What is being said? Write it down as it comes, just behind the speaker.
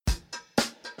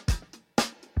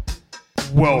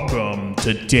Welcome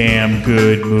to Damn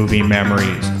Good Movie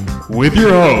Memories with your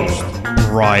host,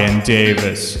 Brian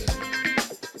Davis.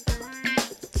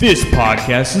 This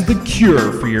podcast is the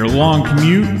cure for your long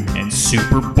commute and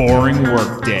super boring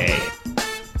workday.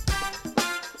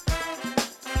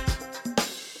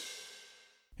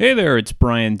 Hey there, it's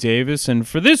Brian Davis, and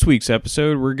for this week's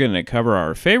episode, we're going to cover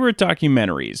our favorite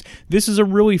documentaries. This is a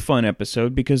really fun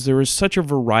episode because there is such a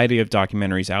variety of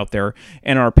documentaries out there,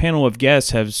 and our panel of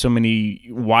guests have so many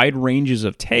wide ranges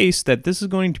of taste that this is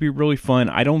going to be really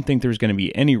fun. I don't think there's going to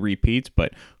be any repeats,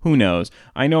 but who knows?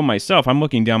 I know myself, I'm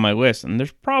looking down my list, and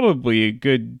there's probably a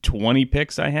good 20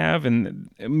 picks I have,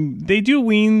 and they do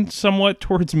lean somewhat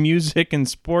towards music and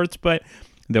sports, but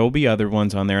there will be other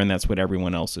ones on there, and that's what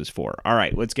everyone else is for. All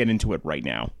right, let's get into it right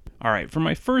now. All right, for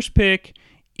my first pick,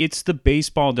 it's the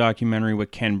baseball documentary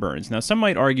with Ken Burns. Now, some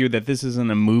might argue that this isn't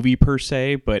a movie per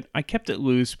se, but I kept it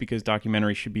loose because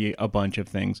documentary should be a bunch of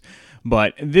things.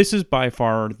 But this is by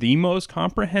far the most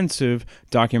comprehensive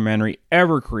documentary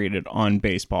ever created on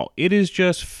baseball. It is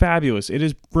just fabulous. It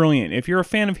is brilliant. If you're a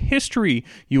fan of history,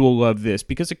 you will love this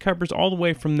because it covers all the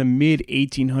way from the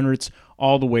mid-1800s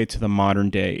all the way to the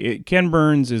modern day. Ken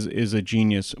Burns is a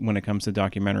genius when it comes to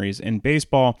documentaries. And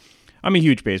baseball, I'm a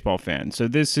huge baseball fan, so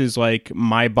this is like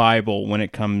my Bible when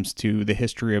it comes to the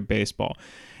history of baseball.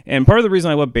 And part of the reason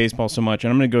I love baseball so much,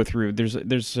 and I'm going to go through,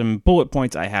 there's some bullet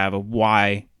points I have of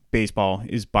why baseball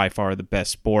is by far the best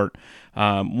sport.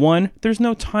 One, there's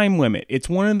no time limit. It's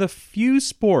one of the few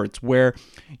sports where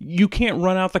you can't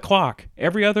run out the clock.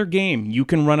 Every other game, you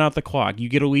can run out the clock. You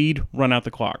get a lead, run out the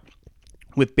clock.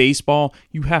 With baseball,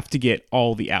 you have to get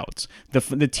all the outs.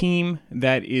 The team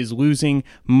that is losing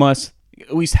must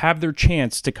at least have their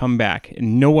chance to come back,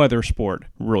 and no other sport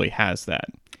really has that.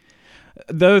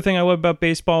 The other thing I love about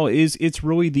baseball is it's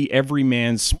really the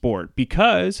everyman's sport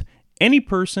because any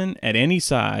person at any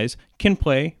size can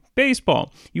play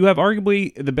baseball. You have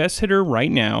arguably the best hitter right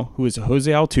now, who is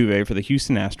Jose Altuve for the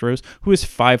Houston Astros, who is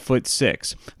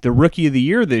 5'6". The rookie of the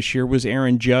year this year was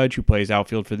Aaron Judge, who plays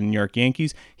outfield for the New York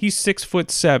Yankees. He's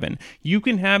 6'7". You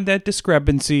can have that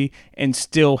discrepancy and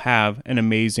still have an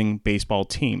amazing baseball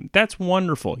team. That's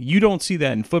wonderful. You don't see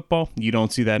that in football. You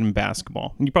don't see that in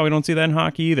basketball. You probably don't see that in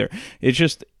hockey either. It's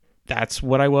just, that's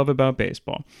what I love about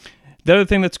baseball. The other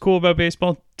thing that's cool about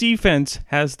baseball, defense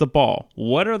has the ball.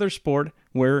 What other sport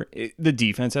where the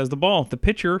defense has the ball? The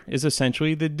pitcher is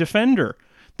essentially the defender.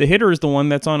 The hitter is the one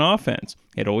that's on offense.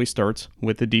 It always starts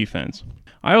with the defense.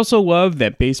 I also love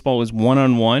that baseball is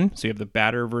one-on-one, so you have the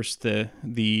batter versus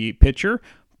the pitcher,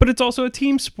 but it's also a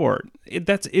team sport.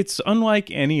 It's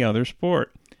unlike any other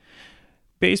sport.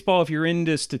 Baseball, if you're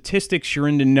into statistics, you're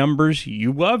into numbers,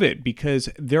 you love it because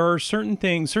there are certain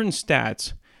things, certain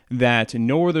stats that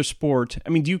no other sport. I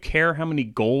mean, do you care how many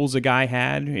goals a guy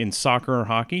had in soccer or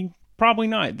hockey? Probably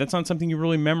not. That's not something you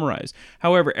really memorize.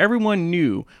 However, everyone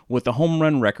knew what the home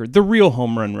run record, the real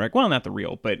home run record, well, not the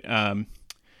real, but,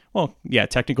 well, yeah,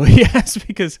 technically, yes,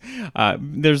 because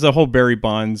there's the whole Barry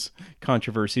Bonds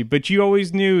controversy, but you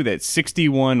always knew that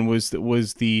 61 was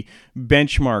the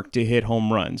benchmark to hit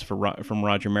home runs from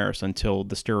Roger Maris until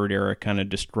the steroid era kind of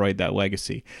destroyed that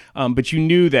legacy. But you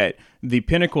knew that the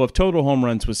pinnacle of total home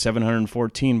runs was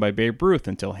 714 by Babe Ruth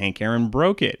until Hank Aaron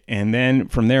broke it. And then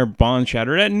from there, Bonds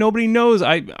shattered it. Nobody knows.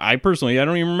 I personally, I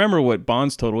don't even remember what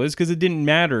Bonds' total is because it didn't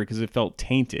matter because it felt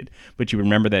tainted. But you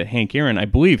remember that Hank Aaron, I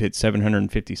believe, hit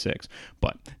 756.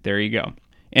 But there you go.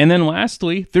 And then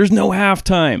lastly, there's no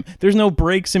halftime. There's no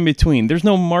breaks in between. There's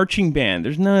no marching band.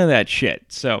 There's none of that shit.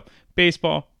 So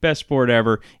baseball, best sport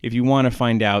ever. If you want to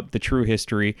find out the true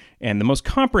history and the most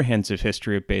comprehensive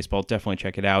history of baseball, definitely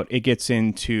check it out. It gets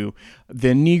into the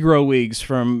Negro Leagues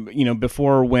from,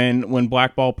 before when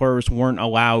black ball players weren't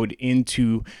allowed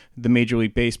into the Major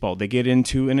League Baseball. They get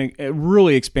into a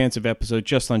really expansive episode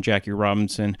just on Jackie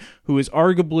Robinson, who is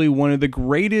arguably one of the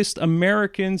greatest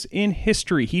Americans in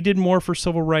history. He did more for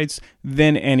civil rights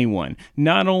than anyone.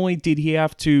 Not only did he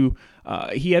have to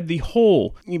he had the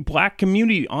whole black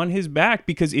community on his back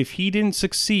because if he didn't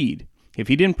succeed, if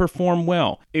he didn't perform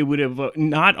well, it would have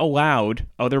not allowed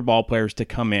other ball players to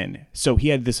come in. So he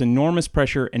had this enormous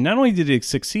pressure, and not only did he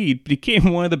succeed, but he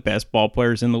became one of the best ball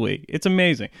players in the league. It's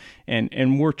amazing,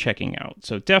 and we're checking out.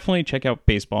 So definitely check out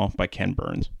Baseball by Ken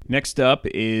Burns. Next up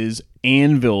is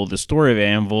Anvil, the story of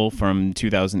Anvil from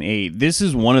 2008. This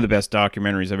is one of the best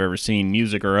documentaries I've ever seen,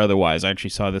 music or otherwise. I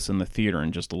actually saw this in the theater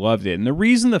and just loved it. And the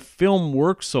reason the film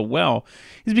works so well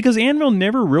is because Anvil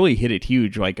never really hit it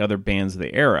huge like other bands of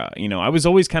the era. I was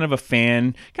always kind of a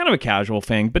fan, kind of a casual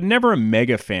fan, but never a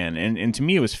mega fan. And to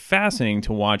me, it was fascinating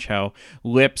to watch how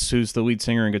Lips, who's the lead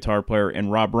singer and guitar player,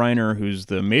 and Rob Reiner, who's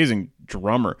the amazing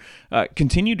drummer,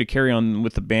 continued to carry on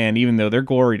with the band, even though their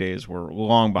glory days were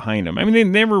long behind them. I mean, they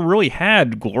never really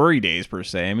had glory days per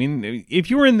se. I mean, if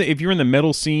you were in the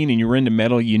metal scene and you were into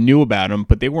metal, you knew about them,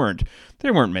 but they weren't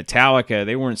Metallica,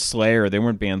 they weren't Slayer, they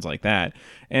weren't bands like that.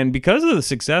 And because of the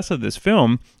success of this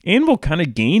film, Anvil kind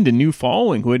of gained a new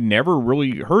following who had never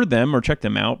really heard them or checked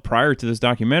them out prior to this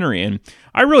documentary. And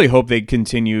I really hope they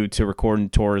continue to record and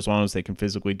tour as long as they can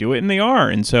physically do it, and they are.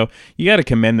 And so you got to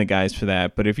commend the guys for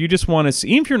that. But if you just want to see,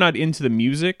 even if you're not into the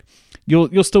music,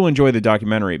 you'll still enjoy the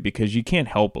documentary because you can't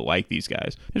help but like these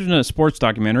guys. There's another sports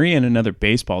documentary and another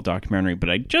baseball documentary, but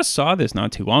I just saw this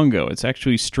not too long ago. It's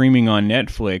actually streaming on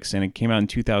Netflix, and it came out in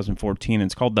 2014.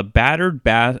 It's called The Battered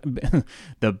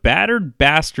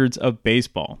Bastards of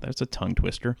Baseball. That's a tongue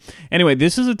twister. Anyway,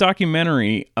 this is a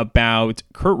documentary about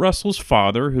Kurt Russell's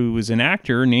father, who was an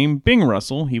actor named Bing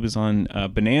Russell. He was on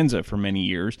Bonanza for many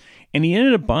years, and he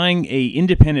ended up buying a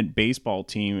independent baseball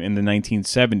team in the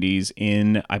 1970s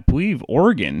in, I believe,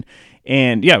 Oregon.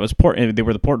 And yeah, they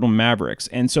were the Portland Mavericks.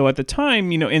 And so at the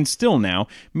time, and still now,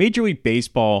 Major League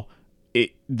Baseball,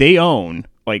 they own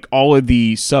like all of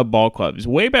the sub ball clubs.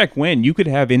 Way back when, you could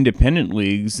have independent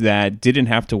leagues that didn't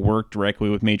have to work directly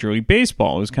with Major League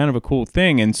Baseball. It was kind of a cool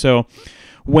thing. And so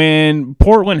when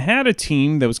Portland had a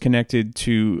team that was connected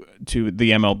to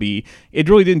the MLB, it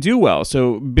really didn't do well.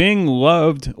 So Bing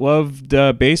loved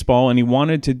baseball, and he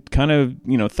wanted to kind of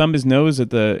thumb his nose at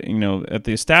the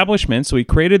establishment. So he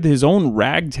created his own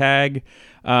ragtag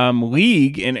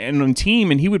league and team,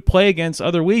 and he would play against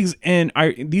other leagues. And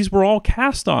these were all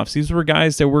cast-offs. These were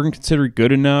guys that weren't considered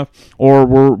good enough, or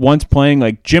were once playing,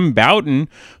 like Jim Bouton,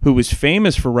 who was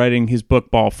famous for writing his book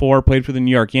Ball 4, played for the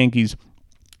New York Yankees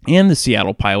and the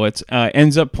Seattle Pilots,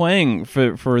 ends up playing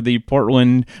for the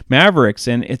Portland Mavericks.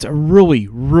 And it's a really,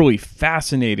 really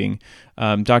fascinating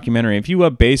documentary. If you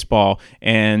love baseball,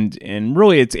 and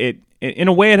really it in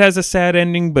a way it has a sad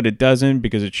ending, but it doesn't,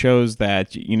 because it shows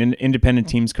that independent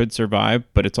teams could survive.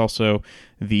 But it's also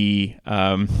the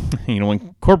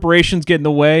when corporations get in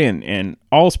the way, and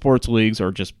all sports leagues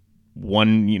are just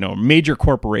major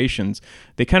corporations,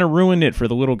 they kind of ruined it for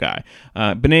the little guy.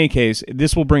 But in any case,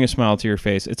 this will bring a smile to your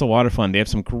face. It's a lot of fun. They have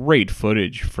some great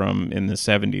footage from in the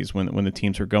 70s when the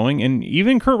teams were going, and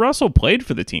even Kurt Russell played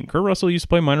for the team. Kurt Russell used to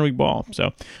play minor league ball,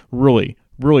 so really,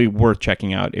 really worth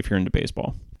checking out if you're into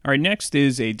baseball. All right, next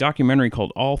is a documentary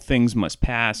called All Things Must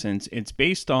Pass, and it's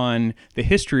based on the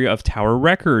history of Tower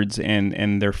Records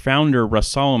and their founder, Russ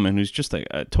Solomon, who's just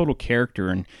a total character,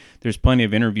 and there's plenty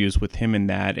of interviews with him in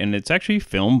that, and it's actually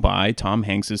filmed by Tom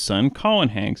Hanks' son, Colin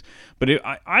Hanks. But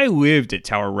I lived at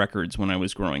Tower Records when I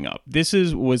was growing up. This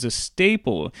was a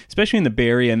staple, especially in the Bay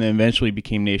Area, and then eventually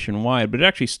became nationwide, but it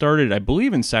actually started, I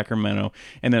believe, in Sacramento,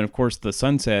 and then, of course, the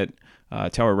Sunset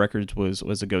Tower Records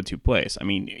was a go-to place. I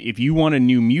mean, if you wanted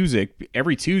new music,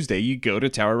 every Tuesday you go to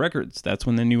Tower Records. That's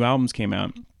when the new albums came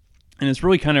out. And it's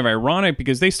really kind of ironic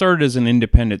because they started as an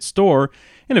independent store,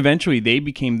 and eventually they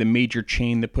became the major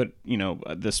chain that put,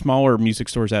 the smaller music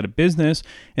stores out of business.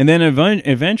 And then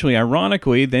eventually,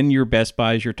 ironically, then your Best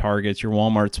Buys, your Targets, your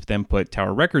Walmarts then put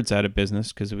Tower Records out of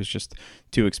business because it was just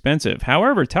too expensive.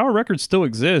 However, Tower Records still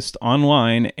exists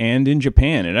online and in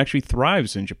Japan. It actually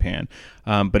thrives in Japan.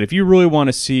 But if you really want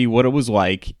to see what it was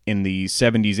like in the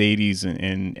 70s, 80s,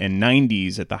 and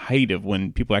 90s at the height of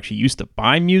when people actually used to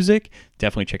buy music,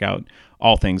 definitely check out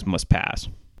All Things Must Pass.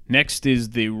 Next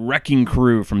is The Wrecking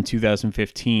Crew from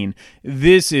 2015.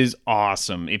 This is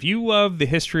awesome. If you love the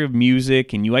history of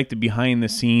music and you like the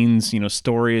behind-the-scenes,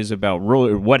 stories about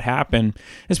really what happened,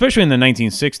 especially in the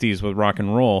 1960s with rock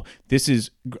and roll, this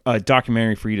is a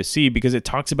documentary for you to see because it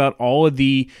talks about all of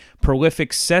the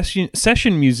prolific session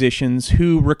musicians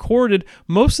who recorded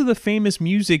most of the famous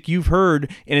music you've heard,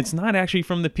 and it's not actually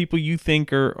from the people you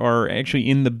think are actually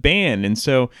in the band. And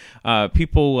so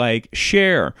people like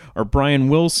Cher or Brian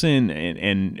Wilson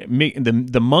and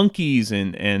the Monkees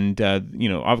and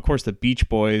of course the Beach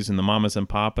Boys and the Mamas and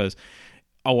Papas,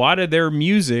 a lot of their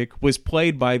music was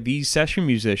played by these session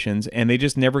musicians, and they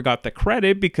just never got the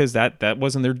credit because that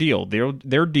wasn't their deal.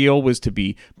 Their deal was to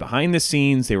be behind the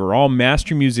scenes. They were all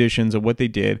master musicians of what they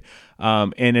did.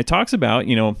 And it talks about,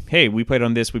 hey, we played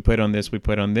on this, we played on this, we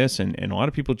played on this. And a lot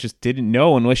of people just didn't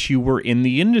know unless you were in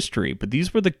the industry. But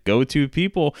these were the go-to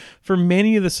people for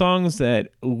many of the songs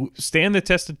that stand the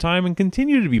test of time and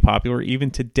continue to be popular even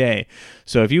today.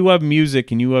 So if you love music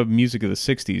and you love music of the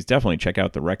 60s, definitely check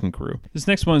out The Wrecking Crew. This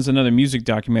next one is another music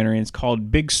documentary, and it's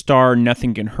called Big Star,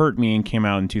 Nothing Can Hurt Me, and came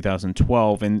out in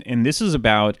 2012. And this is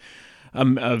about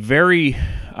a very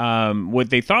what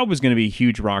they thought was going to be a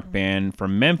huge rock band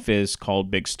from Memphis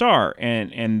called Big Star,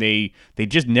 and they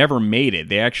just never made it.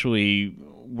 They actually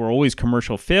were always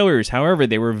commercial failures. However,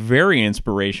 they were very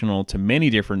inspirational to many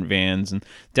different bands, and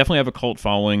definitely have a cult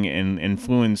following and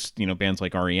influenced, bands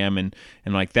like REM and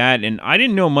like that. And I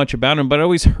didn't know much about them, but I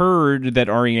always heard that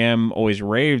REM always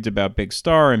raved about Big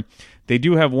Star, and they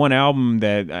do have one album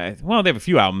that, they have a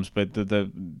few albums, but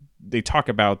they talk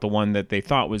about the one that they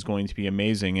thought was going to be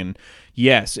amazing. And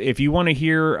yes, if you want to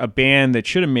hear a band that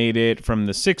should have made it from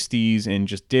the 60s and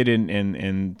just didn't,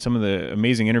 and some of the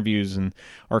amazing interviews and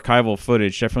archival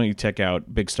footage, definitely check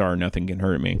out Big Star, Nothing Can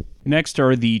Hurt Me. Next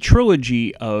are the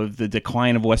trilogy of the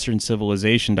Decline of Western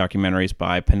Civilization documentaries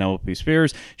by Penelope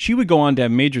Spheres. She would go on to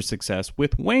have major success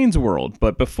with Wayne's World,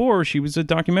 but before, she was a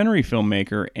documentary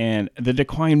filmmaker, and the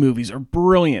Decline movies are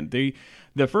brilliant. The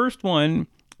first one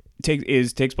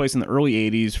takes place in the early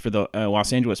 80s for the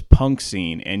Los Angeles punk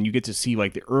scene, and you get to see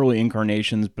like the early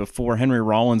incarnations before Henry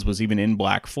Rollins was even in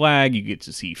Black Flag. You get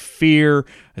to see Fear,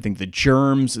 I think the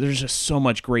Germs. There's just so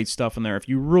much great stuff in there. If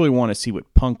you really want to see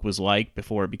what punk was like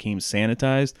before it became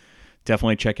sanitized,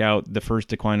 definitely check out the first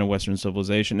Decline of Western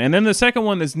Civilization. And then the second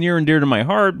one that's near and dear to my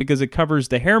heart, because it covers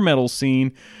the hair metal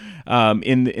scene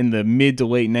in the mid to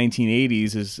late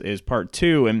 1980s, is part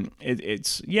 2. And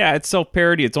it's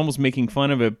self-parody. It's almost making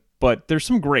fun of it, but there's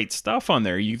some great stuff on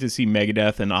there. You get to see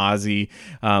Megadeth and Ozzy,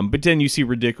 but then you see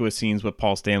ridiculous scenes with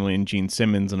Paul Stanley and Gene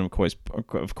Simmons, and of course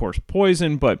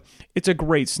Poison. But it's a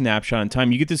great snapshot in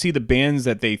time. You get to see the bands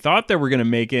that they thought they were going to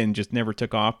make it and just never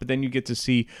took off, but then you get to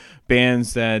see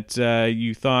bands that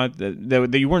you thought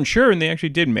that you weren't sure, and they actually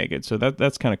did make it. So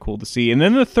that's kind of cool to see. And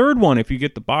then the third one, if you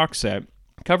get the box set,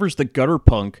 covers the gutter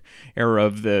punk era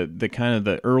of the kind of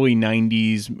the early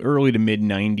 90s, early to mid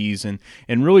 90s,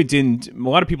 and really a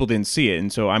lot of people didn't see it,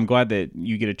 and so I'm glad that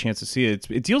you get a chance to see it.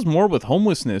 It deals more with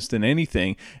homelessness than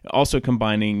anything, also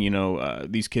combining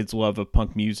these kids' love of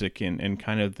punk music and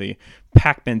kind of the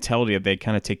pack mentality of they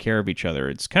kind of take care of each other.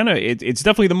 It's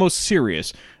definitely the most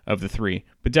serious of the three,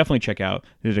 but definitely check out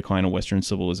the Decline of Western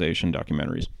Civilization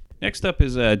documentaries. Next up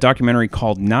is a documentary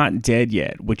called Not Dead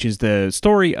Yet, which is the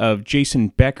story of Jason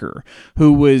Becker,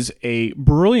 who was a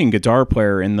brilliant guitar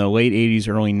player in the late 80s,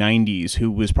 early 90s,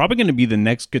 who was probably going to be the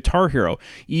next guitar hero.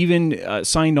 Even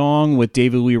signed on with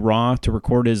David Lee Roth to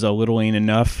record his A Little Ain't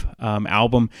Enough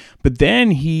album. But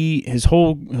then his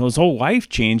whole life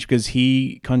changed because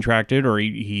he contracted, or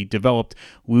he developed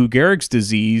Lou Gehrig's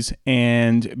disease,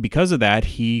 and because of that,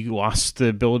 he lost the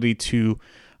ability to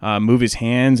move his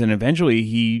hands, and eventually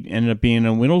he ended up being in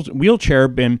a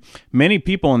wheelchair. And many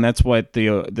people, and that's what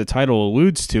the title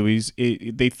alludes to,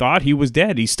 they thought he was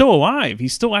dead. He's still alive.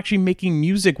 He's still actually making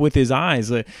music with his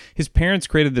eyes. His parents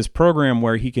created this program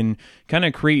where he can kind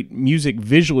of create music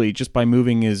visually just by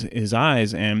moving his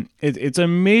eyes, and it's an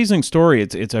amazing story.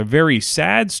 It's a very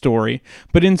sad story,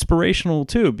 but inspirational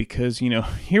too, because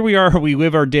here we are, we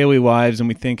live our daily lives, and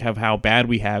we think of how bad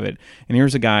we have it, and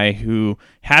here's a guy who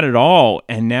had it all,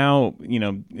 and now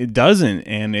it doesn't,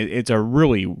 and it's a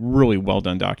really, really well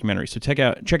done documentary. So check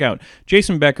out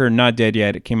Jason Becker, Not Dead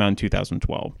Yet. It came out in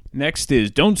 2012. Next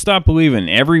is Don't Stop Believin',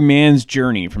 Every Man's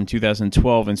Journey from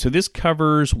 2012, and so this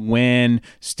covers when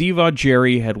Steve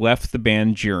Augeri had left the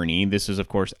band Journey. This is, of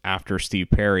course, after Steve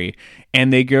Perry,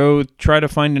 and they go try to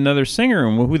find another singer,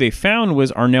 and who they found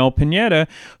was Arnel Pineda,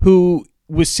 who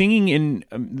was singing in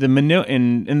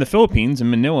the Philippines, in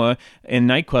Manila, in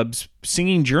nightclubs,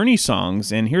 singing Journey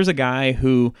songs. And here's a guy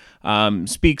who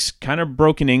speaks kind of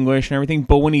broken English and everything,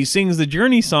 but when he sings the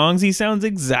Journey songs, he sounds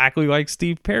exactly like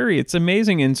Steve Perry. It's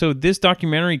amazing. And so this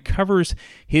documentary covers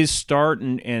his start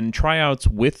and tryouts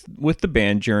with the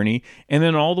band Journey, and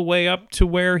then all the way up to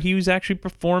where he was actually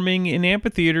performing in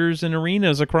amphitheaters and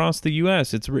arenas across the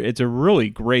U.S. It's a really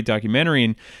great documentary,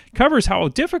 and covers how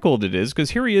difficult it is,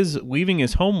 because here he is leaving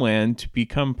his homeland to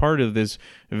become part of this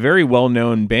very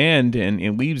well-known band, and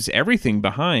it leaves everything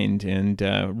behind, and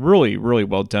really, really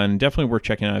well done. Definitely worth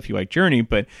checking out if you like Journey,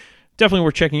 but definitely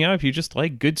worth checking out if you just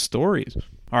like good stories.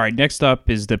 All right, next up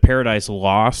is the Paradise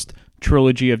Lost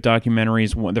trilogy of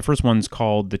documentaries. The first one's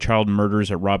called The Child Murders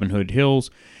at Robin Hood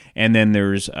Hills, and then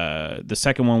there's the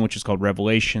second one, which is called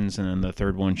Revelations, and then the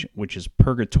third one, which is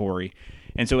Purgatory.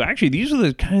 And so actually these are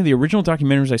the kind of the original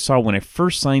documentaries I saw when I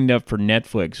first signed up for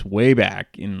Netflix way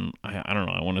back in, I don't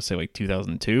know, I want to say like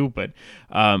 2002, but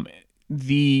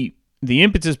the the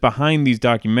impetus behind these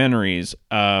documentaries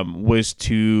was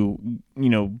to,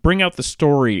 bring out the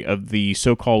story of the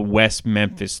so-called West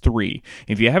Memphis Three.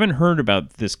 If you haven't heard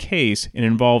about this case, it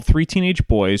involved 3 teenage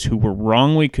boys who were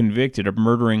wrongly convicted of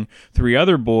murdering 3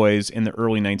 other boys in the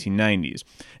early 1990s.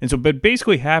 And so, but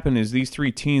basically happened is these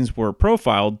 3 teens were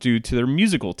profiled due to their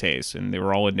musical tastes, and they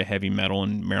were all into heavy metal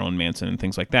and Marilyn Manson and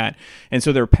things like that. And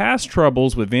so their past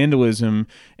troubles with vandalism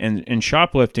and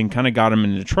shoplifting kind of got them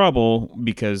into trouble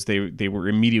because they were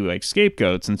immediately like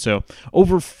scapegoats. And so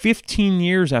over 15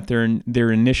 years after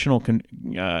their initial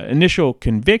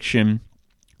conviction,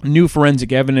 new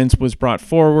forensic evidence was brought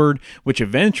forward, which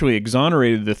eventually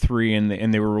exonerated the 3,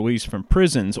 and they were released from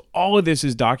prison. So all of this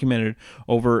is documented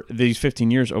over these 15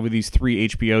 years, over these 3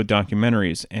 HBO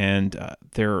documentaries, and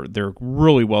they're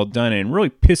really well done, and really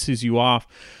pisses you off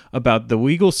about the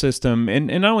legal system. And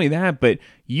not only that, but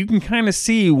you can kind of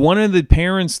see one of the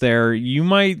parents there. You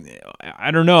might, I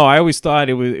don't know, I always thought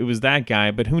it was that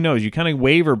guy, but who knows? You kind of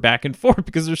waver back and forth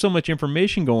because there's so much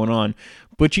information going on.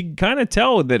 But you can kind of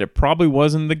tell that it probably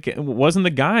wasn't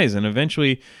the guys, and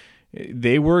eventually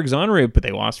they were exonerated, but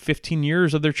they lost 15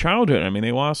 years of their childhood. I mean,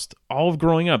 they lost all of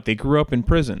growing up. They grew up in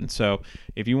prison. So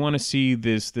if you want to see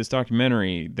this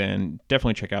documentary, then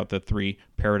definitely check out the 3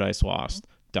 Paradise Lost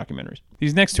documentaries.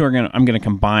 These next 2 I'm gonna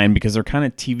combine because they're kind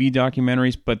of TV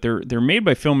documentaries, but they're made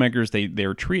by filmmakers.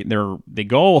 They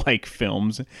go like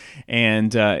films,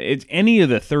 and it's any of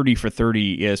the 30 for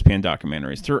 30 ESPN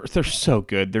documentaries. They're so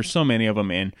good. There's so many of them,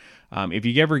 and if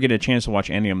you ever get a chance to watch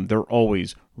any of them, they're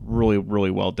always really,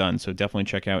 really well done. So definitely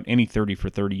check out any 30 for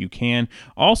 30 you can.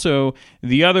 Also,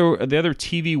 the other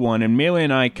TV one, and Melee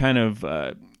and I kind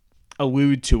of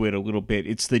allude to it a little bit.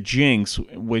 It's The Jinx,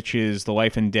 which is the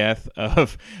life and deaths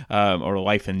of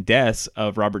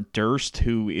Robert Durst,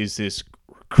 who is this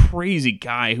crazy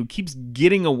guy who keeps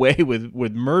getting away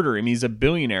with murder. I mean, he's a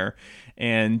billionaire,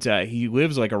 and he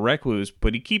lives like a recluse,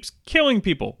 but he keeps killing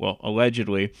people, well,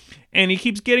 allegedly, and he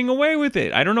keeps getting away with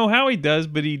it. I don't know how he does,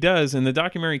 but he does, and the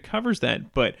documentary covers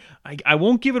that, but I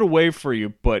won't give it away for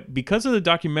you, but because of the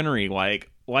documentary, like,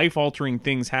 life-altering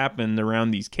things happen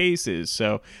around these cases.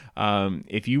 So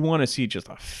if you want to see just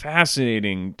a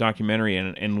fascinating documentary,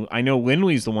 and I know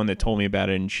Lindley's the one that told me about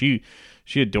it, and she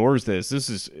adores this. This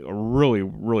is really,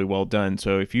 really well done.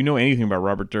 So if you know anything about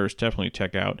Robert Durst, definitely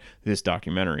check out this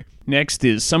documentary. Next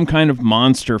is Some Kind of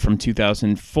Monster from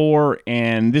 2004,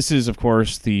 and this is, of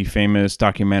course, the famous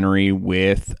documentary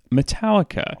with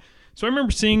Metallica. So I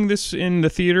remember seeing this in the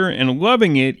theater and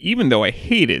loving it, even though I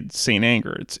hated Saint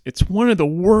Anger. It's one of the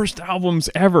worst albums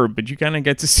ever, but you kind of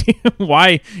get to see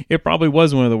why it probably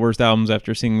was one of the worst albums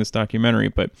after seeing this documentary.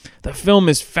 But the film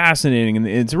is fascinating, and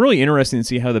it's really interesting to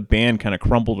see how the band kind of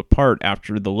crumbled apart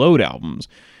after the Load albums.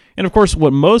 And of course,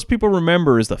 what most people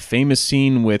remember is the famous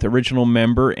scene with original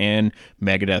member and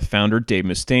Megadeth founder Dave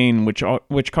Mustaine,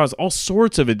 which caused all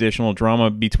sorts of additional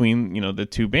drama between the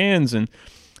 2 bands. And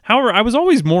however, I was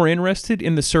always more interested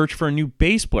in the search for a new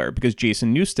bass player because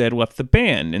Jason Newsted left the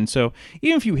band. And so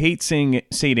even if you hate Saint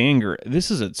Anger, this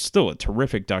is still a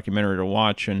terrific documentary to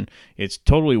watch, and it's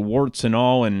totally warts and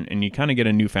all, and you kind of get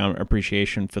a newfound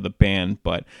appreciation for the band.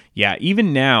 But yeah,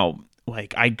 even now,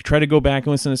 like, I try to go back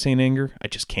and listen to Saint Anger. I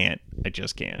just can't.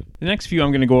 The next few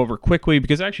I'm going to go over quickly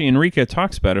because actually Enrica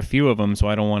talks about a few of them, so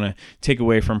I don't want to take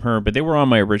away from her, but they were on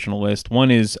my original list. One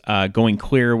is Going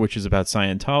Clear, which is about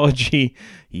Scientology.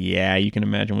 Yeah, you can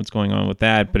imagine what's going on with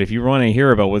that. But if you want to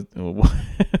hear about what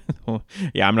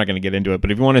yeah, I'm not going to get into it.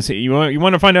 But if you want to see, you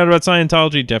want to find out about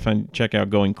Scientology, definitely check out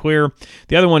Going Clear.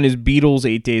 The other one is Beatles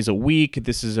 8 Days a Week.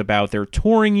 This is about their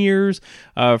touring years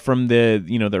from the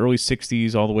the early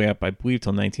 60s all the way up, I believe,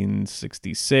 till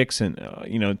 1966,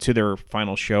 and to their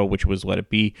final show, which was Let It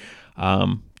Be.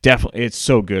 Definitely, it's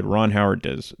so good. Ron Howard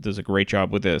does a great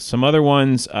job with this. Some other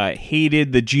ones,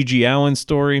 hated the G.G. Allin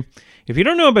story. If you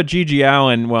don't know about G.G.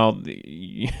 Allin, well,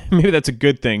 maybe that's a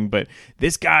good thing, but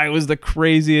this guy was the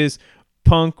craziest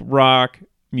punk rock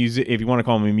music, if you want to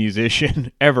call him a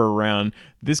musician, ever around.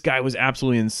 This guy was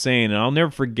absolutely insane, and I'll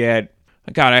never forget,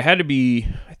 God, I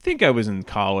think I was in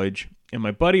college, and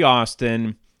my buddy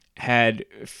Austin had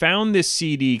found this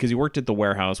CD because he worked at the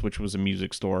Warehouse, which was a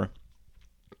music store,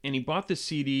 and he bought this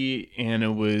CD, and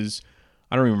it was,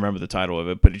 I don't even remember the title of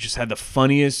it, but it just had the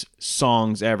funniest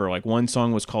songs ever. Like, one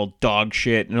song was called Dog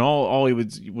Shit, and all he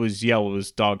was yell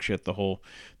was dog shit the whole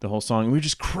song. And we were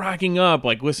just cracking up,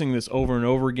 like, listening to this over and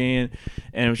over again,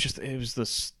 and it was the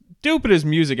stupidest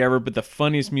music ever, but the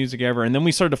funniest music ever. And then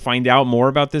we started to find out more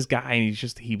about this guy, and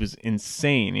he was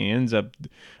insane. He ends up,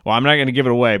 well, I'm not going to give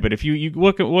it away, but if you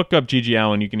look up G.G.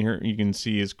 Allin, you can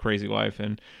see his crazy life.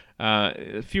 And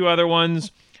a few other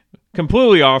ones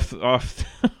completely off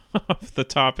off the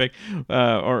topic,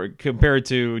 or compared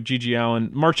to G.G. Allen,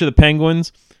 March of the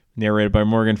Penguins, narrated by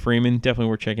Morgan Freeman. Definitely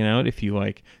worth checking out if you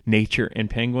like nature and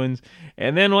penguins.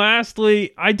 And then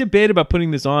lastly, I debate about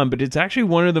putting this on, but it's actually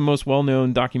one of the most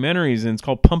well-known documentaries, and it's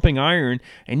called Pumping Iron.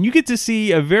 And you get to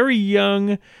see a very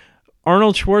young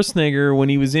Arnold Schwarzenegger when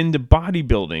he was into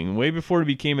bodybuilding, way before he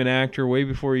became an actor, way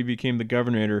before he became the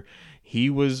Governor. He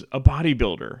was a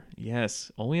bodybuilder.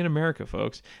 Yes, only in America,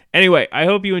 folks. Anyway, I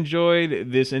hope you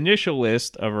enjoyed this initial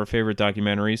list of our favorite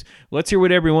documentaries. Let's hear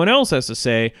what everyone else has to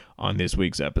say on this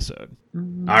week's episode.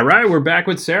 All right, we're back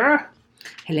with Sarah.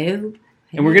 Hello.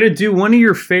 And we're going to do one of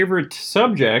your favorite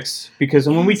subjects, because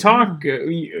when we talk,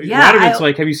 a lot of it's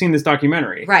like, have you seen this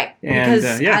documentary? Right. And,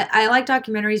 because I like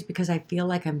documentaries because I feel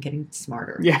like I'm getting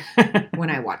smarter when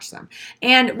I watch them.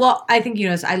 And, well, I think,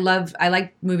 I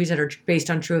like movies that are based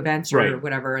on true events or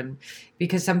whatever. And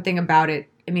because something about it,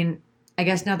 I mean, I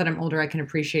guess now that I'm older, I can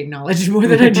appreciate knowledge more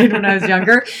than I did when I was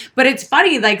younger. But it's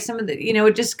funny, like some of the,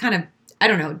 it just kind of, I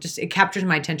don't know, just it captures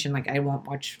my attention. Like I won't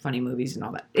watch funny movies and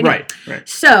all that. Anyway, right.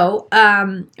 So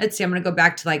let's see. I'm going to go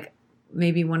back to like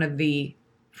maybe one of the,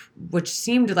 which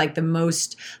seemed like the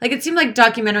most, like it seemed like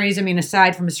documentaries. I mean,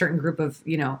 aside from a certain group of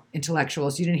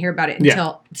intellectuals, you didn't hear about it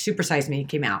until Super Size Me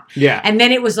came out. Yeah, and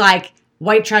then it was like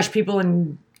white trash people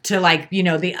and to like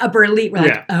the upper elite were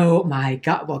like, oh my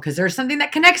god, well, because there's something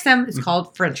that connects them. It's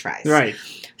called French fries. Right.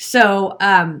 So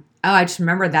I just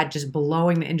remember that just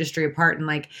blowing the industry apart. And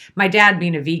like my dad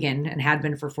being a vegan and had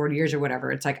been for 40 years or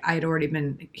whatever, it's like I had already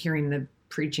been hearing the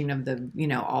preaching of the,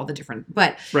 all the different,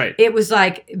 but it was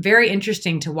like very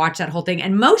interesting to watch that whole thing.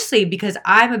 And mostly because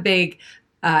I'm a big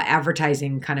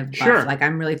advertising kind of buff. Sure. Like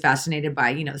I'm really fascinated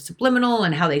by, subliminal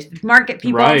and how they market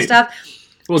people and stuff.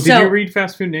 Well, did you read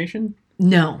Fast Food Nation?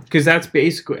 No. Because that's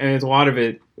basically, and a lot of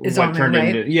it is what turned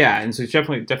into, and so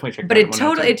definitely check but that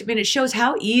out. But it shows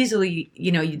how easily,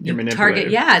 you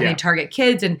target, and they target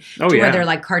kids and where they're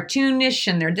like cartoonish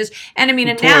and they're this, and I mean,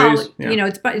 and toys, now,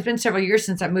 it's been several years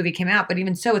since that movie came out, but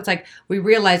even so, it's like, we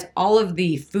realize all of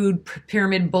the food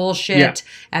pyramid bullshit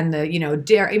and the,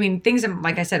 dairy, I mean, things that,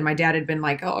 like I said, my dad had been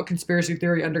like, oh, conspiracy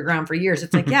theory underground for years.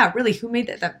 It's like, really, who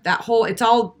made that whole, it's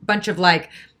all a bunch of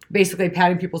like, basically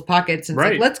patting people's pockets and it's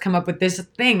like, let's come up with this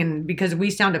thing. And because we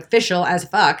sound official as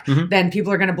fuck, then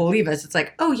people are going to believe us. It's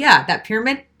like, oh yeah, that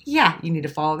pyramid. Yeah, you need to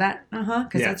follow that.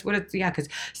 Because that's what it's, because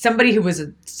somebody who was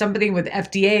somebody with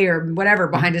FDA or whatever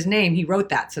behind his name, he wrote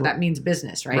that. So that means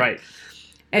business, right? Right.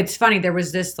 It's funny. There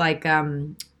was this like,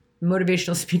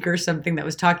 motivational speaker or something that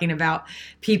was talking about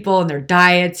people and their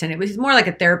diets. And it was more like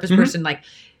a therapist person. Like,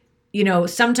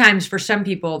 sometimes for some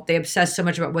people, they obsess so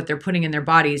much about what they're putting in their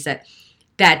bodies that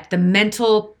the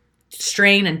mental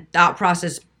strain and thought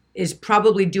process is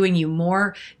probably doing you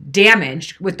more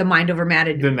damage with the mind over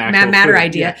matter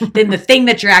idea than the thing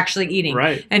that you're actually eating.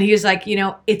 Right. And he was like,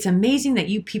 it's amazing that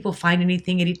you people find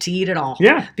anything to eat at all.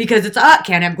 Yeah. Because it's,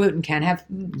 can't have gluten, can't have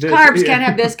carbs, can't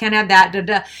have this, can't have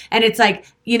that, And it's like,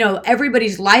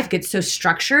 everybody's life gets so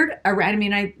structured around. I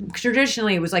mean,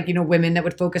 traditionally it was like, women that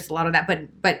would focus a lot on that,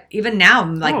 but even now,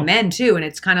 like men too. And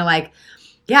it's kind of like,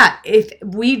 yeah, if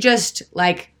we just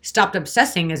like stopped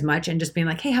obsessing as much and just being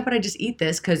like, hey, how about I just eat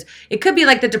this? Because it could be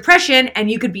like the depression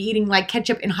and you could be eating like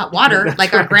ketchup in hot water,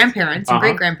 like our grandparents and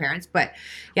great-grandparents. But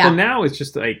yeah. Well, now it's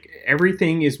just like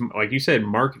everything is, like you said,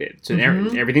 marketed. So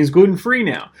everything's gluten-free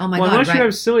now. Oh my God, unless you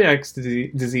have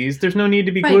celiac disease, there's no need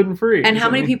to be gluten-free. And how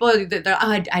many people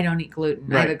are, I don't eat gluten.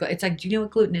 It's like, do you know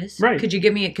what gluten is? Right. Could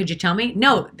you tell me?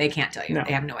 No, they can't tell you. No.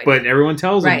 They have no idea. But everyone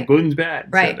tells them gluten's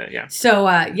bad. Right. So,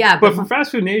 yeah. But for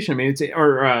Fast Food Nation, I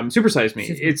mean, Super Size Me,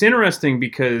 it's interesting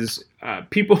because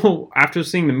people, after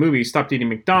seeing the movie, stopped eating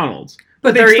McDonald's.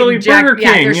 But they still eat Burger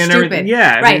King. They're stupid.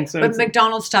 Yeah. Right. I mean, but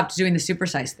McDonald's stopped doing the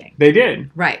supersize thing. They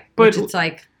did. Right. But it's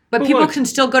like, but people can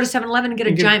still go to 7-Eleven and get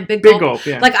a giant big gulp.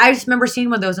 Yeah. Like, I just remember seeing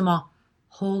one of those. I'm all,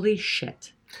 holy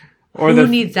shit. Or who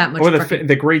needs that much? Or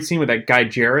the great scene with that guy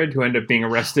Jared who ended up being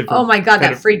arrested. For my God,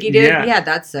 that freaky dude. Yeah,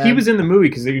 that's. He was in the movie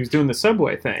because he was doing the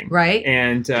Subway thing, right?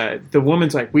 And the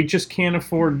woman's like, "We just can't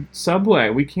afford Subway.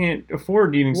 We can't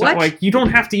afford eating Subway. Like, you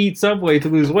don't have to eat Subway to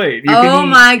lose weight." You can eat,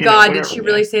 my God, did she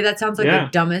really say that? Sounds like the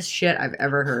dumbest shit I've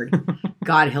ever heard.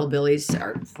 God, hillbillies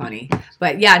are funny,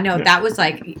 but that was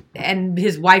like, and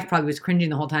his wife probably was cringing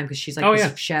the whole time because she's like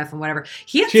this chef and whatever.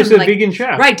 She's a vegan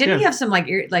chef, right? Didn't he have some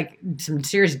like some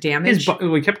serious damage?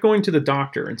 We kept going to the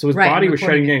doctor, and so his body was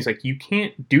shutting down. He's like, "You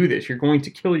can't do this. You're going to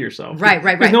kill yourself." Right.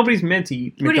 Because nobody's meant to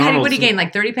eat McDonald's. What did he gain?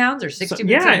 Like 30 pounds or 60?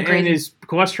 And his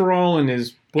cholesterol and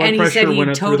his And he said he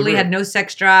totally had no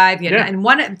sex drive.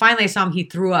 And finally I saw him, he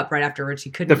threw up right afterwards. He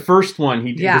couldn't. The first one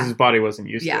he did because his body wasn't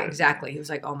used to it. Yeah, exactly. He was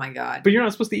like, oh my God. But you're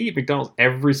not supposed to eat McDonald's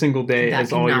every single day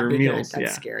as all your meals.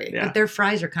 That's scary. Yeah. But their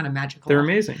fries are kind of magical. They're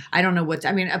amazing. I don't know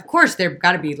of course they've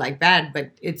got to be like bad,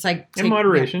 but it's like. In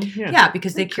moderation. Yeah,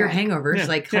 because they cure hangovers. Yeah.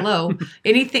 Like, hello.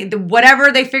 Anything,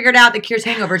 whatever they figured out that cures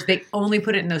hangovers, they only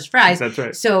put it in those fries. That's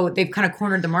right. So they've kind of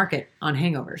cornered the market on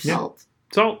hangovers. Yeah.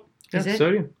 Salt. Yeah, is it?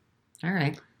 Sodium. All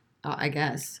right. I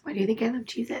guess. Why do you think I love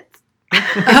Cheez-Its?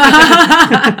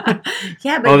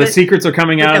 Yeah, but the secrets are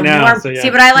coming out now. See,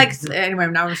 but I like anyway.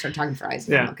 Now we're gonna start talking fries.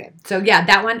 Yeah. Okay. So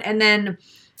that one, and then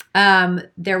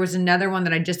there was another one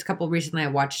that I just recently I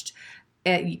watched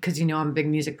because I'm a big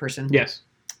music person. Yes.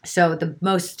 So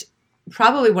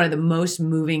probably one of the most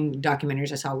moving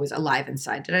documentaries I saw was Alive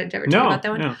Inside. Did I ever tell you about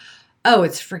that one? No. Oh,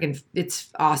 it's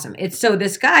awesome. It's so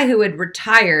this guy who had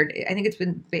retired, I think it's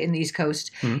been in the East Coast,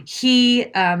 he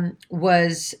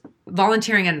was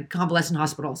volunteering at convalescent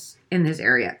hospitals in his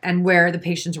area and where the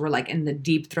patients were like in the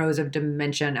deep throes of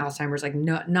dementia and Alzheimer's, like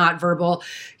not verbal.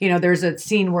 There's a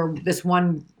scene where this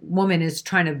one woman is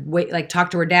trying to talk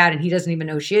to her dad and he doesn't even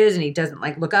know who she is and he doesn't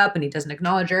look up and he doesn't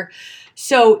acknowledge her.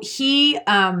 So he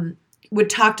would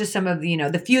talk to some of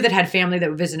the few that had family that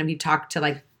would visit him. He'd talk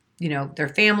to their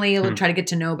family, try to get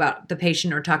to know about the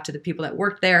patient or talk to the people that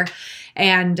worked there.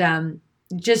 And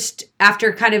just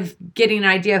after kind of getting an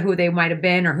idea who they might have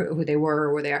been or who they were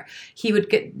or where they are, he would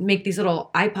make these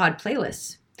little iPod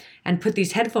playlists and put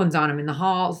these headphones on them in the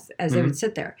halls as they would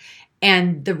sit there.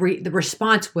 And the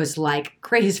response was like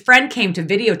crazy. His friend came to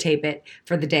videotape it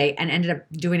for the day and ended up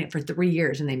doing it for 3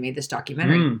 years, and they made this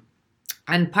documentary.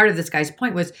 And part of this guy's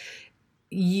point was,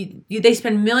 they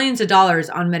spend millions of dollars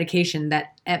on medication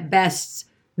that at best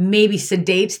maybe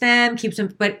sedates them, keeps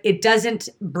them, but it doesn't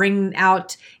bring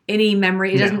out any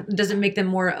memory. It doesn't make them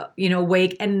more,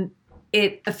 awake, and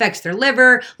it affects their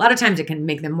liver. A lot of times it can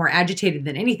make them more agitated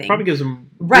than anything. Probably gives them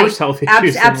worse health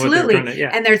issues. Absolutely. Than what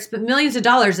they're And there's millions of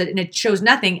dollars and it shows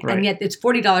nothing. Right. And yet it's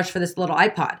 $40 for this little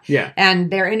iPod. Yeah.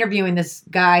 And they're interviewing this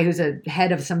guy who's a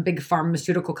head of some big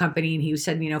pharmaceutical company. And he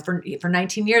said, for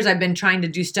 19 years, I've been trying to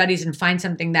do studies and find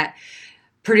something that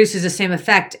produces the same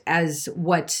effect as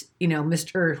what,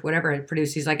 Mr. whatever had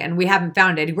produced. He's like, and we haven't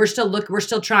found it. We're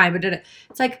still trying, but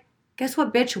it's like, guess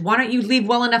what, bitch? Why don't you leave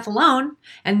well enough alone?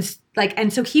 And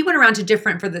so he went around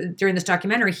to during this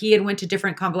documentary, he had went to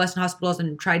different convalescent hospitals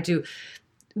and tried to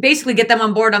basically get them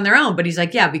on board on their own. But he's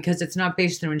like, yeah, because it's not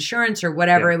based through insurance or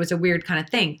whatever. Yeah. It was a weird kind of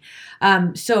thing.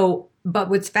 But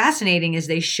what's fascinating is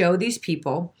they show these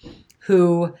people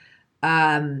who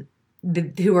are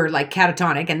like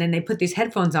catatonic, and then they put these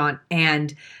headphones on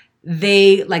and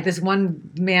they like this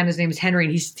one man, his name is Henry,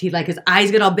 and he like his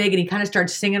eyes get all big and he kind of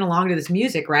starts singing along to this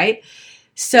music, right?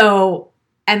 So,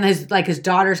 and his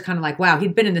daughter's kind of like, wow,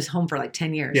 he'd been in this home for like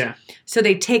 10 years. Yeah. So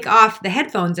they take off the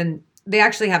headphones, and they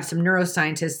actually have some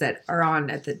neuroscientists that are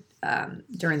on at the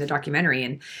during the documentary,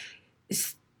 and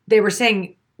they were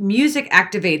saying music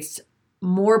activates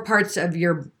more parts of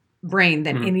your brain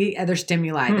than any other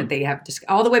stimuli that they have,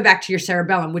 all the way back to your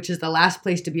cerebellum, which is the last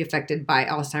place to be affected by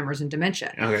Alzheimer's and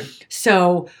dementia. Okay.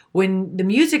 So when the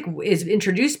music is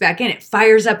introduced back in, it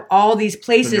fires up all these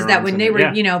places that when they were,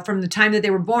 from the time that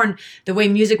they were born, the way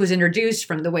music was introduced,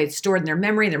 from the way it's stored in their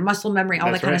memory, their muscle memory,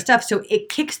 all that kind of stuff. So it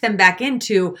kicks them back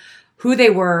into who they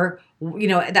were,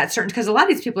 that certain, because a lot of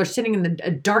these people are sitting in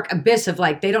a dark abyss of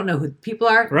like, they don't know who people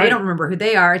are. Right. They don't remember who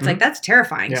they are. It's like, that's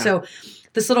terrifying. Yeah. So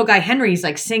this little guy, Henry's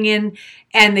like singing,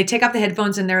 and they take off the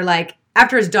headphones, and they're like,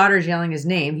 after his daughter's yelling his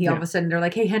name, all of a sudden they're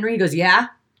like, hey, Henry. He goes, yeah.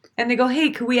 And they go, hey,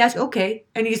 could we ask? Okay.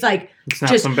 And he's like,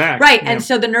 snaps them back. Right. Yeah. And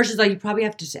so the nurse is like, you probably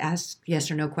have to just ask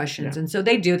yes or no questions. Yeah. And so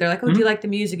they do. They're like, oh, do you like the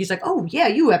music? He's like, oh, yeah,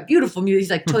 you have beautiful music. He's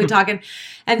like totally talking.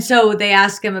 And so they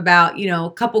ask him about,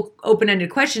 a couple open-ended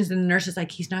questions. And the nurse is like,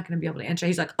 he's not going to be able to answer.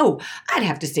 He's like, oh, I'd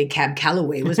have to say Cab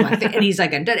Calloway was my thing. And he's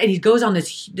like, and he goes on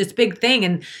this big thing.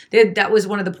 And that was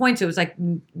one of the points. It was like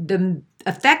the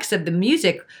effects of the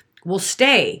music will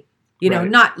stay.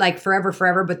 Not like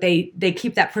forever, but they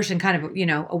keep that person kind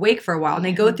of, awake for a while. And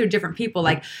they go through different people.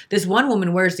 Like this one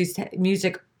woman wears these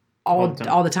music all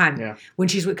the time. Yeah.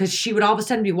 Because she would all of a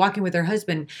sudden be walking with her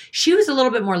husband. She was a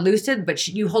little bit more lucid, but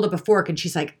you hold up a fork and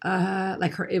she's like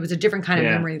it was a different kind of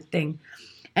memory thing.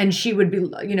 And she would be,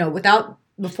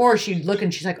 before she'd look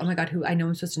and she's like, oh my God, I know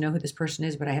I'm supposed to know who this person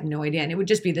is, but I have no idea. And it would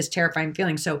just be this terrifying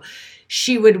feeling. So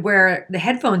she would wear the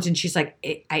headphones and she's like,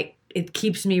 it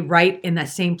keeps me right in that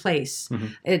same place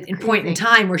in point in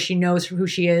time where she knows who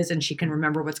she is and she can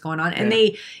remember what's going on. And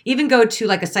they even go to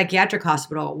like a psychiatric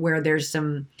hospital where there's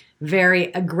some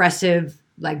very aggressive,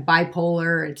 like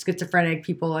bipolar and schizophrenic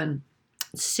people. And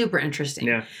Super interesting.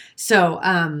 Yeah. So,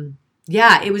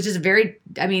 it was just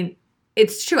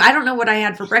it's true. I don't know what I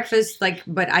had for breakfast,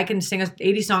 but I can sing a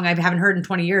 80s song I haven't heard in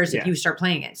 20 years if you start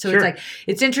playing it. So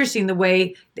it's interesting the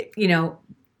way,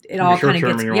 it all kind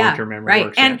of gets, right.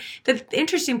 Works, and the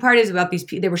interesting part is about these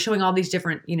people, they were showing all these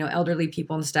different, elderly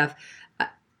people and stuff.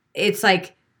 It's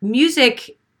like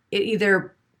music,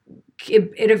 it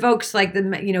evokes like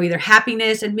either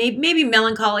happiness and maybe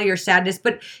melancholy or sadness.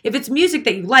 But if it's music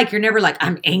that you like, you're never like,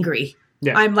 I'm angry.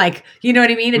 Yeah. I'm like, you know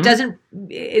what I mean? It doesn't,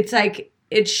 it's like,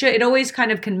 it always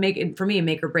kind of can make it, for me,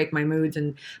 make or break my moods.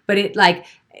 But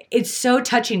it's so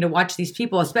touching to watch these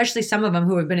people, especially some of them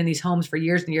who have been in these homes for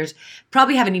years and years,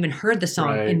 probably haven't even heard the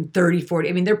song in 30, 40.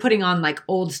 I mean, they're putting on like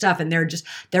old stuff and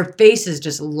their faces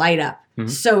just light up.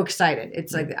 So excited.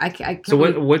 It's like, I can't.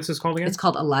 So what's this called again? It's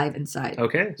called Alive Inside.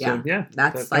 Okay. So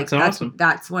that's awesome.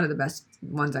 That's one of the best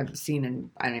ones I've seen, and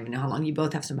I don't even know how long. You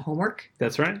both have some homework.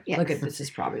 That's right. Yes. Look at this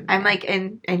is probably. I'm like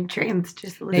entranced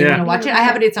just listening. You're gonna watch it. I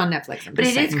have it. It's on Netflix. But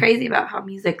it is crazy about how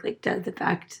music does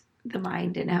affect the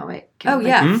mind and how it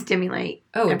can stimulate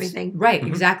everything. Right,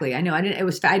 exactly. I know. I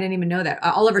didn't even know that.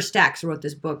 Oliver Stacks wrote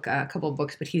this book, a couple of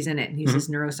books, but he's in it, and he's this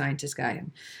neuroscientist guy,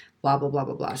 and blah blah blah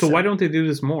blah blah. So why don't they do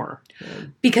this more?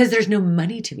 Because there's no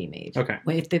money to be made. Okay.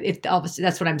 If obviously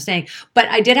that's what I'm saying. But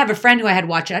I did have a friend who I had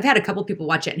watched it. I've had a couple people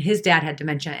watch it, and his dad had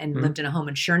dementia and lived in a home.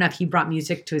 And sure enough, he brought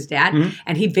music to his dad,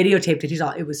 and he videotaped it.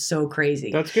 It was so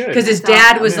crazy. That's good. Because his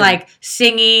dad was like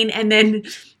singing, and then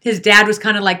his dad was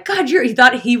kind of like, God, he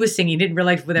thought he was singing. He didn't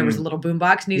realize there was a little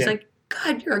boombox, and he was like,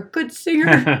 God, you're a good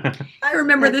singer. I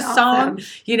remember this song.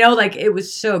 It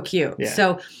was so cute. Yeah.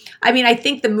 So, I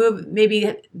think the move,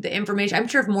 maybe the information, I'm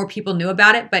sure if more people knew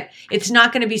about it, but it's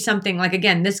not going to be something like,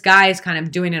 again, this guy is kind of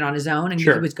doing it on his own, and he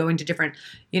was going to different,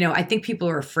 I think people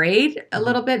are afraid a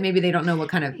little bit. Maybe they don't know what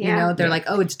kind of, they're like,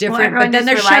 oh, it's different. Well, but then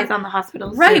there's relies on the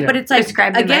hospitals. Right. But it's like,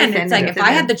 again, it's like if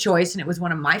I had the choice and it was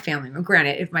one of my family,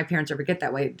 granted, if my parents ever get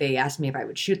that way, they asked me if I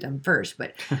would shoot them first,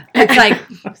 but it's like,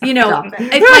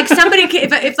 if like somebody,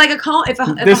 if like a call,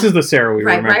 this is the Sarah we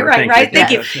remember. Right.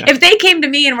 Thank you. If they came to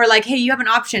me and were like, hey, you have an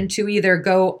option to either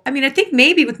go, I think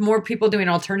maybe with more people doing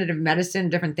alternative medicine,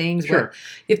 different things, where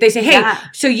if they say, hey,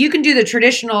 so you can do the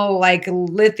traditional like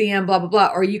lithium, blah, blah,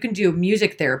 blah, or you can do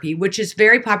music therapy, which is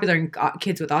very popular in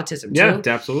kids with autism too. Yeah,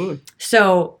 absolutely.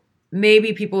 So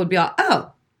maybe people would be like,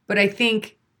 oh, but I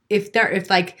think if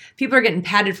like people are getting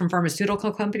padded from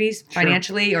pharmaceutical companies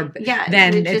financially, or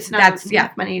then that's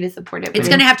enough money to support it. It's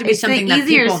going to have to be something the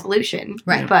easier solution,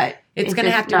 right? But it's going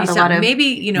to have to be something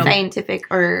maybe scientific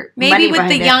or maybe with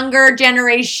the younger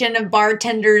generation of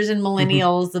bartenders and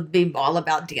millennials will be all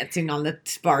about dancing on the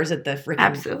bars at the freaking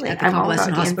absolutely. At the I'm all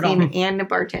about hospital and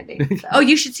bartending. So. Oh,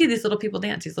 you should see these little people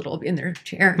dance. These little in their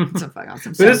chair. It's so fucking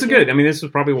awesome. But this is good. This is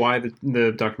probably why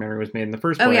the documentary was made in the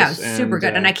first place. Oh yeah, super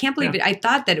good. And I can't believe it. I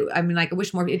thought that. I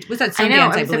wish more. It was at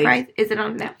Sundance. I'm surprised. Is it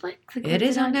on Netflix? It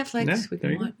is on Netflix. Yeah, we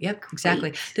can watch. Yep,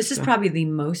 exactly. This is probably the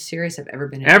most serious I've ever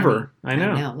been in. Ever. I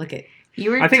know. I know. Look at.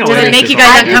 I think does it make you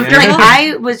guys uncomfortable?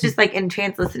 I was just like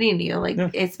entranced listening to you,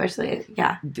 especially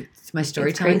It's my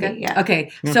storytelling. Crazy, yeah.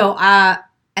 Okay, so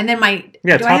and then do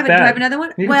I have another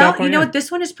one? Well, you know what?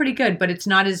 This one is pretty good, but it's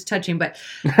not as touching. But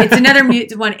it's another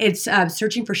one. It's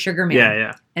Searching for Sugar Man.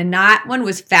 Yeah. And that one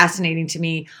was fascinating to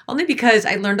me, only because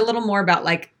I learned a little more about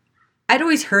I'd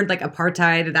always heard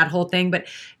apartheid, that whole thing, but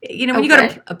when you go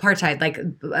to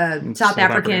apartheid, South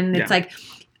African, it's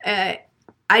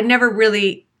I'd never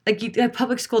really.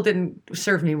 Public school didn't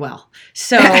serve me well,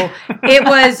 so it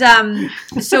was.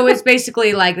 So it's basically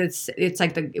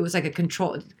it was like a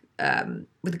control.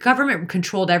 The government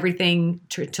controlled everything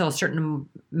till a certain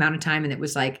amount of time, and it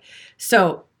was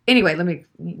so. Anyway,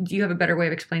 do you have a better way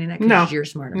of explaining that? No, you're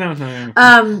smarter.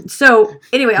 No. So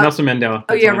anyway, Nelson Mandela.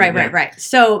 Oh yeah, right.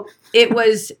 So it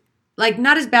was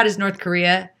not as bad as North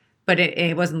Korea. But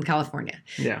it wasn't California.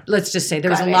 Yeah. Let's just say there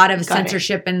was a lot of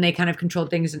censorship and they kind of controlled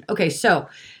things. Okay, so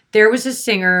there was a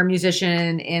singer,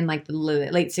 musician in the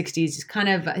late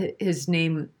 60s. His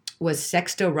name was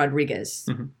Sexto Rodriguez.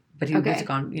 Mm-hmm. But he was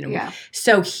gone, Yeah.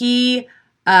 So he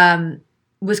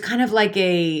was kind of like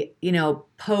a,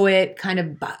 poet, kind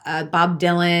of Bob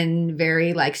Dylan,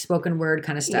 very spoken word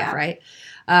kind of stuff, right?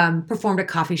 Performed at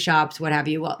coffee shops, what have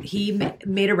you. Well, he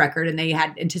made a record, and they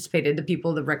had anticipated, the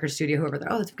people, the record studio, whoever, they're,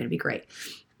 it's going to be great.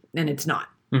 And it's not.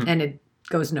 Mm-hmm. And it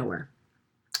goes nowhere.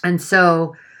 And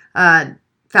so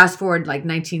fast forward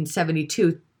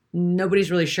 1972,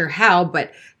 nobody's really sure how,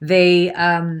 but they,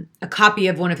 a copy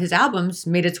of one of his albums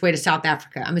made its way to South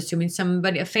Africa. I'm assuming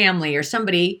a family or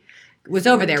somebody was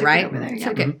over there, right? Over there, yeah.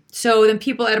 Okay. So then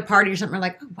people at a party or something are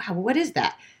like, oh, wow, what is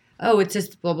that? Oh, it's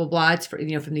just blah, blah, blah. It's from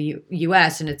the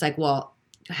U.S. And it's well,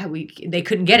 they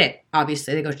couldn't get it.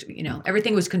 Obviously, they go,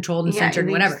 everything was controlled and censored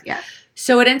and whatever. Yeah.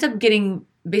 So it ends up getting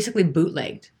basically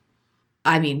bootlegged.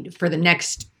 I mean, for the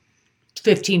next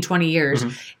 15, 20 years,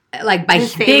 like by the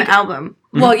same album.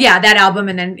 Well, yeah, that album,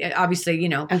 and then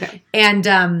obviously, Okay.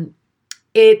 And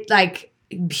it like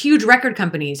huge record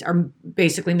companies are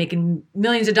basically making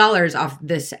millions of dollars off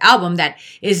this album that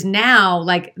is now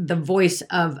like the voice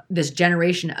of this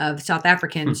generation of South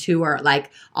Africans who are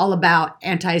like all about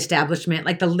anti-establishment,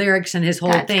 like the lyrics and his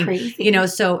whole thing, crazy.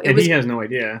 So it was. He has no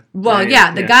idea. Well,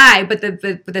 the guy, but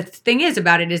the thing is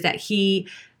about it is that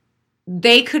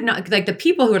they could not, like the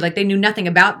people who were like, they knew nothing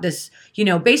about this,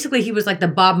 basically he was like the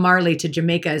Bob Marley to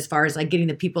Jamaica as far as like getting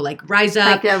the people like rise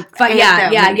up. Like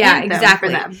exactly.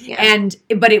 Yeah. And,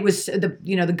 but it was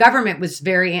the government was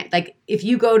very, like if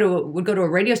you would go to a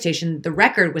radio station, the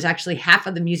record was actually half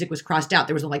of the music was crossed out.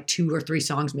 There was like 2 or 3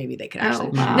 songs maybe they could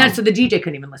actually, so the DJ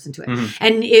couldn't even listen to it.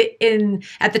 And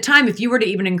at the time, if you were to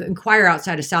even inquire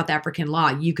outside of South African law,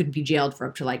 you could be jailed for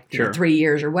up to like 3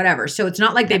 years or whatever. So it's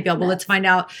not like they'd be able, let's find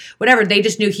out whatever. They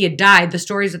just knew he had died. The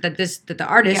stories that the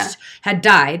artist had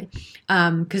died,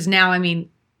 because now, I mean,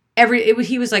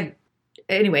 he was like,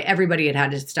 anyway, everybody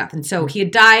had his stuff, and so he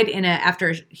had died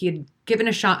after he had given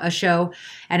a show,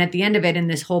 and at the end of it, in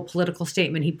this whole political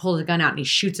statement, he pulls a gun out and he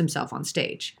shoots himself on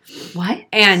stage. What?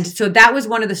 And so that was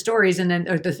one of the stories, and then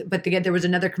there was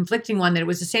another conflicting one that it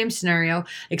was the same scenario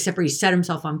except for he set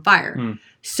himself on fire.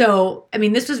 So I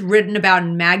mean, this was written about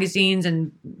in magazines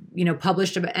and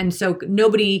published, and so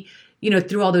nobody.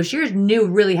 Through all those years, knew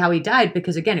really how he died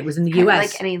because, again, it was in the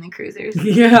U.S. Like any of the cruisers.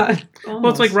 Yeah. Well,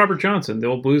 it's like Robert Johnson, the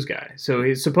old blues guy.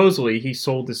 So supposedly he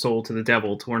sold his soul to the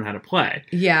devil to learn how to play.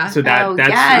 Yeah. So that's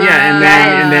and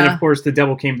then of course the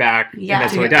devil came back and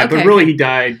that's how he died. But really he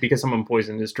died because someone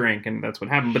poisoned his drink and that's what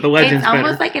happened. But the legend's better. It's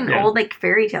almost like an old like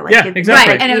fairy tale. Like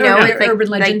exactly. Right, and it's like urban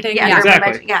legend thing. Yeah,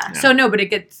 exactly. Yeah. So no, but it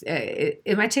gets.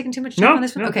 Am I taking too much time on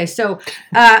this one? No. Okay, so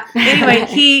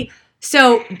anyway,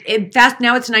 So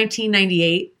now it's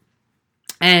 1998,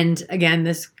 and again,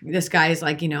 this guy is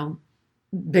like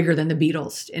bigger than the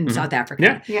Beatles in South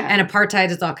Africa, and apartheid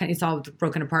is it's all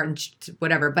broken apart and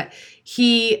whatever. But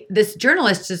this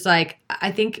journalist is like,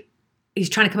 I think he's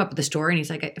trying to come up with a story, and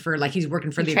he's like, he's working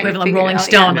for the equivalent of Rolling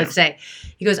Stone, let's say.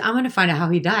 He goes, I'm going to find out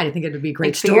how he died. I think it would be a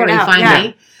great story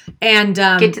finally. And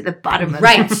get to the bottom of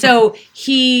it. So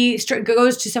he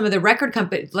goes to some of the record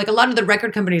companies. Like a lot of the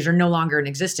record companies are no longer in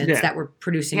existence that were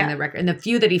producing the record. And the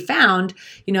few that he found,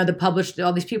 the published,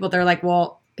 all these people, they're like,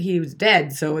 well, he was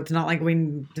dead, so it's not like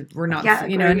we're not,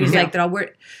 and he's like,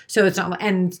 so it's not,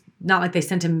 and not like they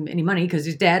sent him any money because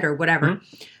he's dead or whatever.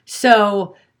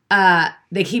 So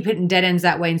they keep hitting dead ends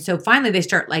that way. And so finally they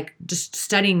start like just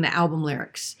studying the album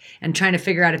lyrics and trying to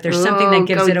figure out if there's something that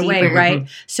gives it away, right?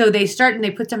 So they start and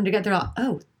they put something together. They're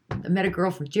all, I met a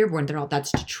girl from Dearborn. They're all,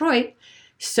 that's Detroit.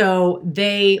 So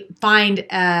they find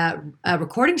a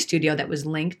recording studio that was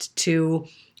linked to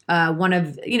one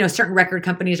of certain record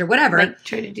companies or whatever. Like,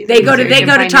 try to do they go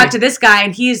to talk to this guy,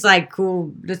 and he's like,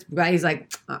 cool. This guy, he's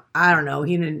like, I don't know.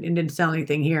 He didn't sell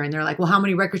anything here. And they're like, well, how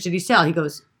many records did he sell? He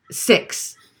goes,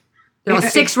 6. There were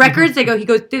 6 records. He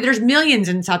goes, there's millions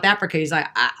in South Africa. He's like,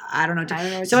 I don't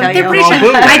know. So they're pretty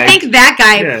sure. I think that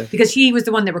guy, because he was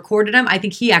the one that recorded him, I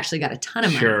think he actually got a ton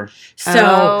of money. Sure.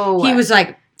 So he was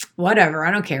like, whatever,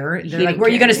 I don't care. They're like, where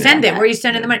are you going to send it? Where are you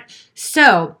sending the money?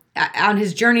 So on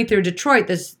his journey through Detroit,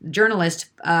 this journalist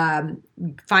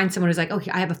finds someone who's like,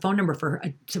 I have a phone number for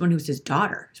someone who's his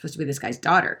daughter. It's supposed to be this guy's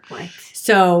daughter. What?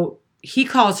 So he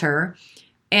calls her.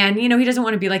 And, he doesn't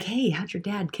want to be like, hey, how'd your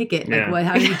dad kick it? Like, what?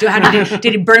 How did he do?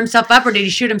 Did he burn himself up or did he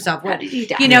shoot himself? How did he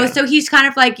die? So he's kind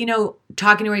of like,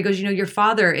 talking to her. He goes, your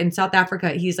father in South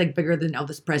Africa, he's like bigger than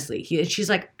Elvis Presley. She's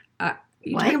like,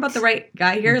 you talking about the right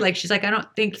guy here? Like, she's like, I don't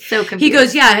think. So confused. He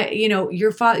goes, yeah,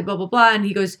 your father, blah, blah, blah. And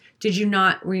he goes, were you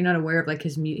not aware of like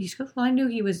his music? He goes, well, I knew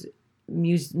he was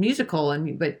musical,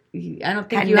 but I don't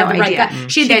think you have the right guy.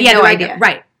 She had no idea.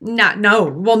 Right.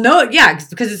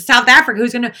 Because it's South Africa.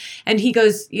 Who's going to, and he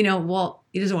goes, well,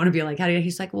 he doesn't want to be like,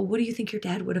 he's like, well, what do you think your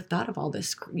dad would have thought of all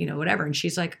this, whatever. And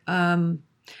she's like, well,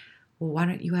 why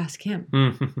don't you ask him?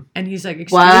 And he's like,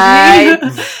 excuse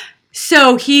me?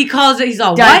 So he calls it, he's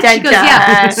all, what? She goes,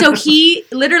 yeah. So he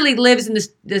literally lives in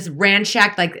this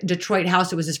ransacked, like, Detroit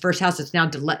house. It was his first house. It's now,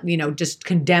 just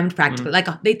condemned practically. Like,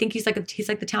 they think he's like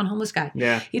the town homeless guy.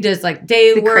 Yeah. He does, like,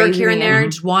 day work here and there,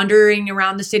 just wandering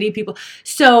around the city, people.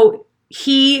 So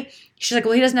she's like,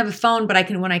 well, he doesn't have a phone, but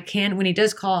when he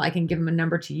does call, I can give him a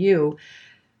number to you.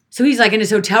 So he's, like, in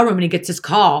his hotel room, and he gets this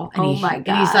call. And my God.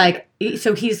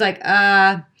 And he's like,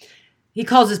 he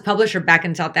calls his publisher back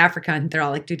in South Africa, and they're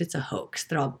all like, dude, it's a hoax.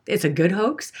 It's a good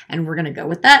hoax, and we're going to go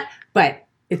with that. But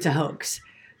it's a hoax.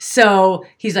 So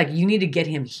he's like, you need to get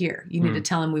him here. You need to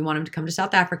tell him we want him to come to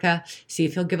South Africa, see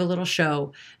if he'll give a little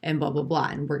show and blah, blah, blah.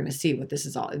 And we're going to see what this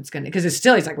is all. It's going to, because it's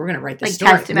still, he's like, we're going to write this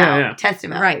story. Test him out. Yeah. Test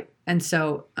him out. Right. And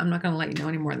so I'm not going to let you know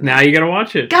any more than that. Now you got to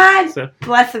watch it. God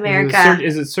bless America.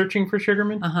 Is it Searching for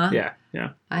Sugarman? Uh-huh.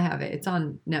 Yeah. I have it. It's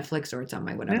on Netflix or it's on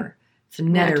my whatever. Yeah. It's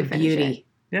another beauty.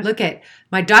 Yeah. Look at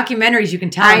my documentaries. You can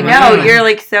tell. I know you're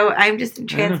like so. I'm just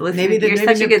entranced listening. You're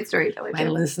such a good storyteller.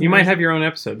 You might have your own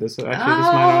episode. This might.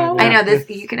 I know this.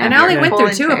 You can. And I only went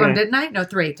through 2 of them, didn't I? No,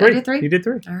 3. Did I do 3? You did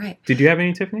 3. All right. Did you have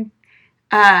any, Tiffany?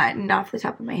 Not off the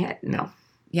top of my head. No.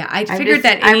 Yeah, I figured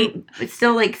that it's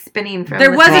still like spinning from.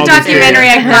 There was a documentary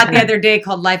I got the other day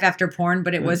called Life After Porn,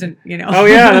 but it wasn't, Oh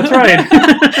yeah, that's right.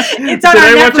 It's on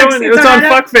Netflix. It's on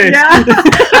Fuckface. Yeah.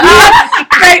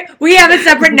 Right. We have a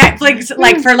separate Netflix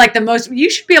for the most. You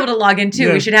should be able to log in too.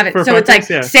 Yeah, we should have it. So it's like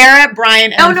Sarah,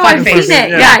 Brian, and Fuckface. I've seen it.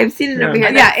 Yeah, I've seen it over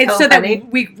here. Yeah, it's so that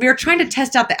we're trying to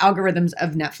test out the algorithms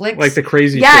of Netflix. Like the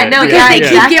crazy. Yeah, no, because they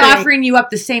keep offering you up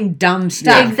the same dumb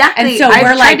stuff. Exactly. And so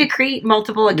we're trying to create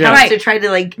multiple accounts to try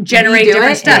to generate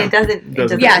different stuff. It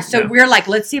doesn't. So we're like,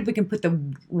 let's see if we can put the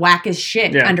wackest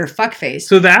shit under Fuckface.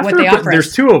 So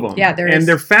there's 2 of them. Yeah, there is. And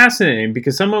they're fascinating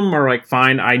because some of them are like,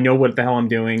 fine, I know what the hell I'm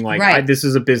doing. Like, this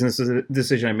is a business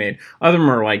decision I made. Other them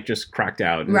are like just cracked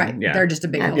out. And, right. Yeah. They're just a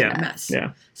big old mess.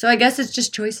 Yeah. So I guess it's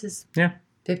just choices. Yeah.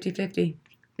 50-50.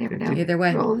 Never know. Either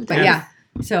way. But yeah.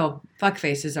 So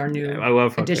Fuckface is our new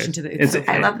addition to the.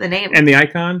 I love the name. And the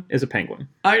icon is a penguin.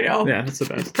 I know. Yeah, that's the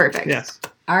best. It's perfect. Yes.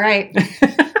 All right.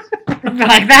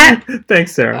 Like that.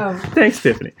 Thanks, Sarah. Thanks,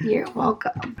 Tiffany. You're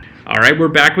welcome. All right, we're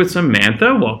back with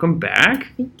Samantha. Welcome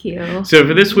back. Thank you. So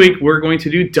for this week, we're going to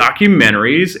do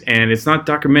documentaries, and it's not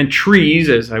documentaries,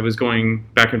 as I was going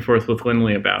back and forth with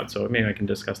Lindley about. So maybe I can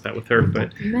discuss that with her.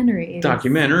 But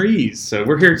documentaries. So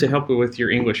we're here to help you with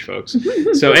your English, folks.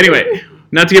 So anyway,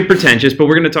 not to get pretentious, but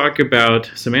we're going to talk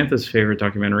about Samantha's favorite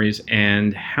documentaries.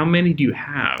 And how many do you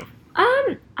have?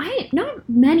 Not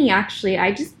many actually.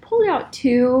 I just pulled out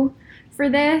 2 for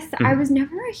this. I was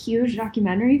never a huge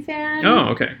documentary fan. Oh,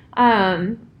 okay.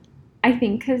 I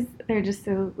think because they're just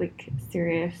so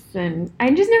serious, and I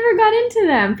just never got into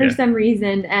them for some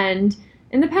reason. And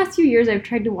in the past few years, I've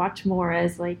tried to watch more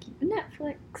as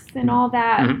Netflix and all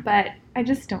that, but I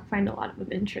just don't find a lot of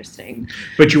them interesting.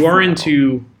 But you are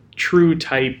into true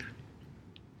type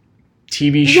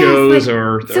TV shows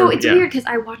so it's weird because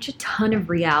I watch a ton of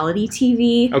reality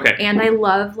TV. Okay. And I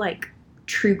love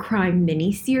true crime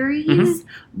miniseries,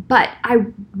 but I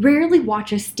rarely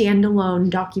watch a standalone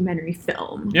documentary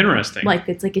film. Interesting.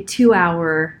 It's a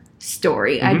 2-hour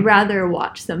story. I'd rather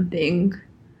watch something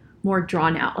more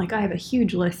drawn out. I have a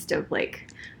huge list of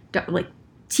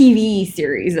TV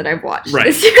series that I've watched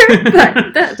this year,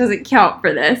 but that doesn't count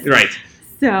for this. Right.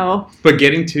 So. But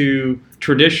getting to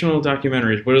traditional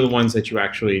documentaries, what are the ones that you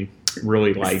actually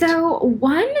really liked? So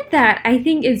one that I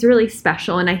think is really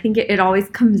special, and I think it always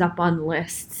comes up on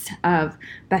lists of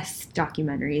best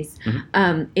documentaries,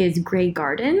 is Grey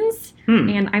Gardens.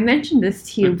 And I mentioned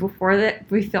this to you before that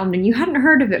we filmed, and you hadn't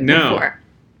heard of it before.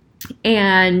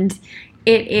 And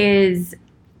it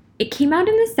came out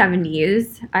in the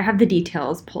 70s. I have the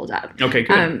details pulled up. Okay,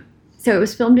 good. So it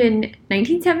was filmed in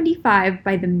 1975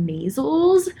 by the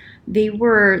Maisels. They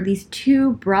were these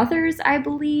 2 brothers, I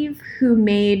believe, who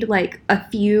made a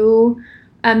few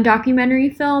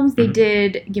documentary films. They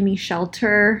did Gimme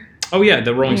Shelter. Oh yeah,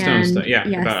 the Rolling Stones stuff. Yeah,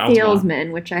 about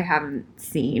Salesman, which I haven't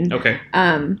seen. Okay.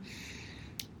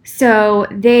 So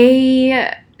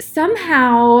they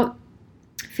somehow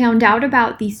found out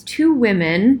about these 2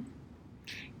 women.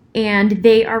 And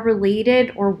they are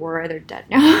related, or were, they're dead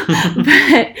now,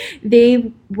 but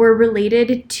they were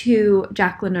related to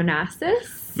Jacqueline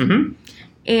Onassis.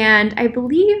 And I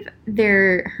believe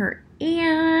they're her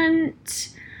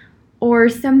aunt or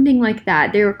something like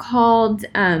that. They were called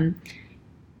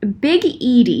Big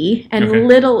Edie and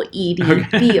Little Edie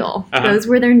Beale. Those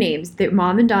were their names. Their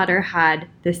mom and daughter had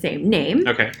the same name.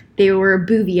 Okay. They were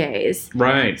Bouviers.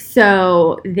 Right.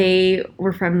 So they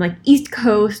were from East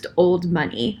Coast old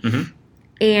money.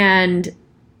 And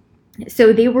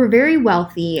so they were very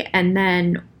wealthy. And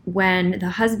then when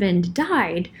the husband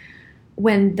died,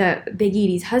 when the Big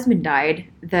Edie's husband died,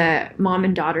 the mom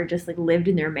and daughter just lived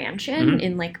in their mansion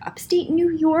in upstate New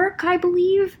York, I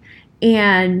believe.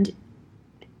 And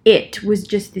it was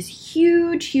just this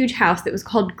huge, huge house that was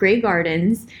called Grey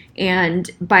Gardens.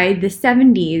 And by the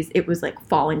 70s, it was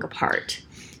falling apart.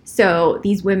 So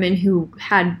these women who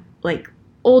had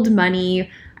old money,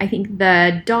 I think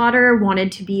the daughter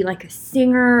wanted to be a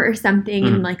singer or something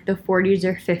in the 40s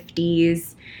or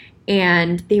 50s.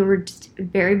 And they were just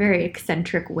very, very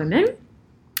eccentric women.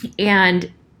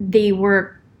 And they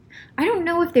were, I don't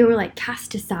know if they were like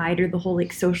cast aside or the whole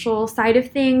like social side of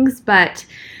things, but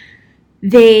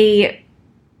they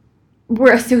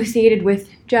were associated with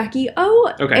Jackie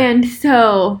O. Okay. And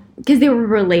so, because they were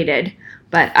related,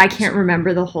 but I can't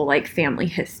remember the whole like family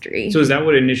history. So is that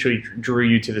what initially drew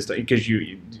you to this? Because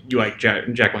you like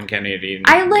Jacqueline Kennedy? And,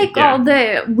 I like all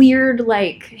the weird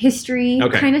like history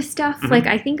kind of stuff. Like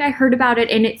I think I heard about it,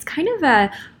 and it's kind of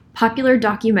a popular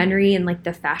documentary in like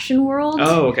the fashion world.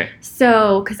 Oh, okay.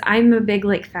 So, because I'm a big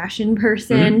like fashion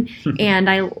person, and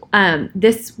I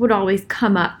this would always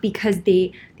come up because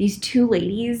these two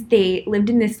ladies, they lived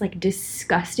in this like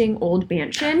disgusting old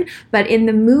mansion, but in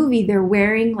the movie they're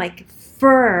wearing like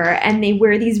fur, and they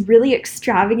wear these really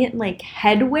extravagant like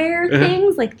headwear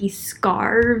things, like these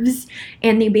scarves,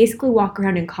 and they basically walk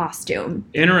around in costume.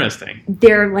 Interesting.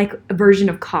 They're like a version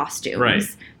of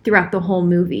costumes throughout the whole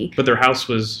movie. But their house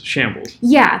was shambles.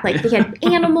 Yeah, like they had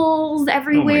animals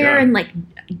everywhere, and like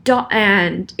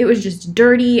and it was just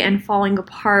dirty and falling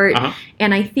apart.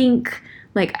 And I think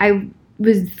like I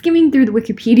was skimming through the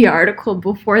Wikipedia article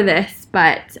before this,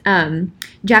 but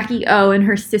Jackie O and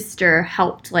her sister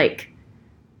helped like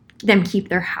them keep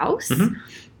their house.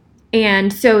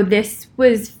 And so this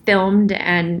was filmed,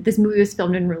 and this movie was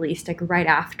filmed and released like right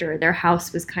after their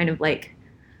house was kind of like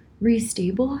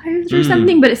restabilized or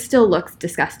something, but it still looks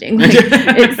disgusting. Like,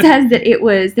 it says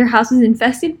that their house was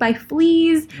infested by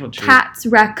fleas, cats,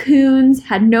 raccoons,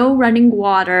 had no running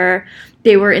water.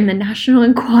 They were in the National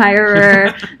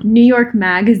Enquirer, New York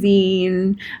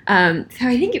Magazine. So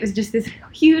I think it was just this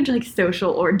huge like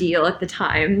social ordeal at the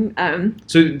time.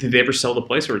 So did they ever sell the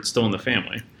place, or it's still in the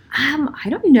family? I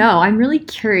don't know. I'm really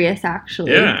curious,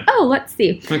 actually. Yeah. Oh, let's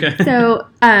see. Okay. So,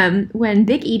 when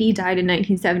Big Edie died in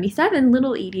 1977,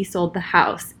 Little Edie sold the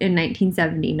house in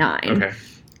 1979. Okay.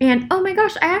 And, oh my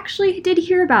gosh, I actually did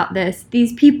hear about this.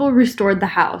 These people restored the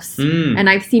house. And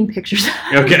I've seen pictures of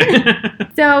it.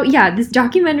 Okay. So, yeah, this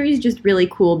documentary is just really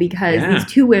cool because these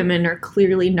two women are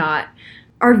clearly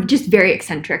are just very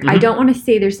eccentric. I don't want to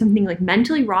say there's something like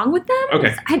mentally wrong with them.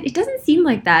 Okay. It doesn't seem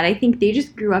like that. I think they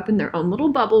just grew up in their own little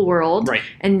bubble world. Right.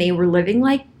 And they were living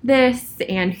like this,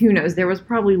 and who knows, there was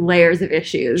probably layers of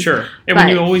issues. Sure. And when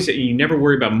you never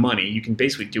worry about money, you can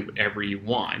basically do whatever you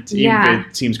want. Yeah. Even if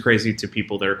it seems crazy to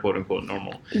people that are quote unquote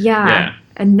normal. Yeah.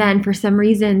 And then for some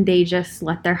reason they just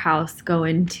let their house go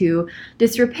into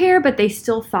disrepair, but they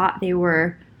still thought they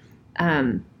were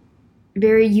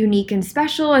very unique and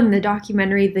special. In the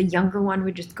documentary, the younger one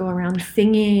would just go around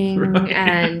singing,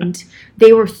 and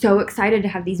they were so excited to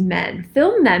have these men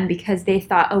film them because they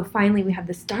thought, oh, finally we have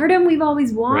the stardom we've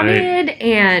always wanted,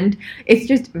 and it's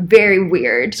just very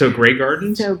weird. So Grey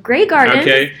Gardens?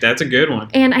 Okay, that's a good one.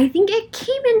 And I think it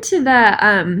came into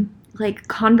the like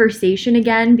conversation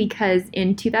again because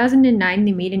in 2009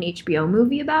 they made an HBO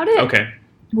movie about it. Okay.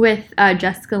 With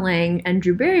Jessica Lange and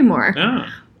Drew Barrymore. Oh.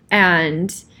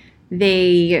 And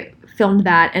they filmed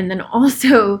that, and then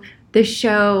also there's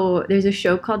a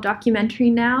show called Documentary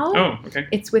Now. Oh, okay.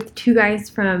 It's with two guys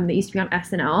that used to be on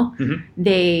SNL.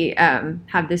 They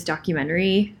have this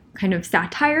documentary kind of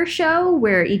satire show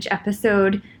where each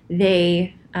episode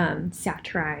they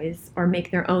satirize or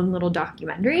make their own little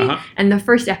documentary. And the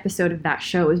first episode of that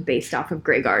show is based off of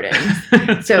Grey Gardens.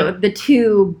 So the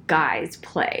two guys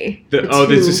play the two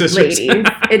ladies.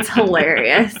 It's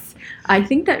hilarious. I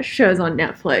think that show's on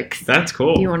Netflix. That's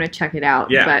cool. If you want to check it out.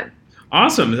 Yeah. But,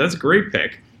 awesome. That's a great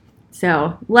pick.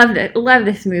 So, love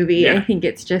this movie. Yeah. I think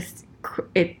it's just,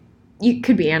 you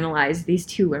could be analyzed. These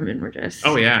two women were just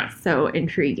so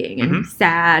intriguing and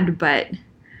sad, but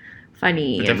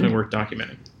funny. But definitely worth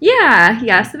documenting.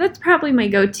 Yeah. So that's probably my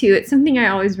go-to. It's something I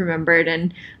always remembered.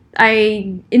 And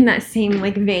in that same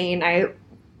like vein, I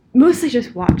mostly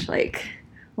just watch like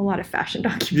a lot of fashion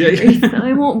documentaries. So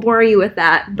I won't bore you with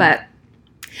that, but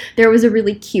there was a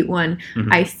really cute one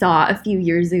I saw a few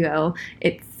years ago.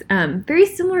 It's very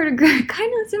similar to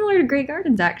Grey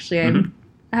Gardens, actually.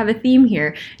 I have a theme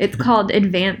here. It's called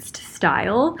Advanced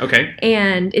Style. Okay.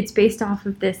 And it's based off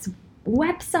of this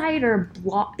website or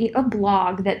a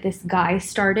blog that this guy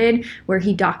started where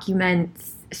he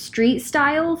documents street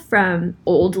style from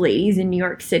old ladies in New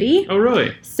York City. Oh,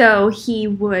 really? So he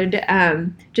would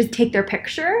just take their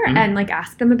picture and like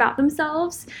ask them about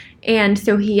themselves. And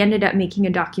so he ended up making a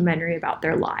documentary about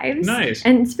their lives. Nice.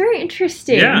 And it's very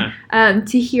interesting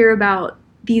to hear about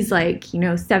these like,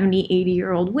 70,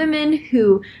 80-year-old women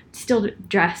who still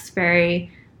dress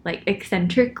very like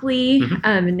eccentrically.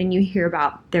 And then you hear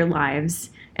about their lives,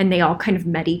 and they all kind of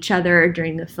met each other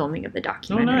during the filming of the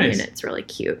documentary. And it's really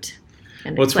cute.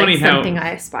 And it's funny like how something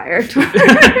I aspire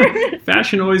to.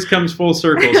 Fashion always comes full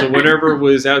circle. So whatever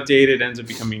was outdated ends up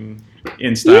becoming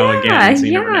in style again. So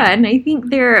and I think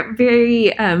they're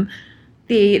very a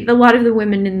lot of the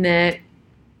women in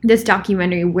this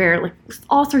documentary wear like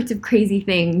all sorts of crazy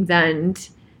things, and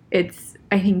it's,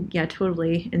 I think,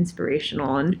 totally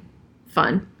inspirational and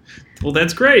fun. Well,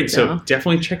 that's great. So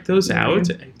definitely check those out.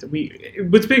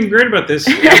 What's been great about this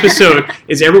episode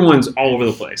is everyone's all over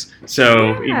the place.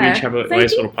 So we each have a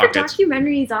nice little pockets. For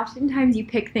documentaries, oftentimes you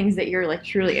pick things that you're like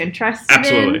truly interested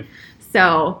in.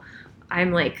 So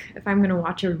I'm like, if I'm going to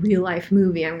watch a real life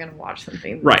movie, I'm going to watch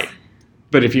something. Right.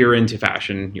 But if you're into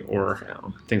fashion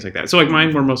or things like that. So like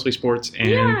mine were mostly sports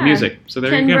and music. So there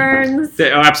Ken you go. Burns.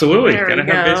 Absolutely. Gotta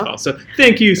have baseball. So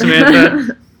thank you,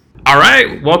 Samantha. All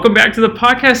right, welcome back to the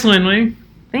podcast, Lindley.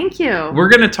 Thank you. We're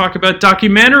going to talk about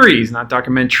documentaries, not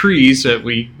documentaries that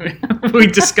we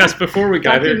discussed before we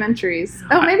got here. Documentaries.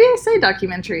 Oh, maybe I say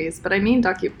documentaries, but I mean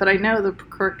but I know the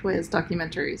correct way is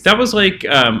documentaries. That was like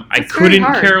I couldn't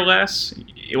care less.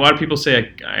 A lot of people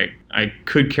say I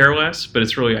could care less, but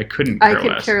it's really I couldn't care less. I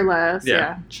could care less,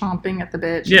 yeah. Chomping at the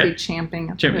bit. Should be champing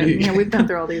at the bit. We've been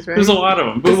through all these, right? There's a lot of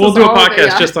them. But we'll do a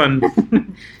podcast just on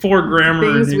 4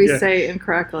 grammar. Things we say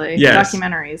incorrectly. Yes.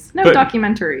 Documentaries. No,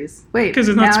 documentaries. Wait. Because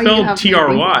it's not spelled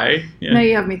T-R-Y. Now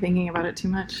you have me thinking about it too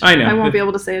much. I know. I won't be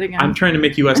able to say it again. I'm trying to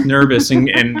make you less nervous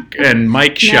and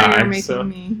Mike shy. Now you're making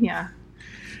me,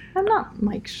 I'm not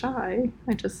Mike shy.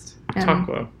 I just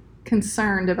am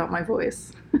concerned about my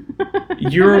voice.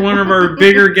 You're one of our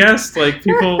bigger guests. Like,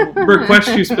 people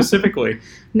request you specifically.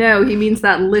 No, he means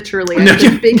that literally. I'm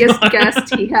the biggest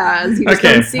guest he has. He just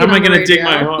don't see how am I going to dig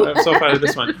myself out of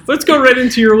this one? Let's go right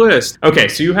into your list. Okay,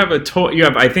 so you have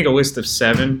I think a list of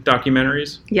 7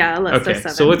 documentaries. Yeah, a list of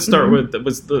 7. So let's start with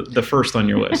the first on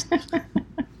your list.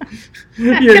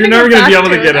 You're never going to be able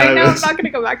to get out of this. I'm not going to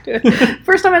go back to it.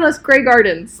 First on my list, Grey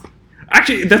Gardens.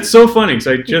 Actually, that's so funny because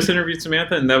I just interviewed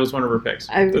Samantha and that was one of her picks.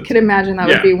 I could imagine that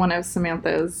would be one of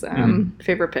Samantha's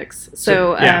favorite picks.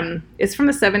 So it's from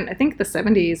the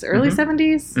 70s, early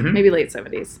 70s, maybe late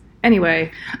 70s. Anyway,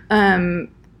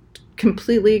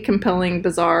 completely compelling,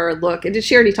 bizarre look. Did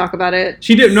she already talk about it?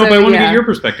 She did. No, but I want to get your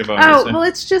perspective on it. Oh, well,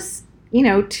 it's just,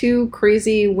 2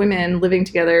 crazy women living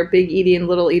together, Big Edie and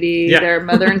Little Edie, their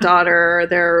mother and daughter.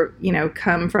 They're,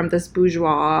 come from this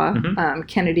bourgeois,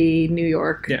 Kennedy, New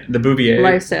York the Bouvier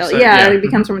lifestyle. It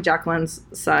becomes from Jacqueline's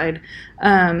side.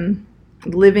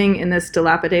 Living in this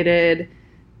dilapidated,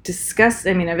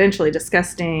 eventually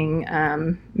disgusting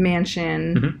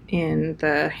mansion in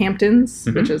the Hamptons,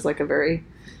 which is like a very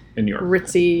in New York.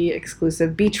 Ritzy,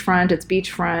 exclusive beachfront. It's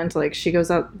beachfront. Like, she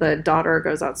goes out, the daughter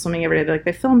goes out swimming every day.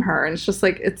 They film her, and it's just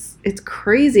like, it's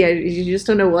crazy. You just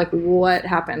don't know, like, what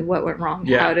happened, what went wrong.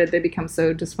 Yeah. How did they become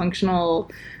so dysfunctional,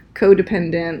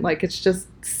 codependent? Like, it's just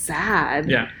sad.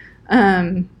 Yeah.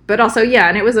 But also,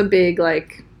 and it was a big,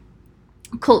 like,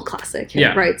 cult classic,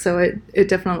 right? So it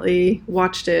definitely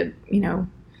watched it,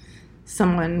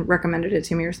 someone recommended it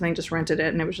to me or something, just rented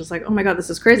it, and it was just like, oh my god, this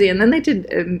is crazy. And then they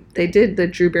did the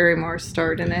Drew Barrymore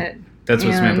starred in it. That's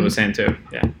what Samantha was saying too.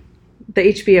 Yeah. The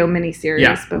HBO miniseries.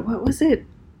 Yeah. But what was it?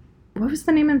 What was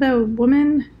the name of the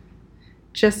woman?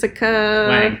 Jessica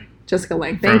Lange. Jessica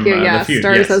Lange. Thank you. Yeah.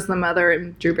 Stars as the mother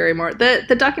and Drew Barrymore.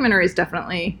 The documentary is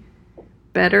definitely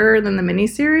better than the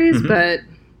miniseries, but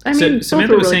I mean,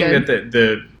 Samantha was saying good. That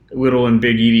the Little and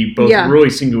Big Edie both really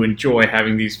seem to enjoy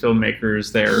having these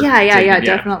filmmakers there. Yeah,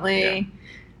 definitely. Yeah.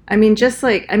 I mean, just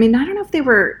like, I don't know if there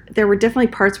were definitely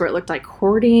parts where it looked like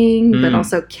hoarding, but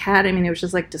also it was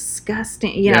just like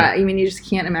disgusting. Yeah. I mean, you just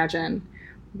can't imagine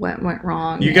what went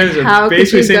wrong. You guys are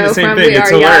basically saying the same thing. It's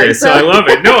hilarious. So I love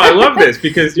it. No, I love this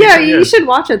because you should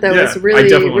watch it though. It's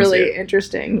really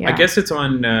interesting. Yeah. I guess it's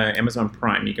on Amazon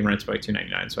Prime. You can rent it by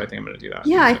 $2.99. So I think I'm going to do that.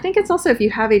 Yeah, I think it's also, if you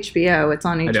have HBO, it's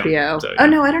on HBO. Oh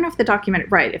no, I don't know if the documentary.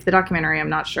 Right, if the documentary, I'm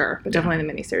not sure, but definitely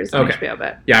the miniseries is on HBO.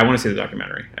 But I want to see the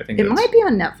documentary. I think it might be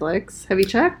on Netflix. Have you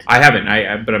checked? I haven't.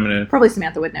 But I'm going to. Probably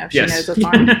Samantha would know. She knows it's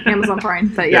on Amazon Prime.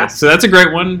 But yeah. So that's a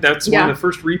great one. That's one of the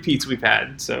first repeats we've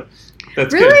had. So.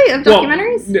 That's really good. Of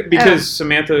documentaries? Well, because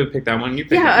Samantha picked that one, you picked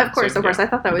that one. Yeah, of course. I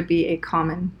thought that would be a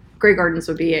common. Grey Gardens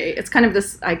would be it's kind of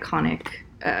this iconic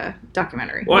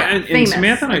documentary. Well, and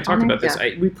Samantha and I talked about this.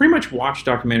 We pretty much watch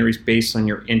documentaries based on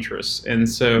your interests, and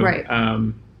so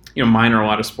mine are a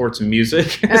lot of sports and music.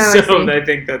 So I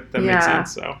think that makes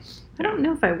sense. So I don't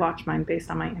know if I watch mine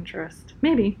based on my interest.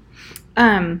 Maybe.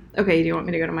 Okay. Do you want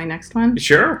me to go to my next one?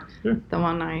 Sure. The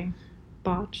one I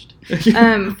botched. We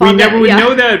never would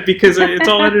know that because it's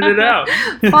all edited out.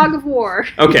 Fog of War.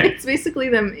 Okay. It's basically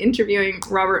them interviewing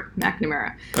Robert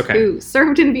McNamara, who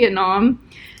served in Vietnam,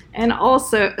 And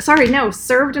also,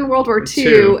 served in World War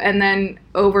II, and then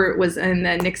was in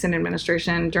the Nixon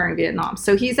administration during Vietnam.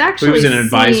 So he's actually he was an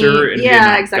advisor in Vietnam.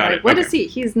 Yeah, exactly. What is he?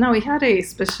 He had a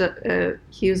special.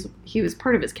 He was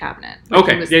part of his cabinet.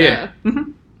 Okay. He was the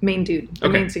main dude, the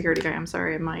main security guy. I'm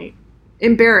sorry, I'm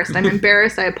embarrassed.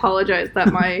 I apologize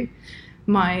that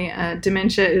my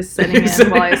dementia is setting in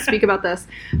while I speak about this.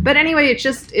 But anyway,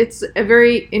 it's a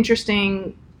very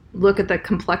interesting look at the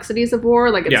complexities of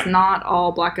war. Like, it's not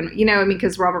all black and,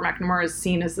 because Robert McNamara is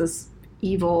seen as this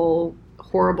evil,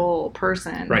 horrible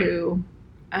person who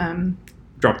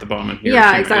dropped the bomb in here.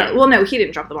 Yeah, exactly. Well, no, he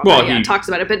didn't drop the bomb. Well, he talks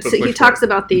about it, but he talks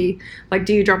about the, like,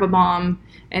 do you drop a bomb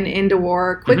and end a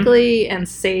war quickly and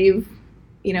save,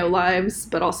 lives,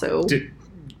 but also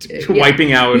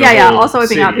wiping out. Also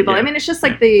wiping out people. I mean, it's just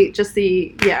like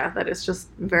that it's just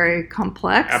very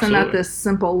complex. Absolutely. And that this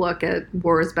simple look at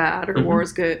war is bad or war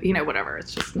is good, whatever.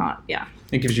 It's just not,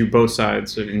 It gives you both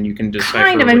sides and you can decipher.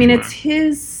 Kind of. I mean, it's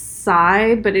his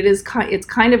side, but it's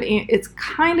kind of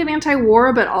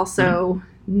anti-war, but also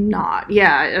not.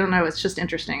 Yeah, I don't know. It's just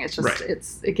interesting. It's just,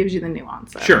 it gives you the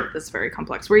nuance of this very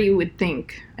complex, where you would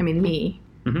think, me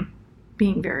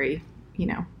being very,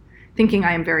 thinking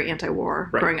I am very anti-war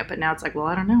growing up, but now it's like, well,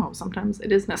 I don't know. Sometimes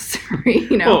it is necessary,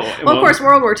 Well, of course,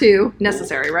 World War II,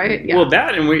 necessary, right? Yeah. Well,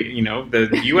 that, and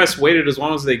the U.S. waited as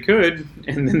long as they could,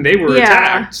 and then they were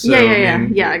attacked. So,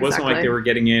 it wasn't like they were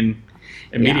getting in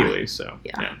immediately. So,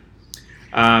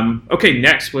 okay,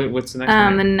 next, what's the next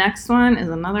one? The next one is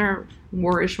another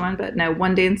war-ish one, but no,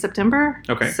 One Day in September.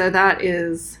 Okay. So that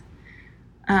is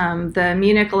the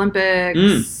Munich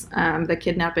Olympics, the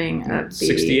kidnapping of the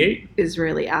 68?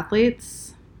 Israeli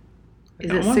athletes.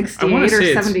 Is it 68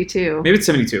 or 72? Maybe it's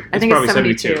 72. I think it's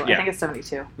 72. I think it's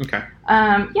 72. Okay.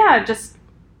 Just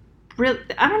really,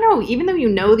 I don't know. Even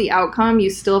though the outcome, you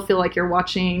still feel like you're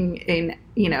watching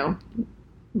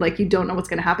like you don't know what's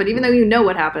going to happen. Even though you know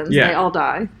what happens, they all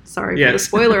die. Sorry for the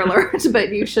spoiler alert, but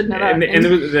you should know that. And the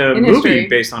movie history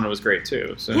based on it was great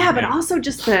too. So, but also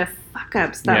just the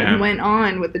fuck-ups that went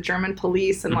on with the German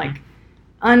police and like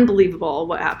unbelievable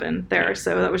what happened there.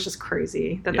 So that was just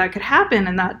crazy that could happen,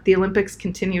 and that the Olympics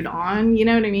continued on. You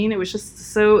know what I mean? It was just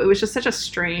such a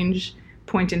strange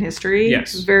point in history.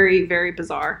 Yes. Very, very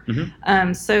bizarre.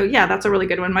 So that's a really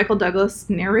good one. Michael Douglas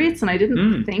narrates, and I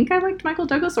didn't think I liked Michael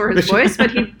Douglas or his voice,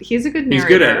 but he's a good narrator.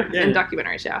 He's good at it. In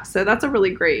documentaries. Yeah. So that's a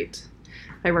really great.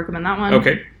 I recommend that one.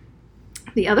 Okay.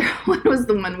 The other one was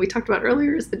the one we talked about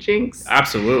earlier, is The Jinx.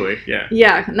 Absolutely, yeah.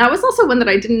 Yeah, and that was also one that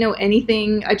I didn't know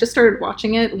anything. I just started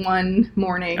watching it one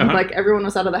morning. Like, everyone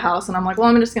was out of the house, and I'm like, well,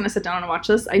 I'm just going to sit down and watch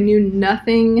this. I knew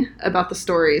nothing about the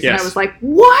stories, and I was like,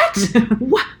 what?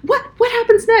 What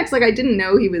happens next? Like, I didn't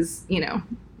know he was,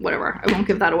 whatever. I won't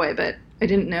give that away, but I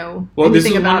didn't know anything about it. Well, this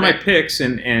is one of my picks,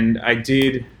 and I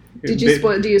did... Do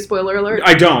you spoiler alert?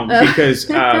 I don't,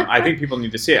 because I think people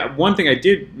need to see it. One thing I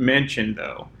did mention,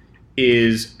 though,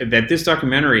 is that this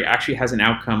documentary actually has an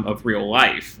outcome of real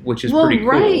life, which is pretty cool.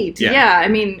 Right. Yeah. I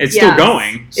mean, it's still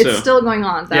going. So. It's still going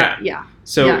on.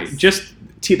 So just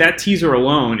that teaser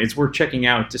alone, it's worth checking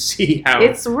out to see how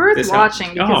it's worth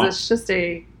watching because it's just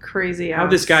a crazy how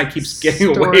this guy keeps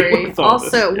getting away with all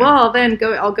this. Also, well, then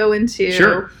I'll go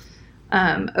into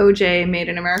OJ Made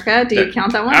in America. Do you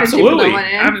count that one? Absolutely. Or do you put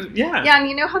that one in? Yeah, and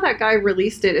you know how that guy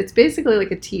released it? It's basically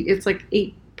like it's like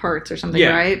 8 parts or something,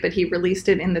 right? But he released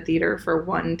it in the theater for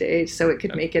one day so it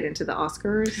could make it into the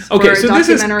Oscars. Okay, so this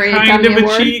is kind of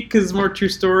a cheat because it's more true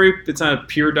story. It's not a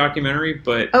pure documentary,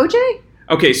 but OJ?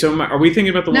 Okay, so are we thinking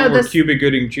about the one where Cuba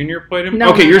Gooding Jr. played him?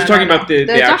 No, you're talking about the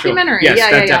actual documentary.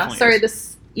 Yes, yeah. Sorry,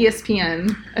 this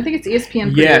ESPN. I think it's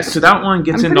ESPN. Yeah, so that one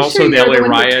gets into also the LA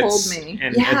riots. Told me.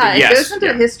 It goes into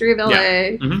the history of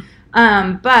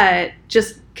LA. But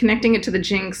just connecting it to the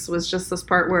Jinx was just this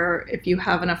part where if you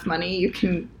have enough money, you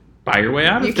can buy your way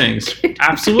out of things.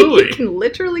 Absolutely. You can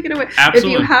literally get away.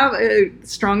 Absolutely. If you have a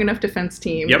strong enough defense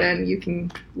team, then you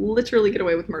can literally get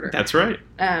away with murder. That's right.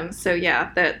 So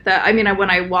I mean, when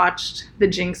I watched The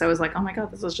Jinx, I was like, oh my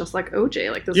God, this is just like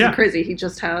OJ. Like, this is crazy. He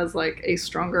just has like a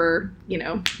stronger,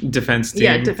 defense team.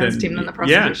 Yeah, defense team than the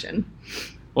prosecution. Yeah.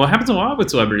 Well, it happens a lot with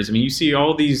celebrities. I mean, you see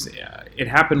all these... it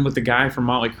happened with the guy from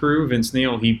Motley Crue, Vince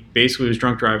Neil. He basically was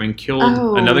drunk driving, killed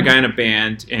another guy in a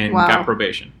band, and got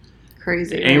probation.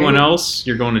 Crazy. Anyone else,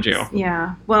 you're going to jail.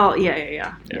 Yeah. Well,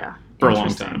 yeah. For a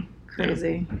long time.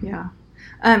 Crazy. Yeah.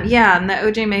 And the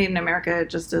OJ Made in America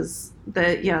just is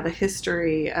the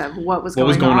history of what was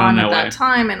going on at that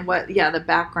time and the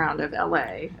background of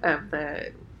LA, of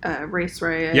the race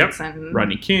riots and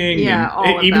Rodney King,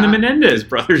 and even the Menendez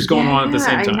brothers going on at the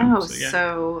same time. I know.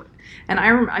 So and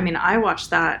I watched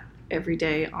that every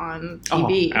day on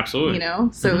TV. Oh, absolutely. You know?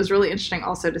 So it was really interesting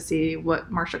also to see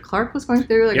what Marsha Clark was going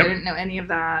through. Like, I didn't know any of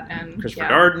that. And Christopher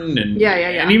Darden and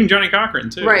and even Johnny Cochran,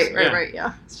 too. Right,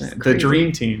 yeah. The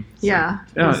dream team. So, yeah.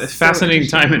 It's a fascinating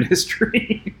time in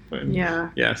history.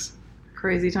 Yes.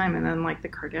 Crazy time. And then, like, the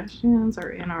Kardashians are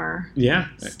in our...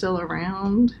 still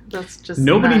around. That's just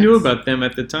nobody nuts. knew about them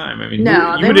at the time. I mean,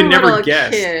 no, you would have never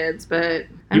guessed. Kids, but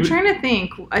I'm trying to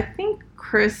think. I think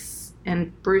Chris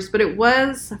and Bruce, but it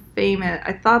was famous.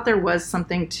 I thought there was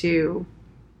something to...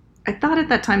 I thought at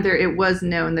that time it was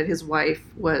known that his wife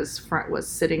was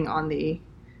sitting on the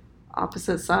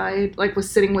opposite side, like was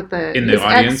sitting with his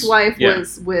audience? ex-wife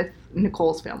was with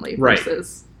Nicole's family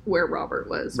versus where Robert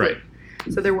was. Right.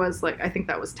 So there was, like, I think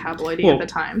that was tabloidy at the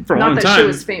time. For a Not long that time, she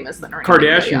was famous then or anything.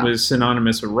 Kardashian was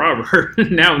synonymous with Robert.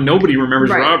 Now nobody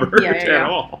remembers Robert at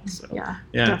all. So,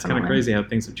 it's kind of crazy how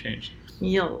things have changed.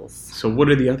 Yes. So what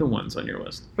are the other ones on your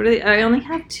list? I only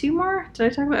have 2 more. Did I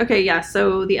talk about? Okay, yeah.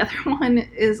 So the other one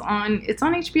is on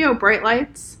HBO, Bright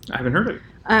Lights. I haven't heard of it.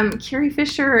 Carrie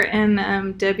Fisher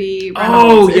and Debbie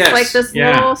Reynolds. It's like this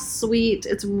little sweet.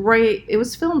 It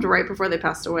was filmed right before they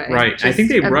passed away. Right. I think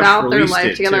they rushed about their released life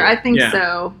it together. Too. I think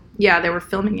so. Yeah, they were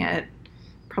filming it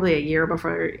probably a year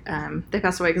before they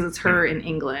passed away because it's her in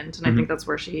England, and I think that's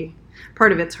where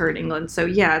part of it's her in England. So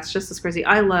yeah, it's just as crazy.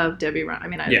 I love Debbie Reynolds. I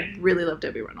mean, I really love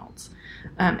Debbie Reynolds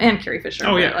and Carrie Fisher.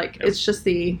 Oh yeah, it's just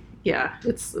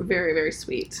it's very, very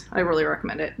sweet. I really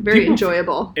recommend it. Very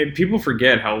enjoyable. And people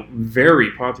forget how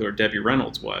very popular Debbie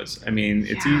Reynolds was. I mean,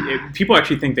 people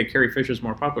actually think that Carrie Fisher's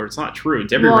more popular. It's not true.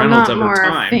 Debbie Reynolds of her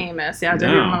time. Famous. Yeah,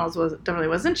 Debbie Reynolds definitely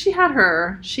was. And she had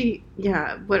her.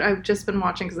 What I've just been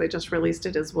watching because they just released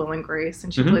it is Will and Grace,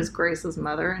 and she plays Grace's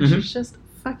mother, and she's just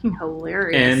fucking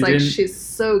hilarious. And she's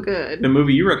so good. The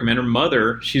movie you recommended,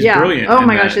 Mother, she's brilliant. Oh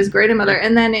my gosh, she's great in Mother.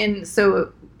 And then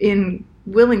in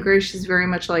Will and Grace, she's very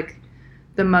much like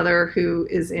the mother who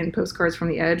is in Postcards from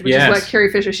the Edge, which is like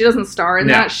Carrie Fisher. She doesn't star in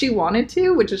that. She wanted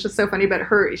to, which is just so funny, but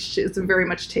she's very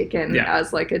much taken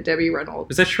as like a Debbie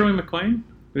Reynolds. Is that Shirley MacLaine?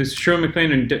 It was Shirley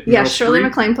MacLaine and Shirley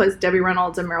MacLaine plays Debbie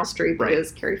Reynolds and Meryl Streep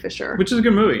is Carrie Fisher. Which is a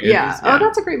good movie. Oh,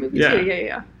 that's a great movie too.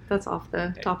 Yeah. That's off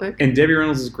the topic. And Debbie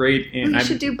Reynolds is great. And we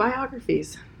should do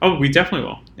biographies. Oh, we definitely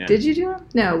will. Yeah. Did you do them?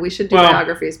 No, we should do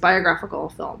biographies, biographical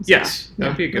films. Yes, that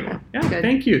would be a good one. Yeah, good.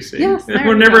 Thank you. See? Yes,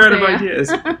 we're never out of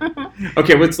ideas.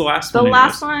 Okay, what's the last one? The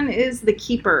last one is The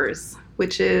Keepers,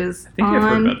 which is I think I've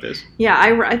heard about this. Yeah,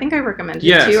 I think I recommended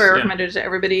it to you. I recommended it to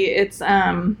everybody. It's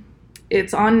on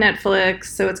Netflix,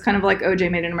 so it's kind of like OJ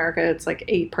Made in America. It's like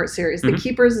 8-part series. The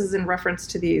Keepers is in reference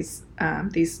to these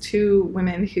 2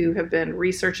 women who have been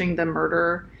researching the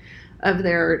murder of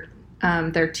their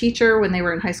teacher when they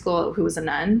were in high school, who was a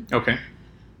nun. Okay.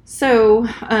 So,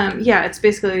 it's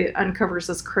basically uncovers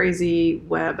this crazy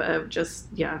web of just,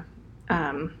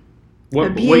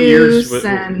 what years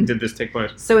did this take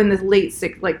place? So in the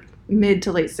mid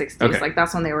to late 60s, like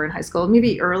that's when they were in high school,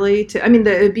 maybe early to, I mean,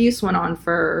 the abuse went on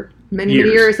for many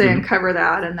years. They uncover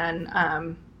that. And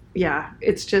then,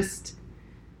 it's just,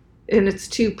 and it's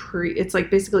it's like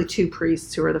basically 2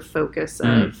 priests who are the focus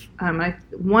of,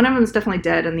 one of them is definitely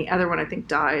dead. And the other one, I think,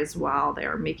 dies while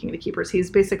they're making The Keepers. He's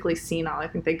basically senile. I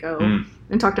think they go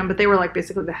and talk to him, but they were like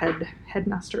basically the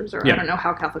headmasters, or I don't know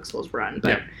how Catholic schools run,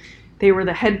 but they were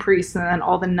the head priests, and then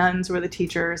all the nuns were the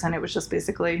teachers. And it was just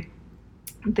basically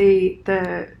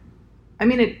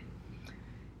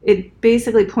it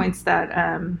basically points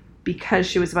that, because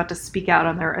she was about to speak out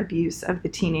on their abuse of the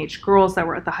teenage girls that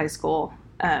were at the high school,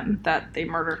 that they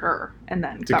murdered her and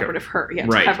then got rid of her.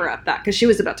 To cover up that, because she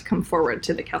was about to come forward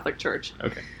to the Catholic Church.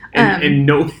 Okay. And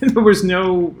there was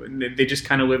they just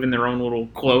kind of live in their own little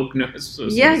cloak.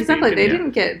 Exactly. They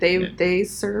didn't get, they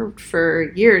served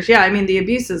for years. Yeah, I mean, the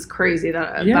abuse is crazy.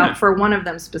 About for one of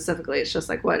them specifically, it's just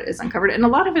like what is uncovered. And a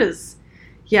lot of it is,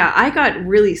 I got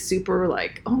really super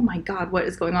like, oh my God, what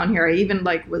is going on here? I even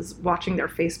was watching their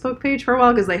Facebook page for a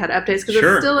while because they had updates, because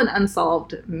it's still an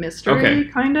unsolved mystery,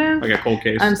 kind of. Like a cold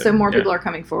case. So more people are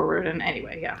coming forward. And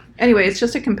anyway, it's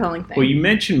just a compelling thing. Well, you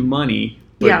mentioned money,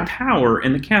 but power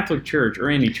in the Catholic Church or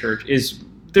any church there's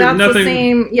nothing. The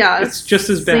same, it's just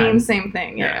as bad. Same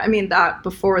thing. Yeah. I mean, that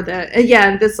before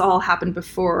this all happened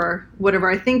before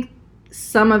whatever. I think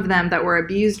some of them that were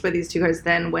abused by these 2 guys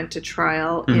then went to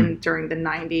trial during the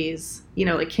 90s,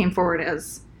 came forward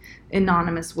as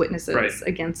anonymous witnesses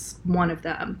against one of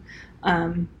them.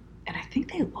 And I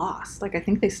think they lost. I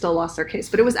think they still lost their case.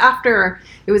 But it was after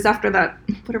that,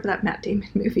 whatever that Matt Damon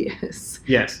movie is.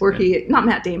 Yes. Where not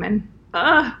Matt Damon.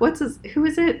 Who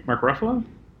is it? Mark Ruffalo?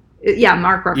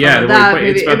 Mark Ruffalo. That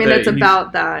movie. It's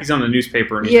about that. He's on the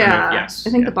newspaper. And he's I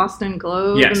think the Boston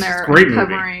Globe. Yes, and they're great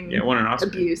covering movie. Won an Oscar.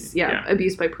 Abuse.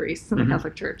 Abuse by priests in the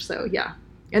Catholic Church. So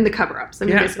and the cover-ups.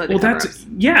 Basically the cover-ups.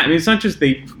 It's not just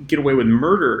they get away with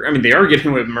murder. They are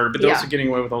getting away with murder, but they're also getting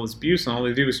away with all this abuse, and all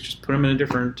they do is just put them in a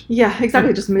different... Yeah,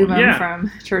 exactly. Just move them from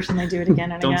church, and they do it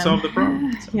again and Don't again. Don't solve the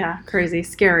problem. So. Yeah, crazy.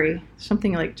 Scary.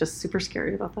 Something, just super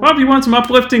scary about that. Well, if you want some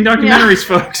uplifting documentaries,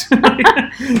 folks.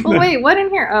 Well, wait, what in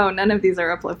here? Oh, none of these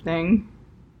are uplifting.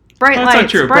 Bright Lights. That's not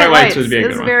true. Bright Lights would be a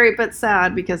good one. Very, but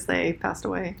sad because they passed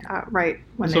away right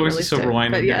when they released it. It's always a silver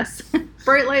lining. But yes,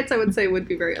 Bright Lights I would say would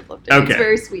be very uplifting. Okay. It's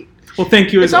very sweet. Well,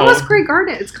 thank you. It's almost Grey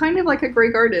Garden. It's kind of like a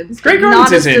Grey Gardens. Grey Gardens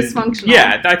not as dysfunctional.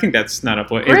 Yeah, I think that's not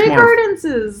uplifting. Grey Gardens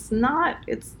is not.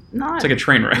 It's not. It's like a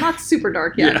train wreck. Not super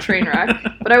dark. Yeah, train wreck.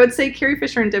 But I would say Carrie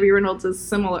Fisher and Debbie Reynolds have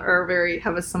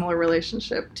a similar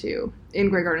relationship to in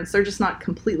Grey Gardens. They're just not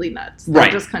completely nuts. They're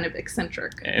just kind of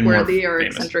eccentric, and where they are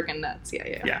famous. Eccentric and nuts.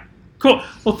 Yeah. Cool.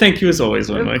 Well, thank you as always,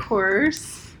 Emily. Of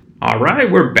course. All right,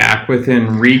 we're back with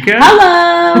Enrica.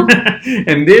 Hello!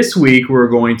 And this week we're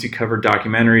going to cover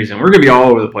documentaries, and we're going to be all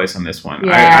over the place on this one.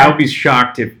 Yeah. I'll be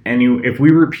shocked if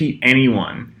we repeat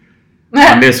anyone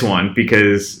on this one,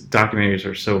 because documentaries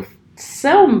are so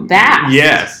vast.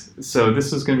 Yes. So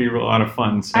this is going to be a lot of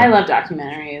fun. So. I love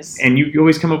documentaries. And you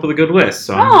always come up with a good list.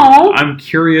 So I'm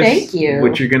curious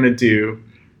what you're going to do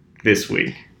this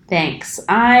week. Thanks.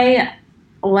 I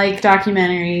like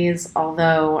documentaries,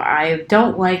 although I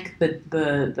don't like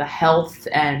the health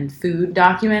and food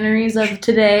documentaries of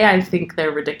today. I think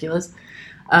they're ridiculous.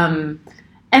 And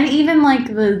even like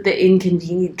the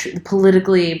inconvenient,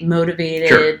 politically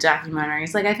motivated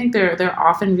documentaries. I think they're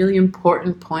often really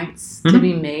important points to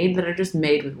be made that are just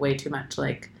made with way too much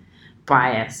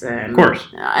bias and of course.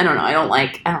 I don't know. I don't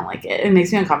like it. It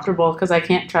makes me uncomfortable because I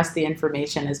can't trust the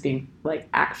information as being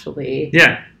actually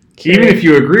Even if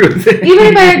you agree with it. Even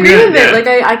if I agree with it.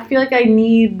 I feel like I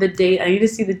need the data. I need to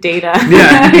see the data.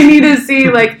 Yeah. I need to see,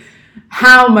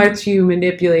 how much you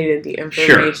manipulated the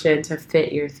information to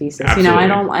fit your thesis. Absolutely.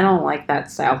 I don't like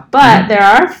that style. But there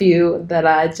are a few that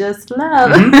I just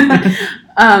love.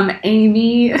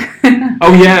 Amy.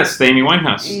 Oh, yes. The Amy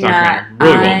Winehouse documentary.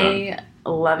 Really well done. I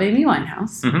love Amy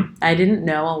Winehouse. Mm-hmm. I didn't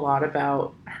know a lot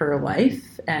about her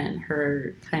life and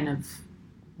her kind of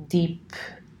deep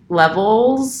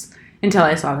levels until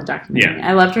I saw the documentary. Yeah.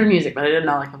 I loved her music, but I didn't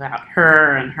know about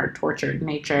her and her tortured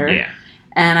nature. Yeah.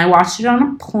 And I watched it on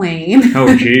a plane. Oh,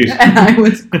 jeez. And I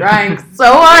was crying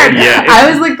so hard. Yeah, I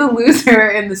was like the loser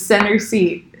in the center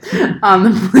seat on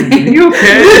the plane. Are you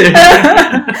okay?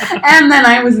 And then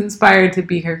I was inspired to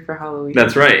be her for Halloween.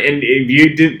 That's right. And if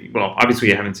you did, well, obviously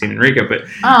you haven't seen Enrica, but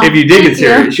if you did get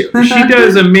to her, she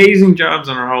does amazing jobs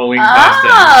on her Halloween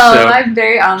costume. So I'm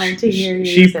very honored to hear you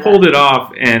She pulled it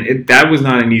off, and that was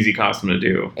not an easy costume to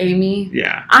do. Amy?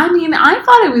 Yeah. I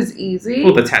thought it was easy.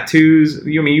 Well, the tattoos,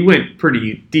 you went pretty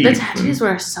deep. The tattoos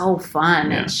were so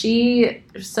fun. And she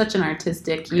is such an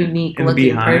artistic, unique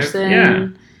looking person. Yeah.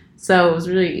 So it was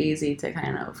really easy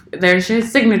to there's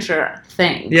his signature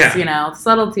things. Yeah.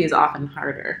 Subtlety is often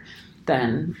harder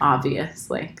than obvious,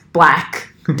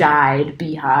 black dyed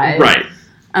beehive. Right.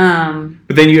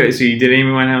 But then you did Amy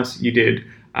Winehouse, you did,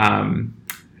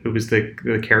 who was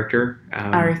the character?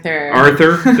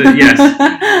 Arthur. Yes.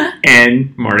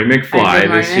 And Marty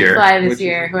McFly this year. Marty McFly this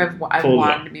year, who I've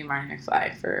wanted to be Marty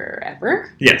McFly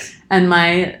forever. Yes. And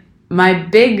my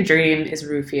big dream is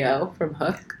Rufio from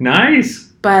Hook. Nice.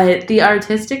 But the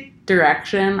artistic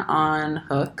direction on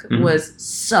Hook was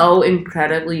so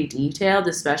incredibly detailed,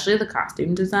 especially the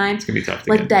costume design. It's going to be tough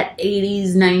to get. That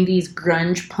 80s, 90s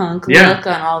grunge punk look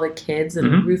on all the kids.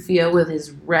 And Rufio with his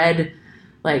red,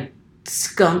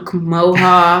 skunk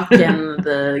mohawk and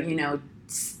the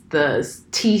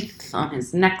teeth on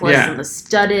his necklace and the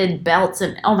studded belts.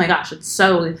 And oh my gosh, it's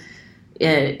so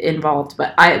involved,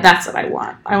 but that's what I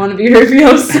want. I want to be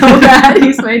Rufio so bad.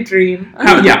 He's my dream.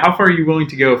 How far are you willing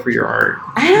to go for your art?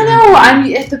 I don't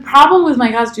know. If the problem with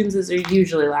my costumes is they're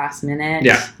usually last minute.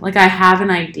 Yeah. I have an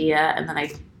idea and then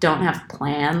I don't have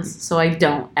plans, so I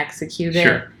don't execute it.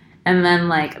 Sure. And then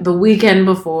the weekend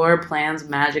before, plans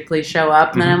magically show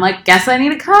up, and then I'm guess I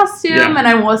need a costume, and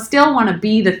I will still want to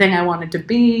be the thing I wanted to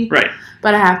be. Right.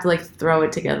 But I have to throw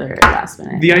it together at last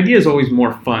minute. The idea is always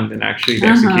more fun than actually the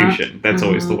execution. That's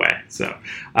always the way. So,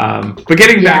 but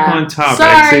getting back on topic.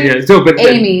 Sorry.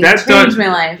 Amy, changed my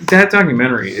life. That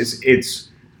documentary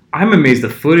I'm amazed the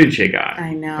footage they got.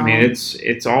 I know.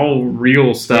 It's all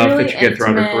real stuff really that you get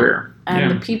throughout her career. And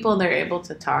the people they're able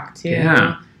to talk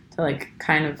to. To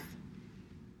kind of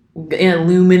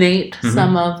illuminate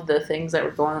some of the things that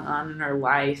were going on in her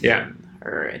life. Yeah. And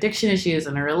her addiction issues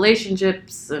and her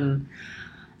relationships, and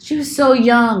she was so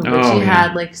young, but she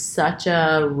had like such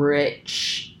a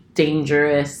rich,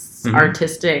 dangerous,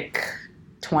 artistic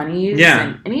 20s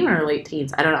and even her late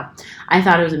teens. I don't know. I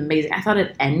thought it was amazing. I thought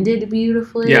it ended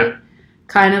beautifully. Yeah.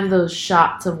 Kind of those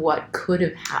shots of what could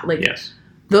have happened.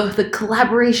 Like the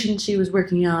collaboration she was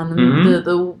working on,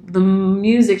 the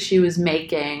music she was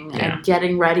making and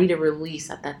getting ready to release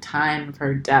at that time of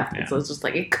her death. Yeah. So it's just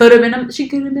like, it could have been, she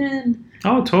could have been.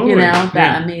 Oh, totally. You know,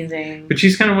 that amazing. But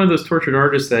she's kind of one of those tortured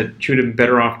artists that she would have been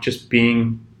better off just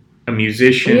being a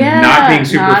musician, not being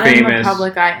super not famous. In the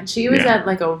public eye. And she was at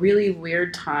like a really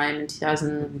weird time in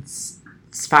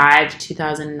 2005 to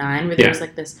 2009 where there was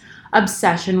like this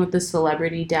obsession with the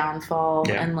celebrity downfall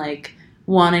and like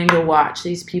wanting to watch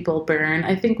these people burn.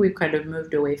 I think we've kind of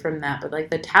moved away from that, but like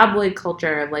the tabloid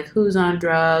culture of like who's on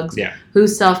drugs,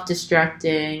 who's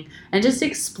self-destructing, and just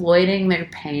exploiting their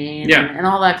pain and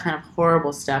all that kind of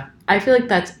horrible stuff. I feel like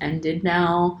that's ended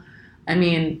now. I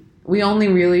mean, we only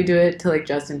really do it to like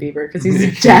Justin Bieber because he's a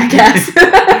jackass.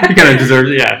 He kind of deserves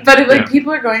it, But if like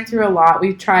people are going through a lot,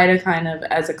 we try to kind of,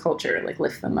 as a culture, like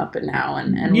lift them up and now,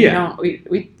 and we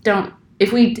don't.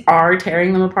 If we are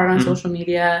tearing them apart on social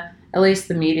media, at least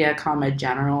the media,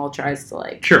 general, tries to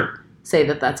like say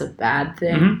that that's a bad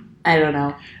thing. I don't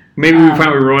know. Maybe we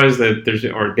finally realize that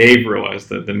they've realized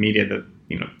that the media that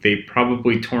they've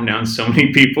probably torn down so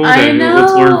many people that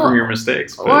let's learn from your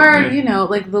mistakes. But,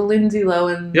 like the Lindsay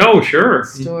Lohan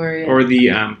story. Or the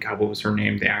God, what was her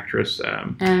name? The actress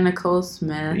Anna Nicole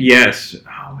Smith. Yes.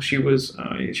 Oh, she was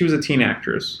a teen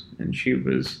actress, and she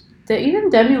was even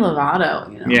Demi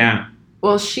Lovato. Yeah.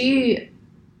 Well, she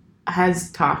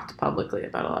has talked publicly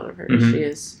about a lot of her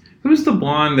issues. Who's the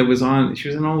blonde that was on? She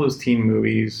was in all those teen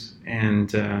movies,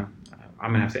 and I'm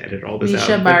gonna have to edit all this out.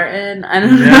 Misha Barton. I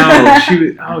don't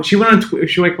know. No, she went on.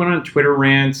 She went on Twitter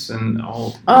rants and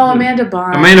all. Amanda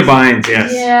Bynes. Amanda Bynes,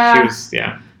 yes. Yeah. She was.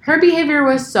 Her behavior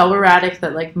was so erratic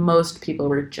that like most people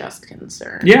were just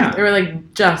concerned. Yeah. They were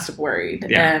like just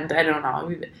worried, and I don't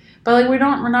know. But like we're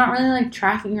not really like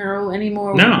tracking her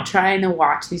anymore. No. We're trying to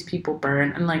watch these people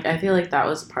burn, and like I feel like that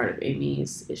was part of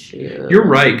Amy's issue. You're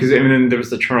right, because then there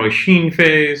was the Charlie Sheen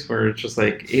phase where it's just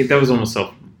like that was almost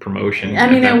self-promotion. I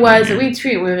mean, it was. We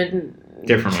treat women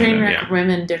differently, train wreck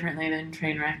women differently than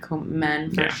train wreck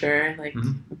men for sure. Like,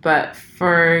 but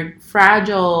for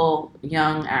fragile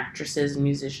young actresses and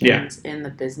musicians in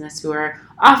the business who are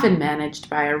often managed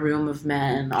by a room of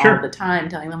men all the time,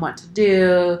 telling them what to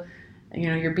do.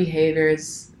 Your behavior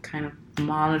is kind of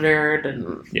monitored,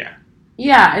 and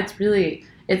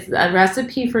it's a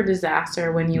recipe for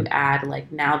disaster when you add like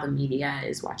now the media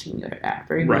is watching you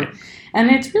every week,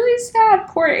 and it's really sad.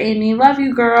 Poor Amy, love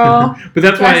you, girl. But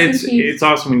that's why it's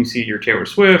awesome when you see your Taylor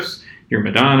Swifts, your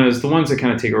Madonnas, the ones that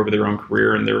kind of take over their own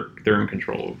career and they're in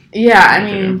control of. Yeah, I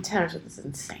mean Taylor Swift is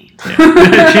insane.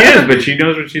 Yeah. She is, but she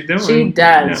knows what she's doing. She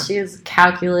does. Yeah. She is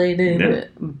calculated.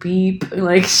 Beep.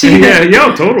 Like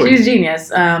totally. She's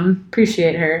genius.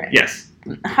 Appreciate her. Yes.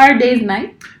 Hard Day's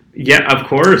Night. Yeah, of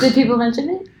course. Did people mention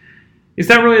it? Is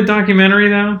that really a documentary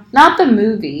though? Not the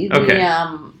movie. Okay.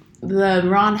 The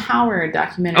Ron Howard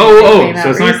documentary. So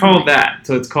it's not called that.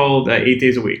 So it's called 8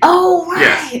 Days a Week. Oh, right.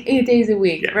 Yes. 8 Days a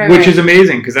Week. Yeah. Which is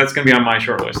amazing because that's going to be on my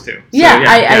short list too. So,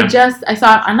 I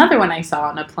saw another one I saw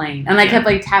on a plane. And I kept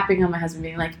like tapping on my husband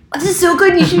being like, this is so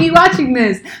good. You should be watching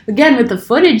this. Again, with the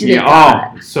footage they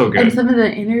got. Oh, so good. And some of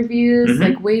the interviews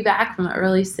like way back from the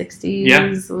early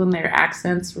 60s when their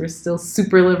accents were still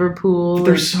super Liverpool. But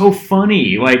they're so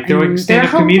funny. Like they're like stand-up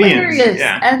comedians. Hilarious.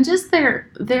 Yeah. And just their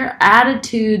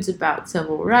attitudes about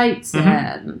civil rights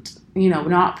and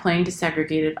not playing to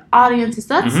segregated audiences.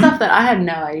 That's stuff that I had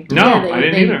no idea.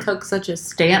 They took such a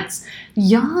stance.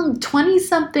 Young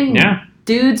 20-something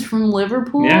dudes from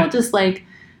Liverpool just like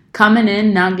coming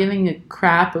in, not giving a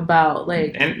crap about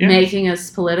like making a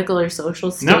political or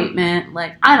social statement.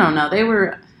 Like I don't know,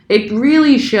 it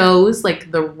really shows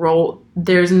like the role.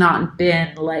 There's not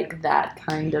been like that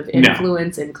kind of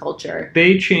influence in culture.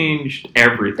 They changed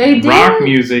everything. They did. Rock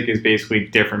music is basically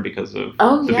different because of the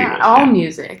Beatles. All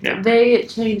music. Yeah. They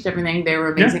changed everything. They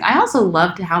were amazing. I also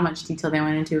loved how much detail they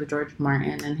went into with George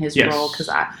Martin and his role because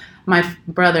my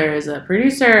brother is a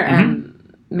producer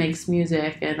and makes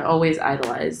music and always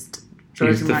idolized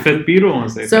George Martin. He's the fifth Beatle,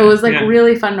 as they say. So it was like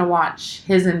really fun to watch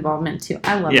his involvement too.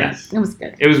 I love it. It was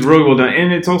good. It was really well done,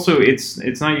 and it's also it's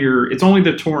only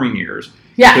the touring years.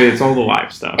 Yeah. So it's all the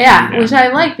live stuff. Yeah, which I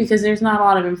like because there's not a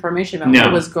lot of information about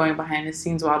what was going behind the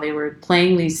scenes while they were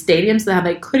playing these stadiums, how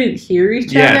they couldn't hear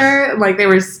each other. Like they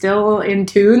were still in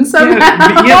tune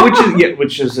somehow.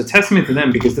 Which is a testament to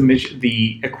them because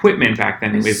the equipment back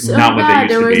then was so not what they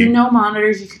used to be. There was no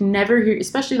monitors. You could never hear,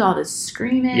 especially with all this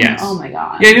screaming. Yes. Oh my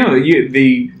god. Yeah, no,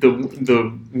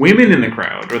 the women in the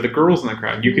crowd or the girls in the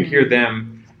crowd, you could hear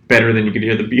them better than you could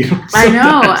hear the Beatles. I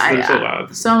know. They're so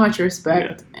loud. So much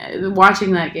respect. Yeah.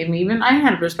 Watching that gave me I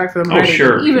had respect for them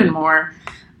even more.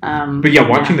 But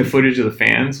watching the footage of the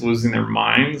fans losing their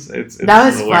minds, it's that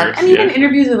was hilarious. Fun. And even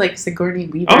interviews with like Sigourney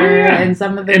Weaver and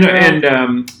some of the and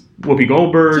Whoopi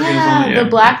Goldberg. The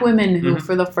black women who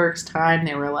for the first time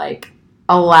they were like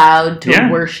allowed to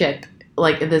worship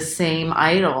like the same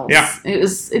idols. Yeah.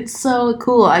 It's so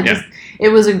cool. It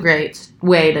was a great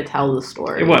way to tell the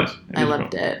story. It was. I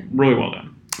loved it. Really well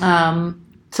done.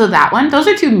 So that one, those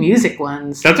are two music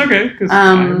ones. That's okay, because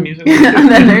I have music ones. And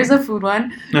then there's a food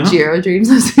one. Jiro Dreams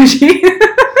of Sushi.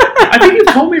 I think you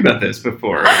told me about this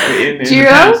before.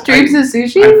 Jiro Dreams of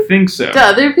Sushi? I think so. Do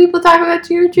other people talk about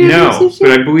Jiro Dreams of Sushi? No,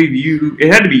 but I believe you.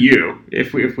 It had to be you.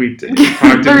 If we talked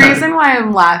The reason why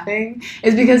I'm laughing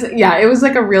is because it was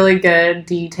like a really good,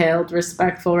 detailed,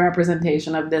 respectful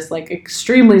representation of this like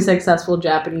extremely successful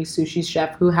Japanese sushi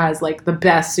chef who has like the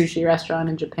best sushi restaurant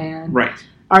in Japan. Right.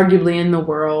 Arguably in the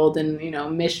world, and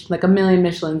like 1 million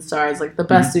Michelin stars, like the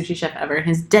best sushi chef ever, and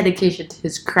his dedication to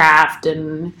his craft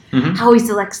and how he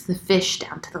selects the fish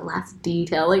down to the last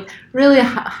detail, like really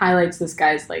highlights this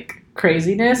guy's like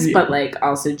craziness, but like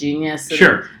also genius.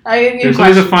 Sure, there's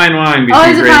always a fine line.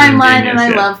 Always a fine line, and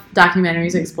I love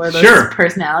documentaries that explore those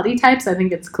personality types. I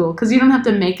think it's cool because you don't have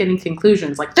to make any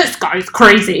conclusions like this guy's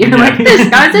crazy, like this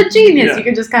guy's a genius. You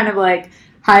can just kind of like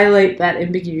highlight that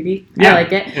ambiguity. I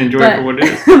like it. Enjoy it for what it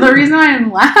is. The reason why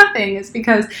I'm laughing is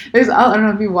because I don't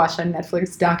know if you watched on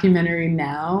Netflix documentary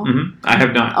Now. I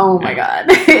have not. Oh my god.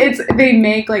 They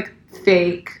make like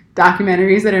fake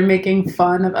documentaries that are making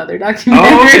fun of other documentaries.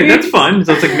 Oh, okay, that's fun.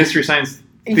 So it's like Mystery Science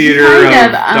Theater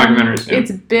documentaries.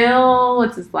 It's Bill,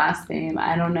 what's his last name?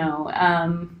 I don't know.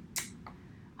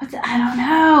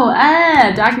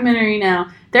 Documentary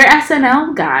Now. They're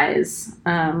SNL guys.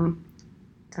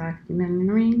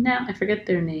 Documentary Now. I forget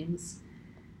their names.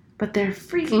 But they're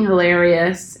freaking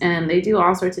hilarious, and they do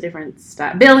all sorts of different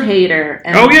stuff. Bill Hader.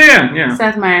 And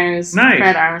Seth Meyers. Nice.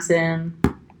 Fred Armisen.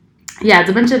 Yeah, it's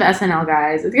a bunch of SNL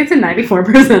guys. It gets a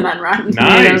 94% on Rotten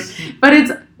Tomatoes. But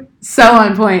it's so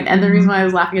on point. And the reason why I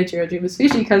was laughing at Jiro Dreams of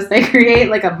Sushi, because they create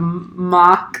like a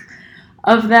mock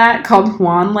of that called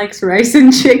Juan Likes Rice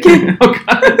and Chicken.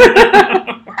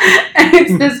 And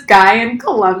it's this guy in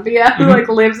Colombia who like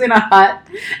lives in a hut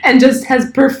and just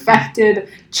has perfected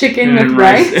chicken with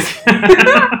rice.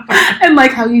 And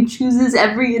like how he chooses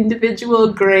every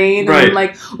individual grain and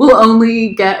like will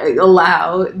only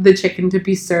allow the chicken to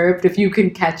be served if you can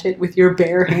catch it with your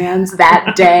bare hands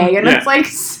that day. And it's like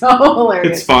so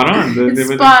hilarious. It's spot on.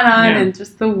 It's spot on, and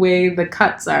just the way the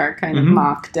cuts are kind of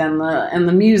mocked and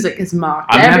the music is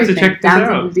mocked. Everything have to check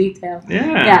down to the detail.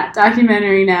 Yeah.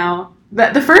 Documentary Now.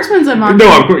 The first one's a mockumentary.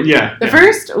 No, of course, yeah. The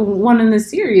first one in the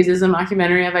series is a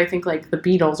mockumentary of, I think, like the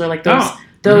Beatles or like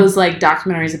those like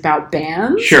documentaries about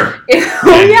bands. Sure.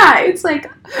 It's like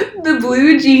the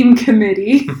Blue Jean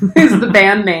Committee is the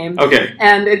band name. Okay.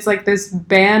 And it's like this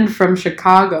band from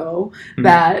Chicago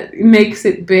that makes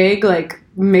it big, like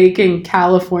making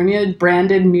California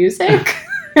branded music.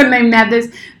 And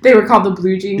they were called the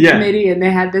Blue Jean Committee, and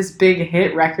they had this big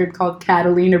hit record called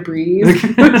Catalina Breeze.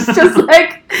 It's just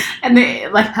like, and they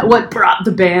like what brought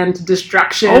the band to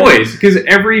destruction. Always, because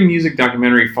every music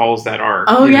documentary follows that arc.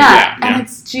 Oh yeah, and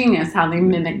it's genius how they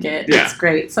mimic it. Yeah. It's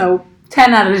great. So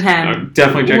 10 out of 10.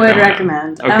 Definitely check would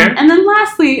recommend. Okay. And then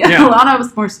lastly, on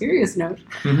a more serious note,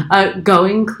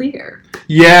 Going Clear.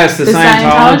 Yes, the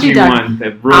Scientology one.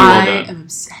 Really well done. I am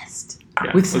obsessed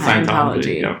with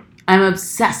Scientology. Yeah. I'm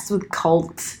obsessed with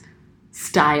cult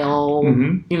style,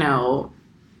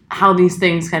 how these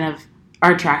things kind of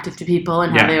are attractive to people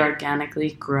and how they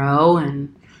organically grow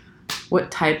and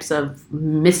what types of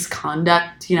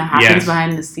misconduct, happens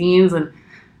behind the scenes. And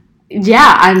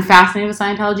I'm fascinated with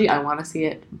Scientology. I want to see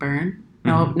it burn.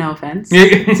 No offense to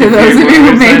those of you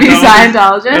who may be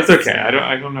Scientologists. That's okay.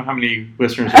 I don't know how many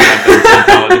listeners we have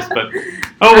that are Scientologists,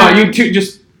 but you two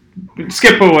just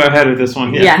skip ahead of this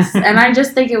one. Yes, and I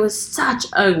just think it was such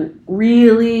a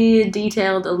really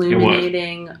detailed,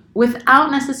 illuminating,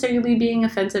 without necessarily being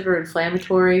offensive or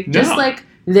inflammatory. No. Just like,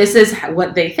 this is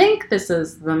what they think, this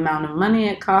is the amount of money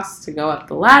it costs to go up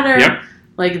the ladder. Yep.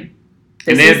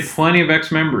 And they had plenty of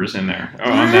ex-members in there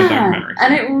on that documentary.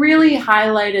 And it really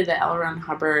highlighted the L. Ron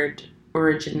Hubbard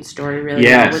origin story really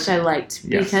well, which I liked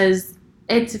because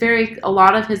it's a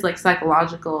lot of his like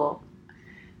psychological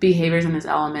behaviors and his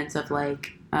elements of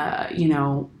like,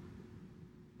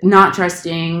 not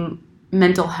trusting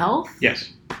mental health.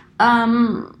 Yes.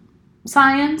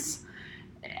 Science.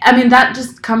 I mean, that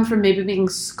just comes from maybe being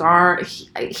scarred.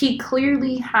 He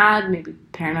clearly had maybe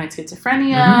paranoid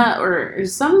schizophrenia or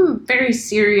some very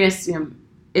serious,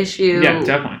 issue. Yeah,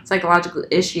 definitely. Psychological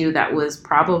issue that was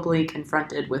probably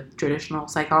confronted with traditional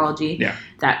psychology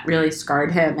that really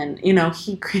scarred him. And,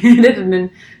 he created an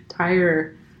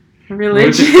entire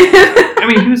religion. I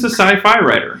mean, he was a sci-fi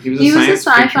writer. He was a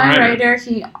sci-fi writer.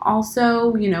 He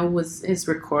also, is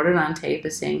recorded on tape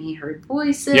as saying he heard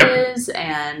voices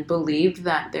and believed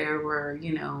that there were,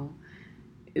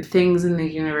 things in the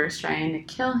universe trying to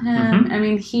kill him. I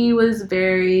mean, he was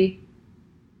very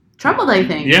troubled, I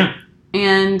think. Yeah.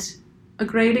 And a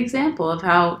great example of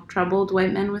how troubled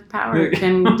white men with power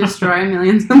can destroy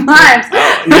millions of lives.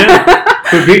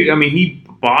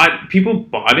 But people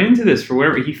bought into this for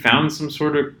whatever. He found some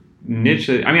sort of niche.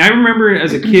 I mean, I remember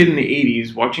as a kid in the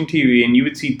 80s watching TV and you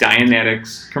would see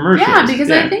Dianetics commercials. Yeah,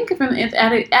 because I think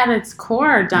at its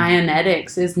core,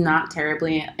 Dianetics is not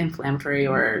terribly inflammatory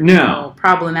or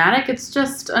problematic. It's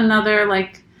just another,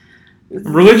 like,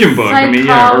 religion book,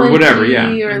 or whatever,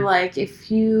 or like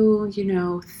if you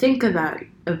think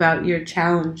about your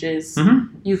challenges,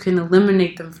 you can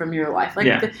eliminate them from your life.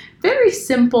 Like the very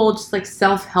simple, just like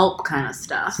self-help kind of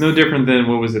stuff. It's no different than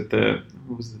what was the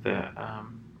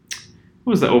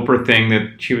Oprah thing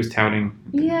that she was touting?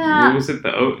 Yeah. What was it?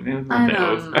 The Oath? Not the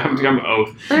Oath. I'm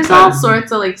Oath. There's all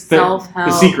sorts of like self-help.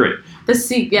 The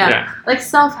Secret. Like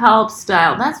self-help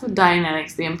style. That's what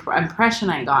Dianetics, the impression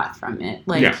I got from it.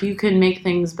 Like you can make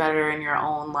things better in your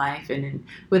own life and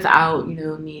without,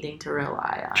 needing to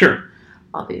rely on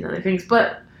all these other things.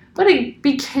 But it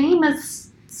became a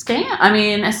scam. I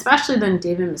mean, especially then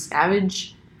David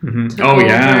Miscavige took over.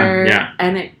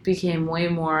 And it became way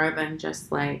more than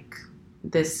just like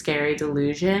this scary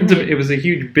delusion. It was a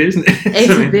huge business. It's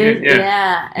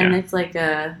and it's like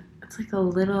a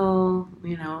little,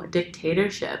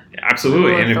 dictatorship.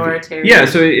 Absolutely. And authoritarian.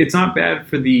 So it's not bad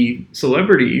for the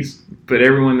celebrities, but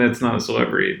everyone that's not a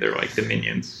celebrity, they're like the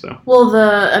minions. So. Well,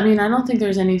 I don't think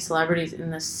there's any celebrities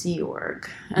in the Sea Org.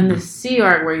 And the Sea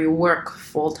Org, where you work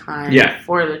full-time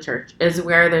for the church, is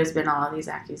where there's been all of these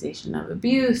accusations of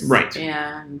abuse. Right.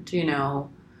 And,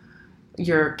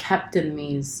 you're kept in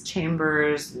these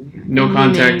chambers. No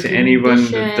contact to anyone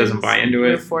that doesn't buy into it.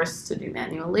 You're forced to do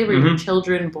manual labor. Your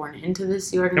children born into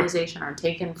this organization are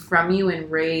taken from you and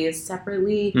raised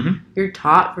separately. You're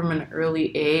taught from an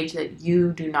early age that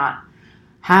you do not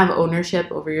have ownership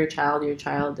over your child. Your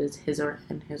child is his or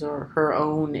her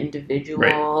own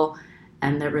individual,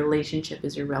 and their relationship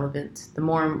is irrelevant. The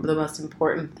most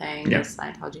important thing is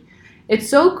Scientology. It's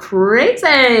so crazy.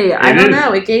 I don't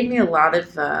know. It gave me a lot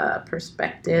of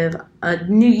perspective, a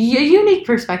unique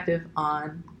perspective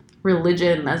on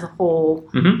religion as a whole,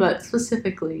 but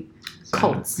specifically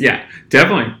cults. Yeah,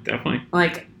 definitely.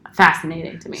 Like,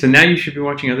 fascinating to me. So now you should be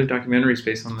watching other documentaries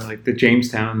based on the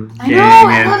Jamestown gang.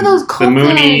 I love those cult the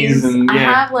Moonies and I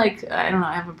have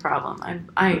I have a problem.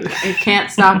 I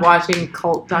can't stop watching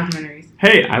cult documentaries.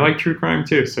 Hey, I like true crime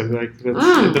too, so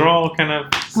they're all kind of.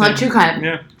 I love true crime.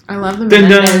 Yeah. I love the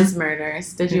Menendez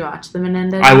murders. Did you watch the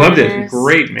Menendez? I loved it.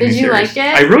 Great miniseries. Did you like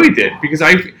it? I really did because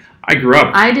I grew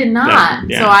up. I did not,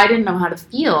 so I didn't know how to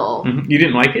feel. You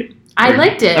didn't like it? I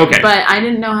liked it, but I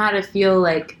didn't know how to feel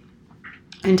like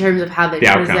in terms of how they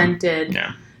presented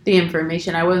the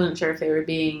information. I wasn't sure if they were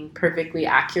being perfectly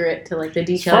accurate to like the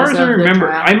details. As far as I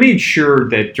remember, I made sure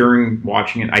that during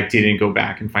watching it, I didn't go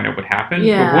back and find out what happened.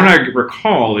 Yeah. But when I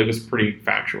recall, it was pretty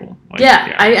factual.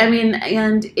 I mean,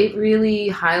 and it really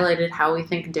highlighted how we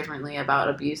think differently about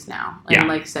abuse now, and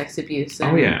like sex abuse,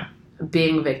 and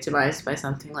being victimized by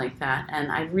something like that.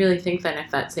 And I really think that if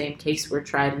that same case were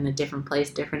tried in a different place,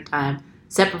 different time,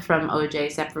 separate from OJ,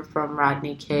 separate from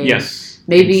Rodney King. Yes,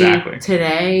 maybe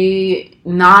today,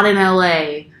 not in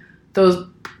LA, those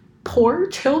poor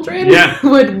children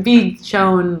would be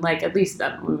shown like at least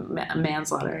a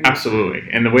manslaughter. Absolutely,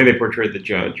 and the way they portrayed the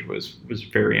judge was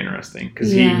very interesting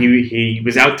because he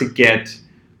was out to get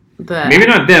maybe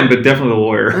not them, but definitely the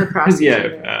lawyer, the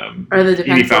prosecutor, or the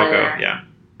defense lawyer.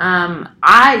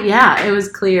 It was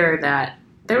clear that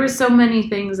there were so many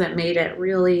things that made it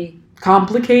really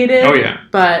complicated.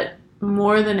 But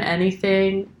more than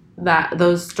anything, that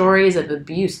those stories of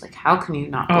abuse, like how can you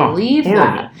not believe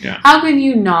that? How can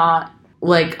you not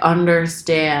like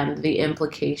understand the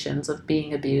implications of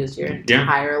being abused your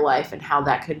entire life and how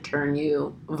that could turn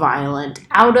you violent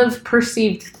out of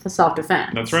perceived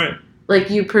self-defense? That's right. like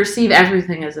you perceive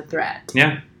everything as a threat.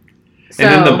 Yeah. So,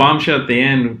 and then the bombshell at the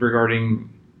end regarding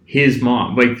his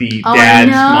mom, like the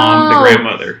dad's mom, the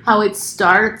grandmother. How it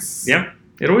starts. Yep.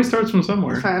 It always starts from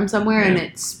somewhere. And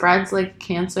it spreads like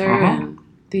cancer. And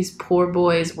these poor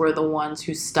boys were the ones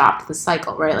who stopped the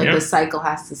cycle, right? Like the cycle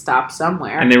has to stop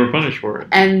somewhere. And they were punished for it.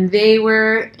 And they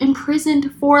were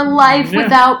imprisoned for life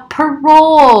without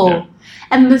parole. Yeah.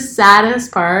 And the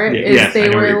saddest part is they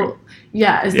were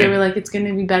like, it's going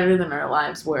to be better than our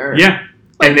lives were. Yeah.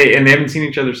 And they haven't seen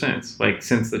each other since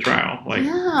the trial. Like,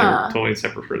 they're totally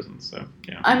separate prisons. So,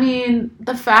 yeah. I mean,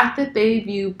 the fact that they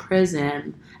view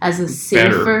prison as a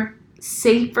safer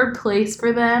place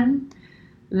for them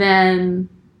than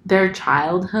their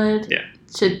childhood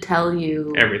should tell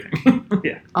you everything.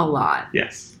 A lot.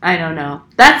 Yes. I don't know.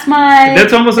 That's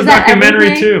almost a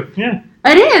documentary too. Yeah.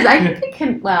 It is. I think it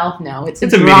can. Well, no, it's a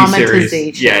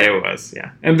dramatization. Yeah, it was. Yeah,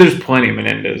 and there's plenty of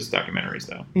Menendez documentaries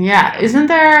though. Yeah, isn't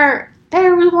there?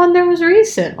 There was one that was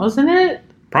recent, wasn't it?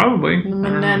 Probably.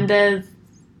 Menendez.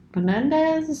 We're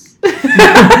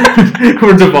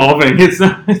devolving.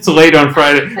 It's late on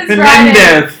Friday.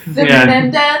 Menendez.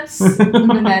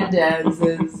 Menendez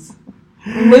is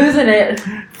losing it.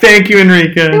 Thank you,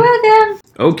 Enrica. You're welcome.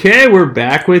 Okay, we're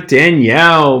back with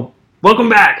Danielle. Welcome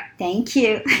back. Thank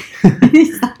you.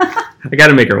 I got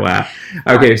to make her laugh.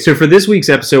 Okay, so for this week's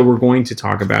episode, we're going to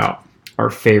talk about our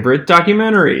favorite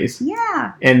documentaries.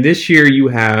 Yeah. And this year you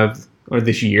have, or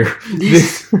this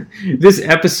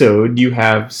episode you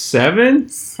have 7?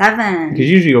 7. Because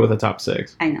you usually go with the top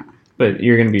 6. I know. But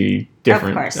you're going to be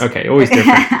different. Of course. Okay, always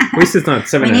different. At least it's not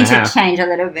 7 we and a half. We need to change a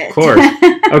little bit. Of course.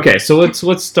 Okay, so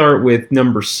let's start with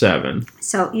number 7.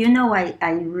 So,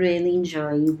 I really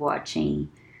enjoy watching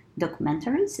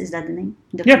documentaries. Is that the name?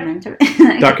 Documentary?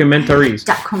 Yeah. Documentaries.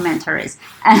 Documentaries.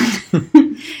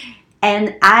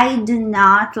 And I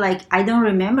don't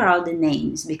remember all the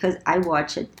names because I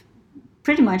watch it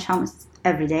pretty much almost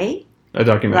every day. A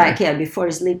documentary. Before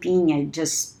sleeping, I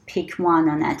just pick one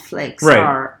on Netflix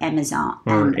or Amazon.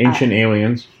 Or Ancient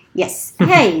Aliens. Yes.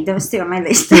 Hey, those two on my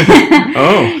list.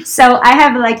 Oh. So I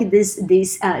have these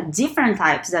different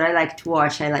types that I like to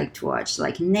watch. I like to watch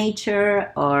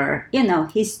nature or,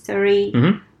 history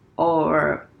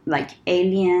or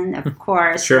Alien, of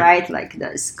course, right?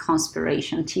 Those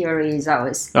conspiration theories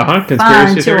always fun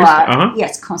conspiracy to watch.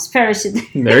 Yes, conspiracy.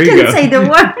 There you go. Say the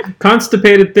word.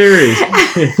 Constipated theories.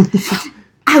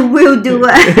 I will do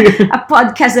a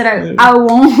podcast that I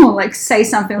won't say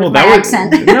something with my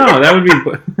accent. No, that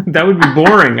would be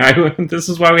boring. This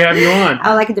is why we have you on.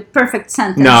 I like the perfect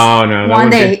sentence. No. One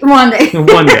day. One day.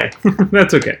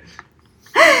 That's okay.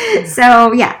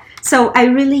 So I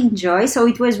really enjoy. So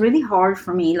it was really hard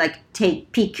for me,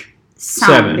 pick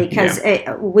some because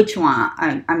which one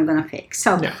I'm gonna pick.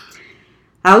 So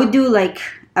I would do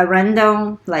a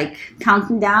random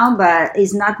counting down, but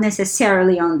it's not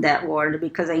necessarily on that order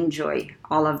because I enjoy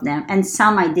all of them, and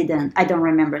some I don't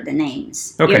remember the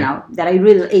names. Okay. That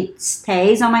it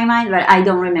stays on my mind, but I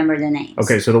don't remember the names.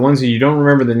 Okay, so the ones that you don't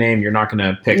remember the name, you're not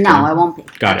gonna pick. No, them. I won't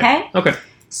pick. Got it. Okay.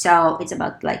 So it's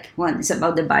about one is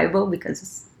about the Bible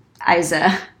because as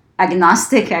a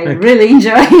agnostic, I really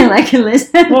enjoy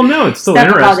listen. Well, no, it's still stuff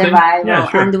interesting. About the Bible, yeah,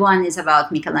 sure. And the one is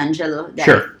about Michelangelo that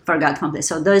I forgot completely.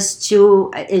 So those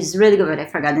two is really good, but I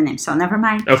forgot the name, so never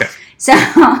mind. Okay. So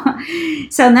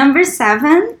number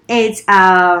 7 is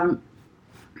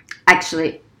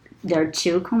actually there are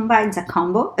 2 combined. It's a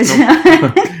combo. Is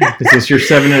this your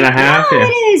 7.5? No, it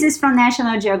is. It's from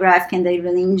National Geographic, and I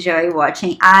really enjoy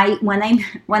watching. When I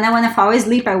want to fall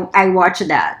asleep, I watch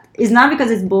that. It's not because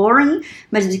it's boring,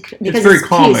 but because it's very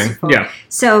calming. Peaceful. Yeah.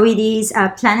 So it is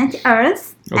Planet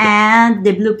Earth and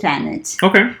the Blue Planet.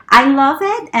 Okay. I love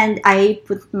it, and I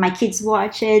put my kids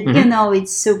watch it. Mm-hmm.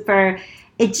 It's super.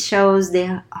 It shows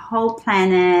the whole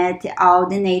planet, all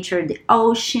the nature, the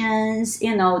oceans,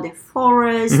 the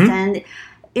forest, and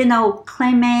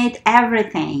climate,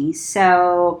 everything.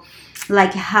 So,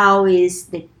 how is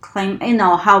the climate?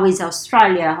 How is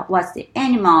Australia? What's the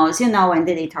animals? And then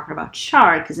they talk about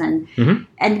sharks, and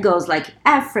it goes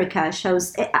Africa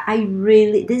shows.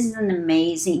 This is an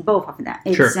amazing. Both of them.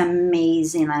 It's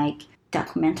amazing.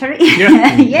 Documentary.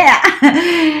 Yeah. Yeah.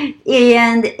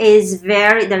 And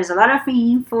there's a lot of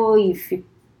info if you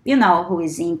who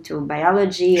is into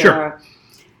biology or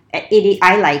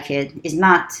I like it. It's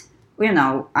not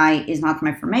it's not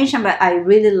my formation, but I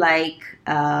really like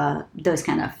those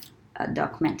kind of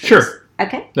documentaries. Sure.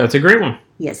 Okay. That's a great one.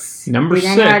 Yes. Number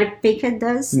 6. Did anybody pick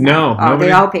those? No. Oh,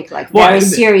 they all pick like very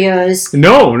serious.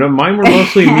 No, mine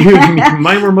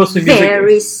were mostly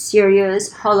very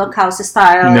serious Holocaust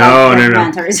style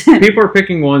documentaries. No. People are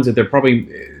picking ones that they're probably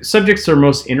subjects they're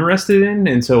most interested in,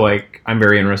 and so like I'm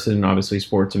very interested in obviously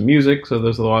sports and music, so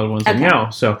those are a lot of ones I know.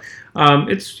 So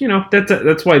it's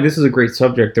that's why this is a great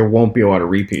subject. There won't be a lot of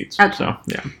repeats. Okay. So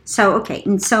yeah. So okay,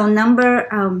 and so number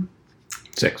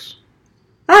 6.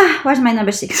 Where's my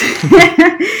number 6?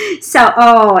 So,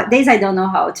 this I don't know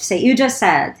how to say. You just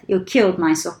said you killed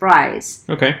my surprise.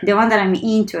 Okay. The one that I'm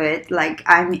into it, like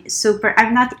I'm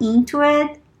not into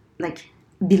it, like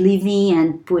believing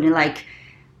and putting like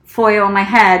foil on my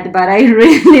head, but I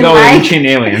really like Ancient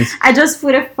Aliens. I just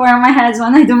put a foil on my head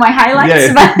when I do my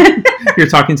highlights. Yeah. But you're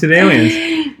talking to the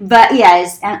aliens. But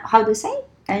yes, and how do you say?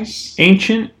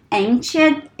 Ancient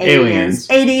Aliens.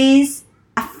 It is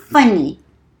funny.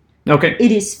 Okay.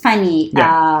 It is funny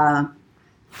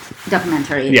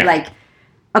documentary. Yeah. Like,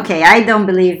 okay, I don't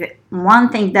believe one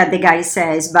thing that the guy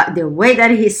says, but the way that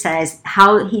he says,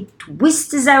 how he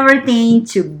twists everything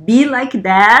to be like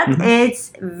that,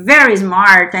 it's very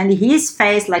smart. And his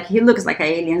face, like, he looks like an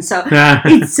alien. So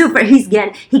it's super. He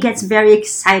gets very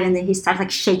excited and he starts like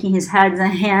shaking his head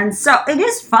and hands. So it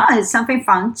is fun. It's something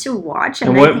fun to watch.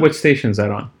 And what station is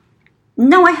that on?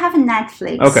 No, I have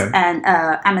Netflix and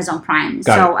Amazon Prime.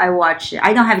 So I watch.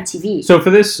 I don't have a TV. So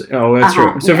for this, that's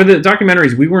true. So for the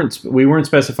documentaries, we weren't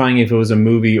specifying if it was a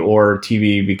movie or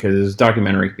TV because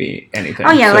documentary could be anything.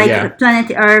 Oh yeah, so,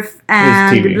 Planet Earth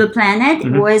and Blue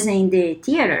Planet was in the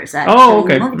theaters. Actually, oh,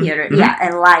 okay. In the movie theater. Yeah,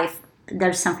 and live.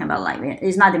 There's something about live.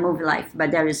 It's not the movie live,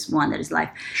 but there is one that is live.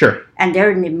 Sure. And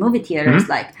they're in the movie theaters.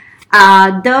 Like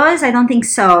those, I don't think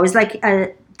so. It's like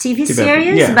a TV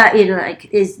series, but it like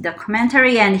is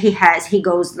documentary, and he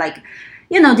goes like,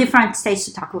 different states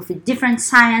to talk with different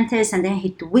scientists, and then he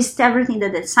twists everything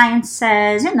that the science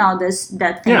says.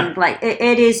 That thing. Yeah. Like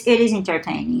it is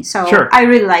entertaining. So I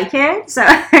really like it. So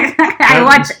I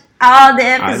watch all the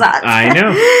episodes. I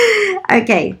know.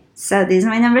 Okay, so this is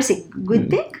my number 6. Good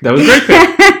pick. That was a great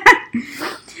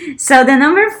pick. So the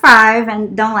number 5,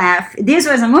 and don't laugh. This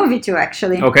was a movie too,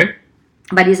 actually. Okay.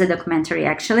 But it's a documentary,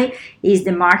 actually. Is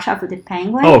The March of the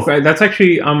Penguins. Oh, that's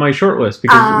actually on my short list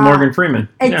because Morgan Freeman.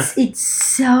 It's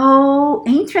so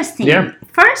interesting. Yeah.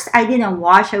 First, I didn't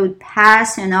watch. I would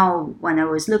pass, when I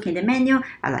was looking at the menu.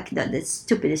 I like, that's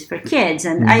stupid. It's for kids.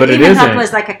 And I even thought it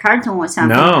was like a cartoon or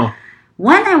something. No.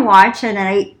 When I watched it,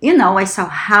 and I saw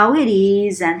how it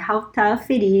is and how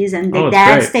tough it is. And the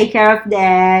dads take care of the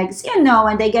eggs,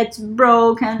 and they get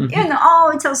broke. And,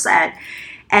 it's so sad.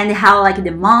 And how like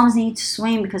the moms need to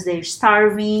swim because they're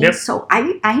starving. Yep. So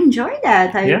I enjoy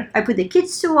that. I put the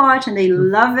kids to watch and they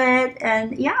love it.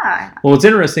 And well, what's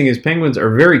interesting is penguins are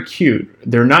very cute.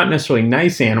 They're not necessarily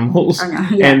nice animals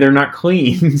and they're not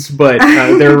clean, but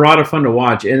they're a lot of fun to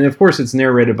watch. And of course, it's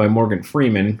narrated by Morgan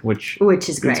Freeman, which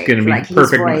is great. It's going to be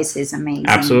perfect. His voice is amazing.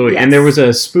 Absolutely. Yes. And there was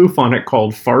a spoof on it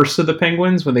called Farce of the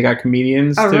Penguins when they got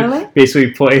comedians to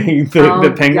basically play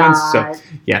the penguins. God. So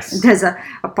yes, there's a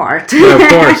part.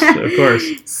 Of course.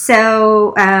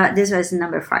 So this was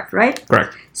number 5, right?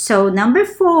 Correct. So number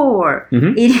 4,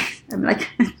 I'm like,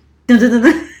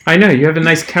 I know you have a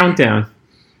nice countdown.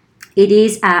 It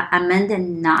is Amanda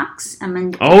Knox.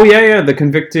 Oh yeah, the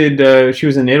convicted. She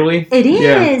was in Italy. It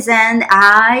is, and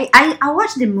I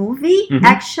watched the movie.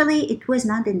 Actually, it was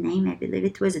not the name. I believe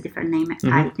it was a different name.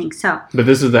 I think so. But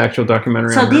this is the actual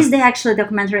documentary. So this is the actual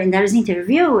documentary, and there's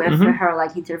interview with her,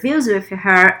 like interviews with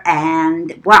her,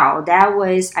 and wow, that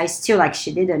was I still like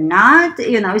she did or not.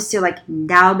 Still like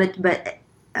doubt, but.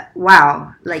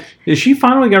 Wow, like did she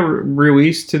finally got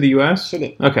released to the U.S.? She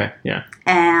did. Okay, yeah.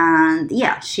 And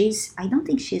I don't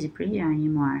think she's a prisoner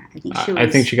anymore. I think she was.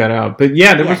 I think she got out, but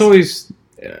yeah, there was always.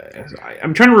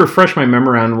 I'm trying to refresh my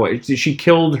memory on what she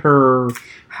killed her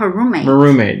roommate. Her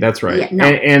roommate, that's right. Yeah,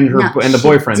 and the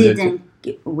boyfriend.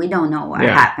 We don't know what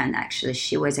happened. Actually,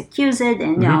 she was accused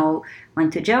and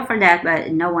went to jail for that,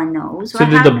 but no one knows. So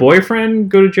did the boyfriend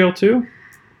go to jail too?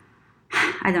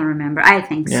 I don't remember. I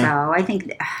think so.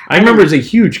 I remember it's a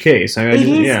huge case.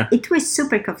 It was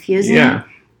super confusing. Yeah.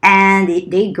 And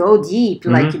they go deep.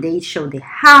 Like they show the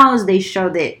house, they show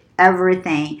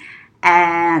everything.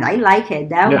 And I like it.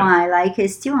 That one I like it.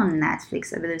 It's still on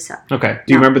Netflix, I believe so. Okay.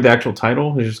 Do you remember the actual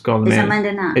title? It's just called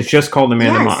Amanda Knox. It's just called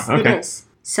Amanda Knox. Okay. It is.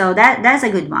 So that's a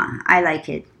good one. I like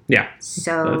it. Yeah.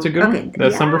 So that's a good one.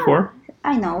 That's number 4.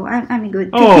 I know. I'm a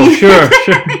good. Oh, sure.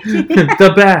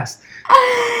 The best.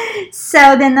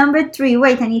 So the number 3,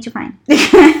 wait, I need to find.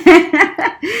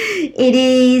 It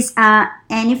is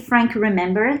Anne Frank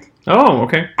Remembered. Oh,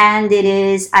 okay. And it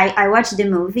is, I watched the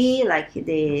movie, like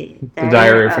the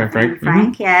Diary of Anne Frank.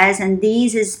 Frank, yes. And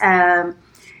this is,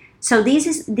 so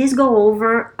this go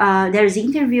over, there's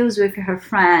interviews with her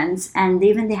friends and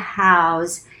even the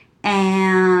house.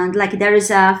 And like there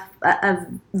is a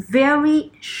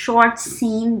very short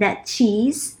scene that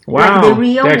she's like the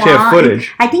real one. Have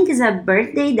footage. I think it's a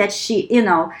birthday that she,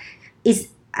 is.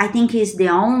 I think is the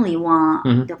only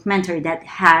one documentary that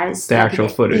has the actual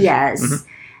footage. Yes,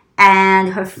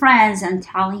 and her friends and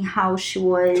telling how she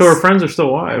was. So her friends are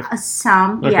still alive.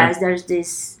 Okay. Yes. There's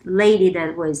this lady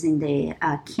that was in the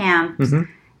camp.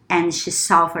 And she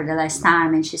saw for the last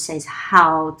time, and she says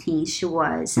how thin she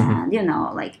was, and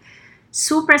like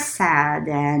super sad.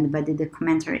 But the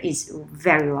documentary is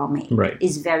very well made. Right,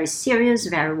 it's very serious,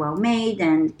 very well made,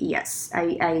 and yes,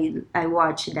 I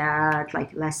watched that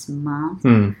like last month,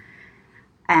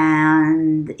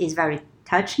 and it's very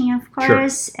touching, of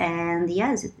course. Sure. And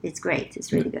yes, it's great.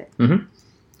 It's really good.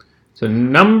 So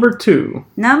number 2.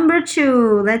 Number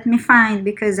 2. Let me find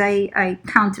because I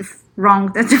counted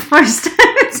wrong the first time.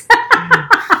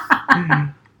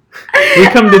 We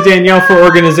come to Danielle for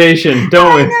organization,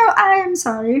 don't we? No, I am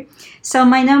sorry. So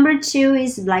my number 2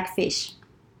 is Blackfish.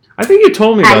 I think you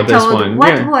told me about this one.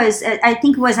 I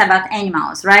think it was about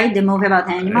animals, right? The movie about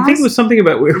animals. I think it was something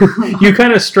about you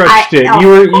kind of stretched it.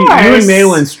 You and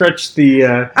Malin stretched the.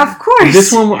 Of course.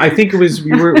 This one, I think it was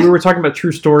we were talking about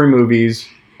true story movies.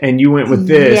 And you went with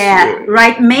this. Yeah,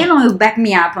 right. Malin will back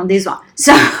me up on this one.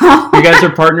 So you guys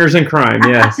are partners in crime,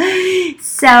 yes.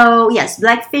 So yes,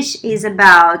 Blackfish is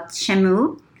about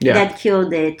Shamu that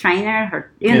killed the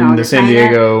trainer, in the San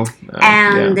Diego,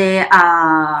 and the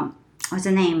what's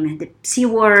the name? The C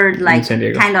word, like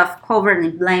kind of covered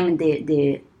and blamed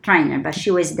the trainer, but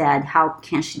she was dead. How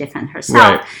can she defend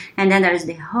herself? Right. And then there's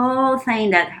the whole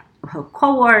thing that her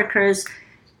coworkers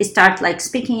start like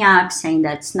speaking up, saying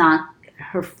that's not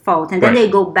her fault, and then they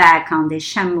go back on the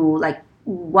Shamu, like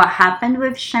what happened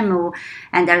with Shamu,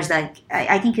 and there's like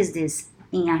I think it's this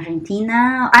in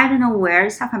Argentina, I don't know where,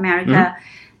 South America,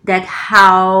 that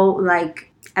how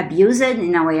like abused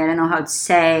in a way, I don't know how to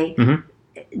say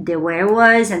the way it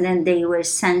was, and then they were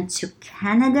sent to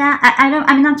Canada.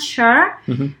 I'm not sure,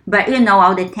 but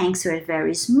all the tanks were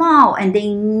very small, and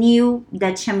they knew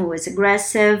that Shamu was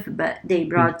aggressive, but they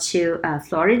brought to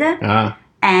Florida.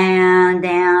 And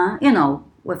then,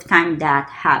 with time that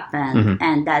happened.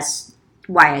 And that's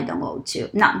why I don't go to...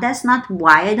 No, that's not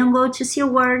why I don't go to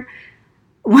SeaWorld.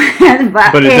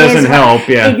 but it doesn't help,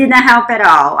 It didn't help at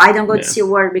all. I don't go to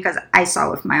SeaWorld because I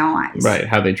saw with my own eyes. Right,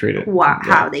 how they treat it.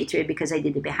 How they treat it, because I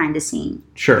did the behind-the-scene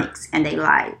things. And they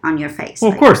lie on your face.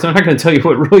 Well, of course, they're not going to tell you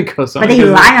what really goes on. But they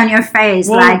lie on your face,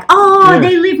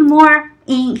 they live more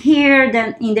in here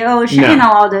than in the ocean,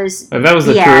 all those. If that was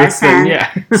the truth,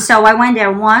 then So I went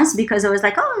there once because I was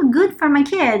like, good for my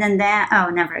kid, and then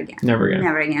never again. Never again.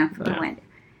 I went there.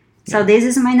 So this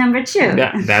is my number 2.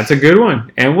 That's a good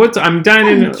one. And I'm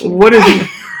dying to know,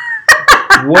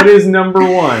 what is number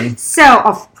 1? So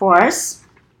of course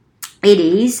it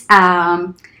is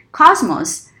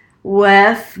Cosmos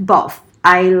with both.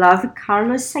 I love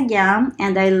Carlos Sagan,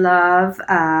 and I love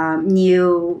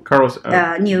Neil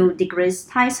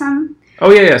deGrasse Tyson.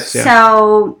 Oh yes.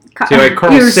 So like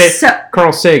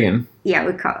Carl Sagan. Yeah,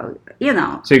 we call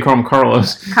So you call him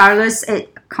Carlos. Carlos.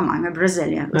 Come on, I'm a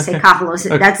Brazilian. We say Carlos.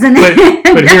 That's the name.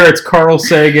 But here it's Carl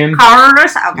Sagan.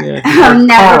 Carlos. Okay. Yeah, I'll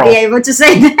never be able to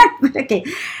say that. But okay.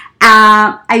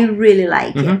 I really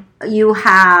like it. You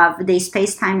have the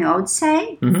space-time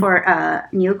Odyssey for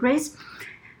Neil Degrasse.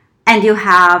 And you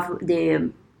have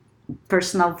the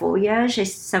Personal Voyage,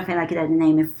 it's something like that, the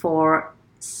name for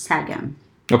Sagan.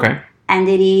 Okay. And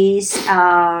it is,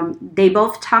 they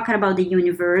both talk about the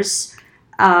universe.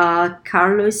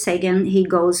 Carlos Sagan, he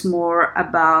goes more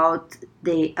about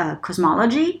the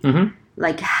cosmology,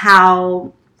 like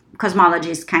how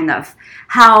cosmology is kind of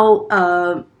how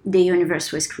the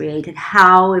universe was created,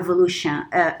 how evolution,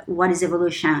 what is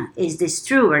evolution? Is this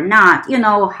true or not?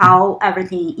 How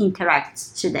everything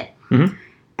interacts today.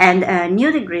 And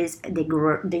Neil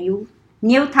deGrasse,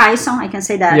 Neil Tyson, I can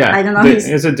say that. Yeah. I don't know.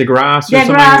 Is it deGrasse or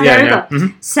something? There you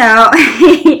go. So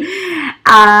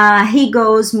he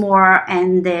goes more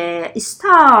in the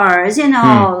stars,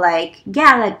 like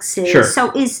galaxies. Sure.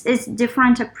 So it's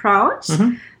different approach,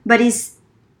 but it's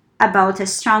about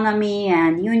astronomy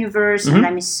and universe, and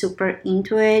I'm super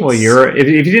into it. Well, if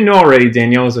you didn't know already,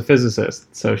 Danielle is a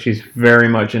physicist, so she's very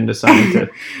much into science.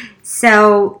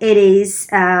 So it is.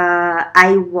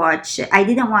 I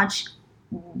didn't watch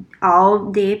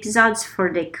all the episodes for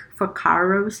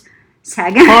Carl's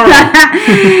saga.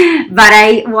 But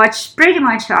I watched pretty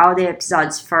much all the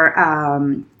episodes for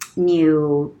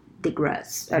Neil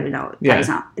deGrasse. I don't know.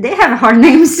 Yeah. They have hard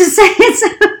names to say.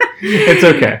 It's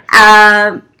okay.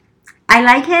 I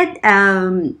like it.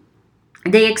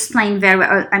 They explain very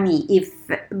well. I mean,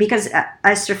 because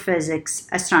astrophysics,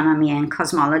 astronomy, and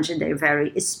cosmology, they're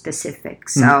very specific.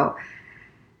 So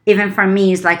even for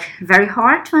me, it's like very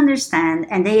hard to understand.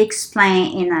 And they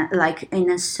explain in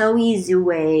a so easy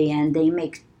way, and they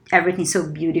make everything so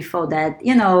beautiful that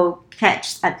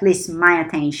catch at least my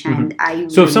attention.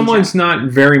 So if someone's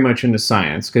not very much into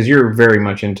science, because you're very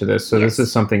much into this, so this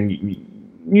is something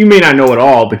you may not know at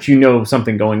all, but you know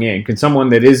something going in. Could someone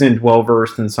that isn't well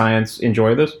versed in science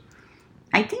enjoy this?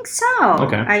 I think so.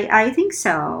 Okay. I think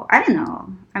so. I don't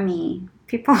know. I mean,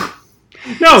 people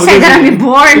say that I'm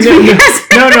bored.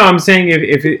 No. I'm saying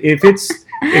if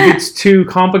it's too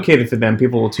complicated for them,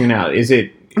 people will tune out. Is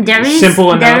it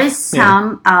simple enough? There is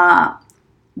some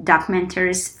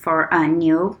documentaries for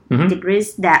Neil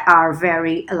deGrasse that are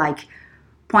very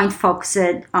point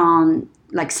focused on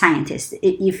scientists.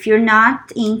 If you're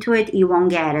not into it, you won't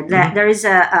get it. There is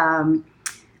a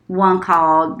one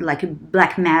called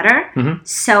Black Matter.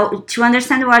 So to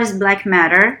understand what is black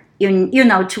matter, you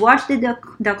know, to watch the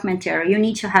documentary, you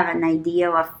need to have an idea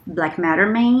of black matter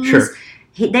means. Sure.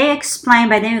 They explain,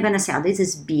 but then you're going to say, oh, this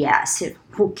is BS.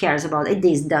 Who cares about it?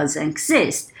 This doesn't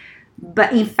exist.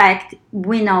 But in fact,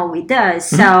 we know it does.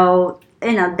 So,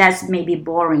 that's maybe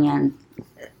boring and,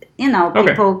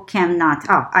 people cannot,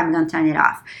 I'm going to turn it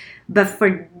off. But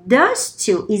for those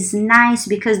two, it's nice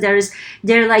because they're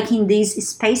in this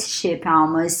spaceship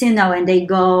almost, and they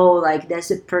go, there's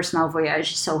a personal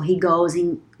voyage. So he goes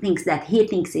in things that he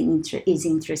thinks is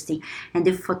interesting. And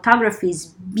the photography is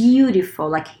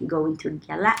beautiful, you go into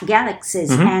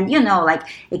galaxies and,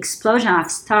 explosion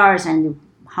of stars and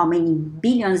how many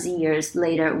billions of years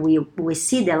later we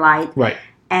see the light. Right.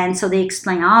 And so they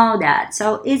explain all that.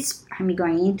 So I'm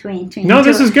going into No,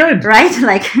 this is good. Right?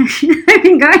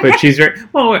 I'm going. But she's very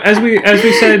well, as we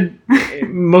said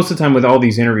most of the time with all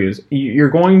these interviews, you're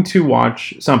going to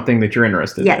watch something that you're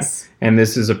interested in. Yes. And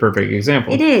this is a perfect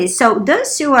example. It is. So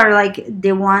those two are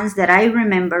the ones that I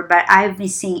remember, but I've been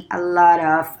seeing a lot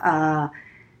of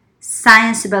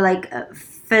science, but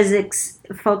physics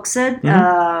focused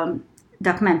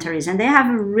documentaries, and they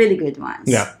have really good ones.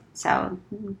 Yeah. So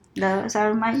those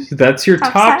are my That's your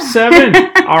top 7.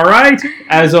 All right.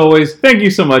 As always, thank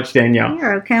you so much, Danielle.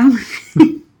 You're welcome.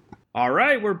 All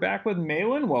right. We're back with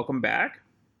Malin. Welcome back.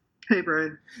 Hey,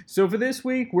 Brian. So for this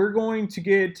week, we're going to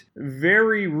get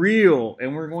very real,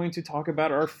 and we're going to talk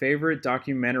about our favorite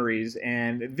documentaries.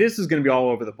 And this is going to be all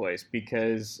over the place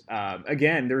because,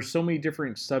 again, there's so many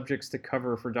different subjects to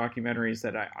cover for documentaries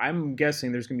that I'm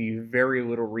guessing there's going to be very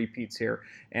little repeats here.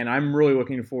 And I'm really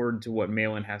looking forward to what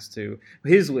Malin has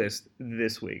his list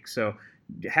this week. So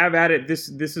have at it. This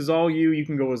is all you. You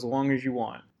can go as long as you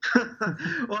want.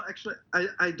 Well, actually,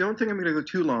 I don't think I'm going to go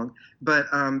too long, but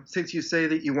since you say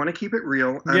that you want to keep it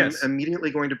real, I'm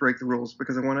immediately going to break the rules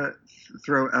because I want to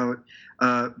throw out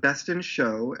Best in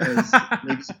Show as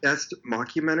maybe best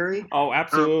mockumentary. Oh,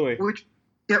 absolutely.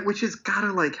 Which has got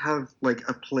to have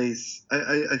a place.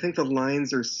 I think the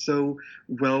lines are so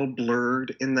well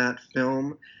blurred in that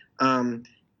film,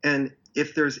 and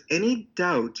if there's any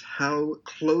doubt how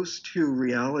close to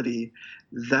reality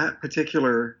that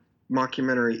particular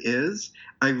mockumentary is,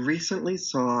 I recently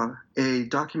saw a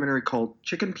documentary called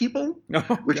Chicken People,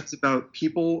 which is about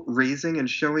people raising and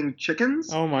showing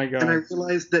chickens. Oh my God. And I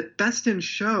realized that Best in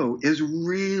Show is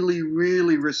really,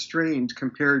 really restrained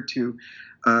compared to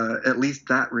at least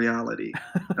that reality.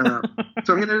 So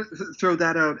I'm going to throw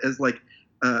that out as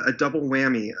a double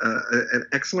whammy, an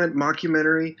excellent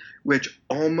mockumentary, which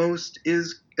almost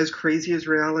is as crazy as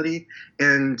reality,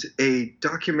 and a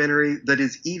documentary that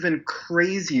is even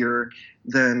crazier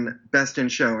than Best in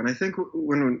Show. And I think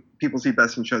when people see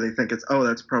Best in Show, they think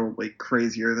that's probably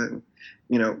crazier than,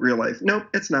 real life. Nope,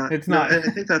 it's not. It's not. And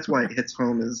I think that's why it hits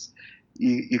home is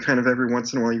you kind of every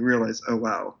once in a while you realize, oh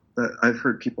wow, I've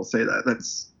heard people say that.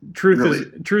 That's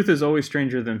truth is always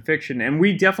stranger than fiction, and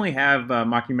we definitely have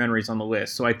mockumentaries on the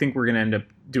list. So I think we're going to end up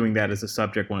doing that as a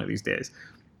subject one of these days.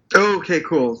 Okay,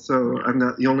 cool. So I'm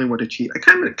not the only one to cheat. I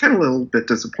kind of a little bit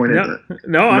disappointed.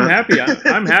 No, I'm happy.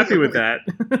 I'm happy with that.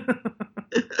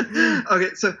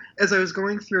 Okay, so as I was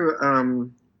going through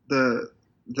the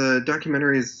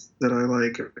documentaries that I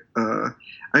like,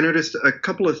 I noticed a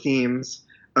couple of themes: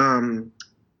 crime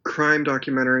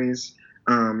documentaries.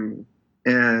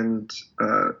 And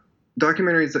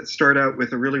documentaries that start out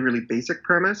with a really, really basic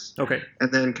premise. Okay.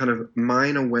 And then kind of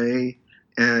mine away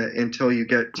until you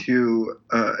get to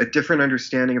a different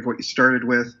understanding of what you started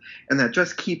with, and that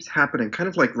just keeps happening, kind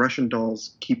of like Russian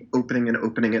dolls keep opening and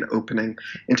opening and opening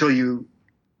until you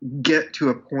get to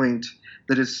a point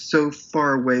that is so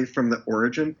far away from the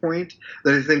origin point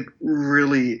that I think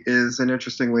really is an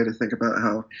interesting way to think about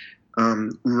how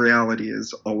reality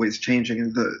is always changing,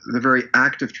 and the very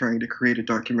act of trying to create a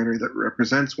documentary that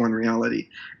represents one reality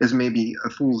is maybe a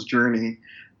fool's journey.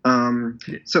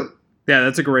 Yeah,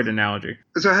 that's a great analogy.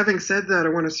 So having said that, I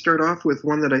want to start off with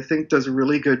one that I think does a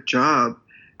really good job.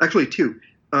 Actually, two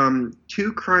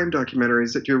crime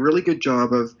documentaries that do a really good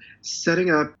job of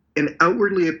setting up an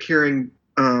outwardly appearing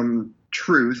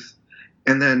truth,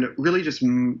 and then really just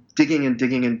digging and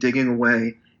digging and digging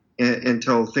away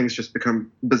until things just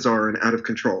become bizarre and out of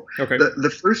control. Okay. The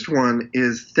first one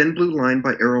is Thin Blue Line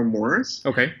by Errol Morris.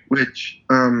 Okay. Which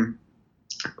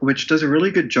does a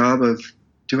really good job of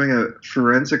doing a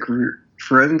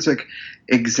forensic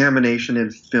examination in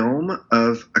film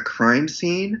of a crime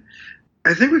scene.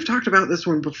 I think we've talked about this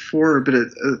one before, but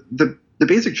the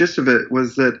basic gist of it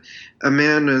was that a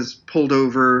man is pulled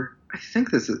over. I think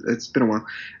it's been a while.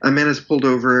 A man is pulled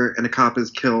over and a cop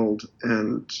is killed,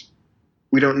 and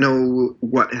we don't know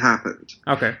what happened.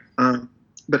 Okay.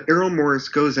 But Errol Morris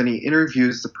goes and he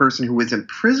interviews the person who was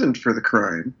imprisoned for the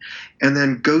crime, and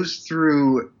then goes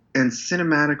through and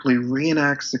cinematically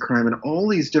reenacts the crime in all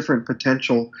these different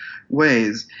potential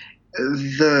ways.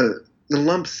 The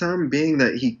lump sum being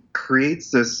that he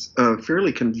creates this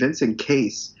fairly convincing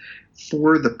case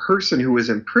for the person who was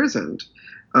imprisoned.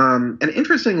 And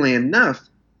interestingly enough,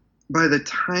 by the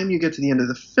time you get to the end of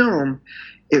the film,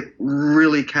 it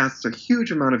really casts a huge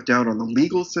amount of doubt on the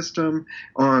legal system,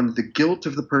 on the guilt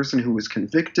of the person who was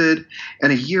convicted.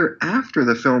 And a year after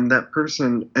the film, that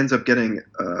person ends up getting,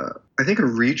 I think, a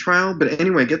retrial. But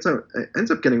anyway,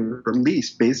 ends up getting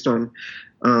released based on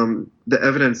the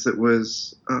evidence that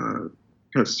was kind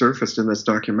of surfaced in this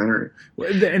documentary.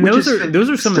 And those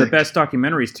are some of the best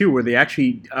documentaries, too, where they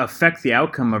actually affect the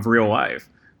outcome of real life.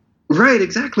 Right,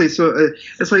 exactly. So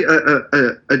it's like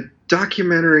a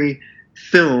documentary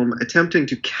film attempting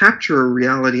to capture a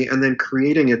reality and then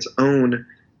creating its own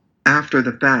after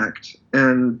the fact.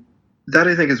 And that,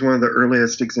 I think, is one of the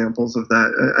earliest examples of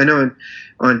that. I know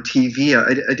on TV,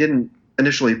 I didn't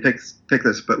initially pick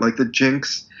this, but like the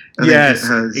Jinx. Yes,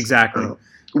 exactly.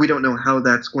 We don't know how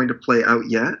that's going to play out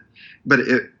yet, but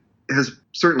it has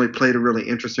certainly played a really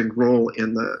interesting role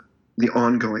in the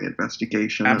ongoing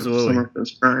investigation Absolutely. of some of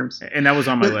those crimes. And that was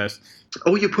on my list.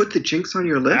 Oh, you put the Jinx on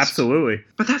your list? Absolutely.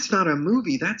 But that's not a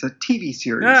movie. That's a TV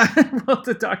series. Well, it's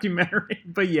a documentary.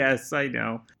 But yes, I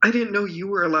know. I didn't know you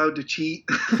were allowed to cheat.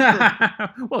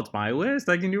 Well, it's my list.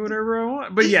 I can do whatever I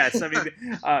want. But yes, I mean,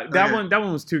 that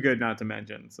one was too good not to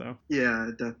mention. So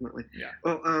yeah, definitely. Yeah.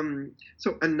 Well,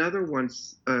 so another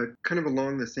one's kind of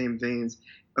along the same veins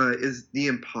is The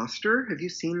Imposter. Have you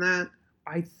seen that?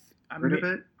 Heard of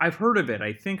it? I've heard of it.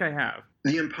 I think I have.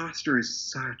 The Imposter is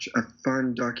such a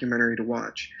fun documentary to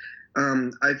watch.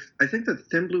 I think that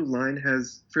Thin Blue Line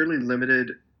has fairly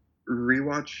limited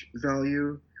rewatch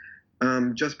value,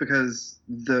 just because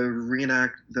the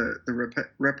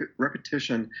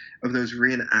repetition of those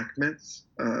reenactments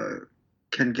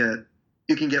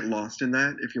you can get lost in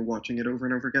that if you're watching it over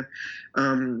and over again.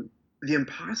 The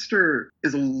Imposter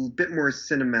is a bit more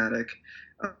cinematic.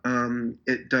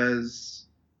 It does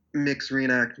mix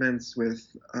reenactments with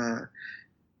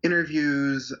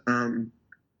interviews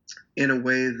in a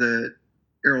way that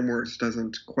Errol Morris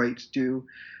doesn't quite do.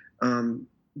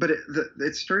 But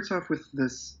it starts off with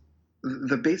this.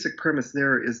 The basic premise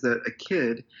there is that a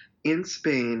kid in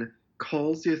Spain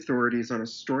calls the authorities on a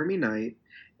stormy night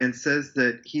and says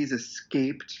that he's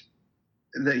escaped,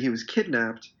 that he was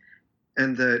kidnapped,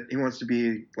 and that he wants to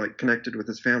be like connected with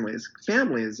his family. His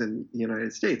family is in the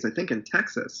United States, I think in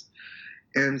Texas.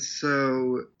 And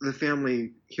so the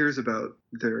family hears about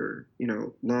their,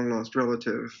 long lost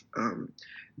relative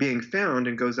being found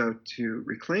and goes out to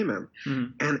reclaim him.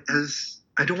 Mm-hmm. And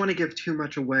I don't want to give too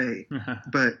much away,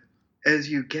 but as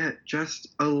you get just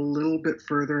a little bit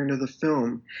further into the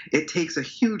film, it takes a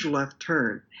huge left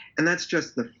turn. And that's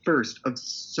just the first of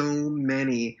so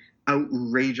many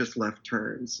outrageous left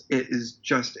turns. It is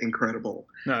just incredible.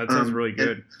 No, that sounds really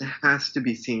good. It has to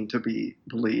be seen to be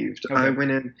believed. Okay. I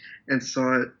went in and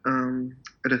saw it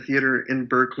at a theater in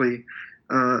Berkeley,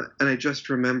 and I just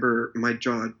remember my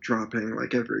jaw dropping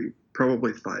like every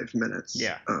probably 5 minutes.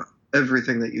 Yeah.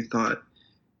 Everything that you thought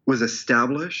was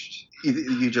established,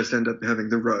 you just end up having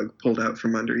the rug pulled out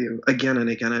from under you again and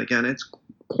again and again. It's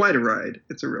quite a ride.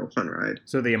 It's a real fun ride.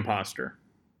 So The Imposter.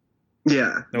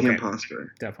 Yeah, okay. The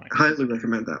Imposter. Definitely. Highly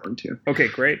recommend that one too. Okay,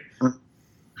 great.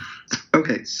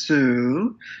 Okay,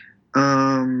 so,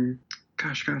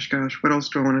 gosh, what else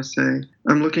do I want to say?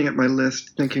 I'm looking at my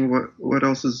list, thinking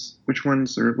which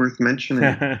ones are worth mentioning.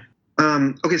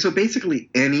 Okay, so basically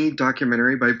any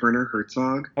documentary by Werner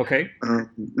Herzog. Okay.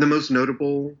 The most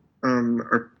notable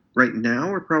right now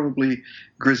are probably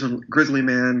Grizzly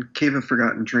Man, Cave of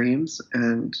Forgotten Dreams,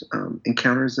 and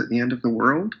Encounters at the End of the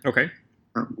World. Okay.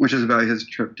 Which is about his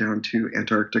trip down to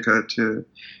Antarctica to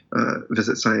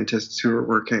visit scientists who are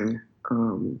working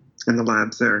in the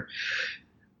labs there.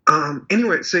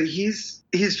 Anyway, so he's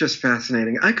just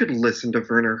fascinating. I could listen to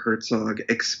Werner Herzog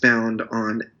expound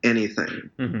on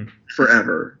anything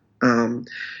forever.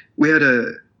 We had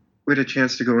a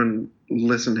chance to go and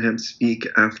listen to him speak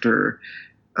after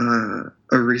a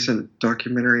recent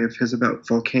documentary of his about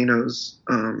volcanoes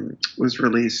was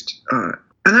released,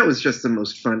 and that was just the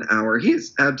most fun hour.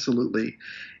 He's absolutely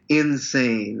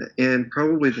insane in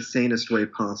probably the sanest way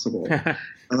possible.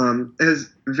 Has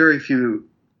very few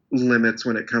limits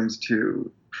when it comes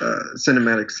to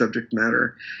cinematic subject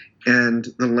matter and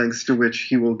the lengths to which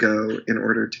he will go in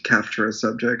order to capture a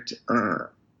subject. I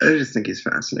just think he's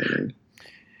fascinating.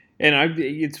 And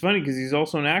it's funny because he's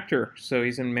also an actor, so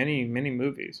he's in many, many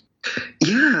movies.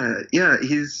 Yeah.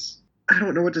 I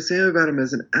don't know what to say about him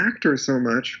as an actor so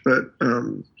much, but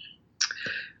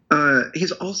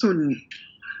he's also,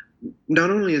 not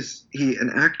only is he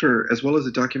an actor as well as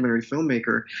a documentary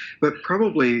filmmaker, but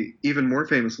probably even more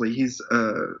famously, he's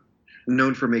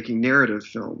known for making narrative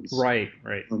films. Right.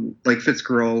 Like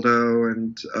Fitzcarraldo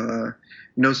and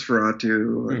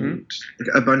Nosferatu and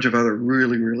a bunch of other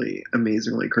really, really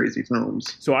amazingly crazy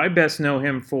films. So I best know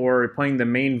him for playing the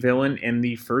main villain in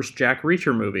the first Jack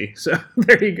Reacher movie. So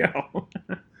there you go.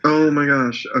 Oh my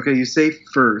gosh. Okay, you say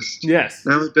first. Yes.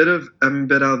 I'm a bit out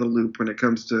of the loop when it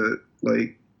comes to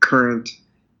like current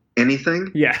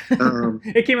anything. Yeah.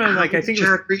 It came out I think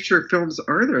Jack Reacher films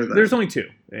are there though? There's only two.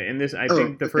 And I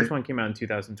think the first one came out in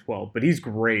 2012, but he's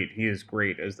great. He is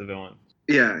great as the villain.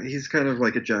 Yeah, he's kind of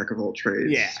like a jack of all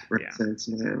trades.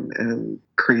 And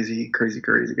crazy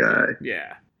guy.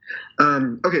 Yeah.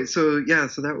 Okay, so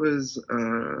that was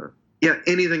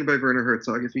anything by Werner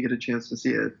Herzog. If you get a chance to see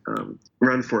it,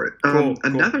 run for it. Cool.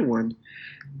 Another one.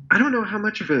 I don't know how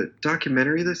much of a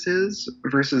documentary this is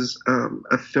versus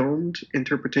a filmed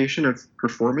interpretation of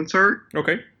performance art.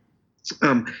 Okay.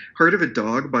 Heart of a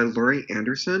Dog by Laurie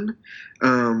Anderson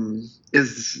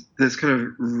is this kind of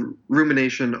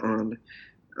rumination on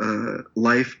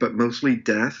life, but mostly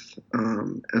death,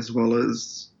 as well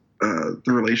as the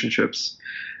relationships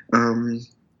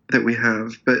that we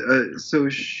have. But so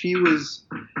she was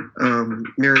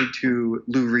married to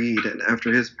Lou Reed, and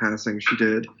after his passing, she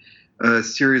did a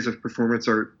series of performance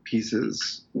art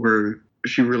pieces where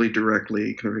she really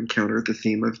directly kind of encountered the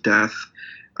theme of death.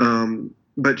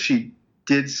 But she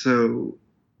does so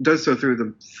through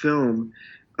the film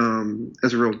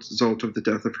as a result of the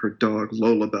death of her dog,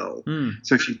 Lola Bell.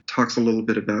 So she talks a little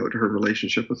bit about her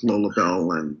relationship with Lola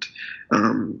Bell and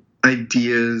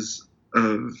ideas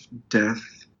of death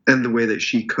and the way that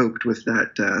she coped with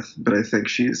that death. But I think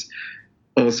she's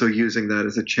also using that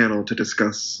as a channel to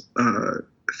discuss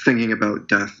thinking about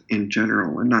death in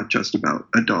general and not just about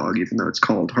a dog, even though it's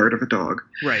called Heart of a Dog.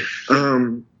 Right.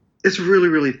 It's a really,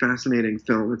 really fascinating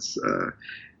film. It's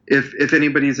if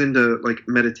anybody's into like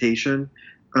meditation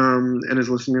and is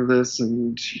listening to this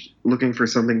and looking for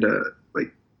something to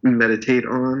like meditate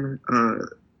on,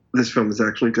 this film is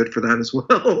actually good for that as well.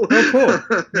 Oh,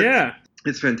 cool. Yeah.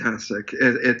 It's fantastic.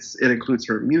 It includes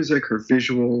her music, her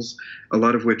visuals, a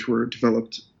lot of which were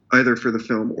developed either for the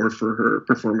film or for her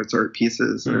performance art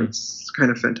pieces. And it's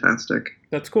kind of fantastic.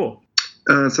 That's cool.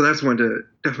 So that's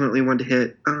definitely one to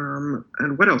hit.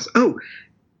 And what else? Oh,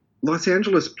 Los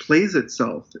Angeles Plays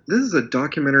Itself. This is a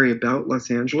documentary about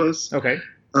Los Angeles. Okay.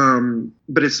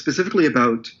 But it's specifically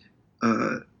about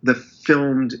the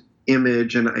filmed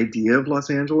image and idea of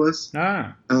Los Angeles.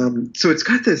 So it's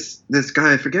got this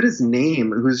guy, I forget his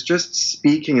name, who's just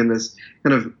speaking in this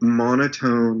kind of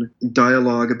monotone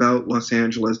dialogue about Los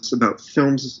Angeles, about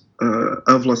films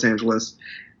of Los Angeles,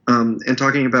 and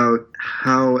talking about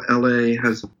how LA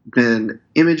has been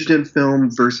imaged in film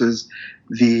versus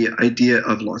the idea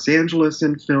of Los Angeles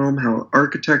in film, how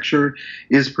architecture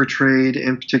is portrayed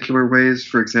in particular ways.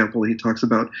 For example, he talks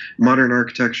about modern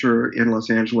architecture in Los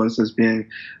Angeles as being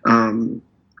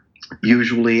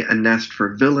usually a nest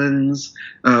for villains,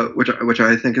 which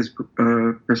I think is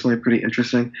personally pretty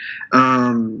interesting.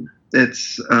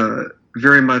 It's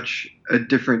very much a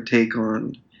different take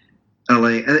on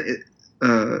LA.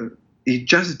 And he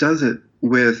just does it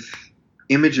with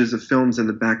images of films in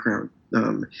the background.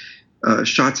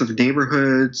 shots of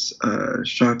neighborhoods,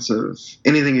 shots of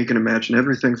anything you can imagine,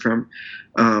 everything from,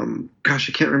 I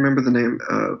can't remember the name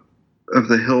of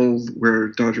the hill where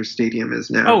Dodger Stadium is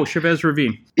now. Oh, Chavez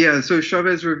Ravine. Yeah, so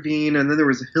Chavez Ravine, and then there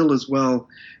was a hill as well,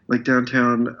 like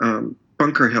downtown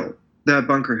Bunker Hill. That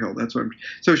Bunker Hill, that's what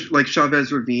so like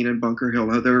Chavez Ravine and Bunker Hill,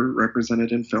 how they're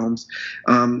represented in films.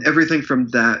 Everything from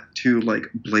that to like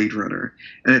Blade Runner.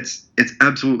 And it's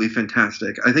absolutely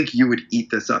fantastic. I think you would eat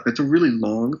this up. It's a really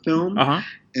long film.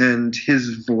 And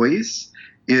his voice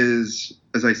is,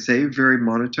 as I say, very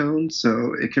monotone.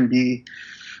 So it can be,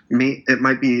 it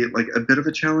might be like a bit of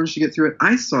a challenge to get through it.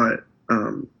 I saw it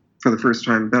for the first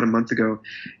time about a month ago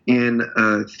in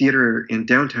a theater in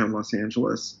downtown Los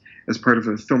Angeles, as part of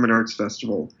a film and arts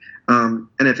festival. And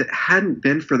if it hadn't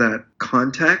been for that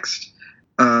context,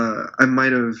 I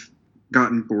might have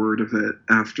gotten bored of it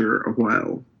after a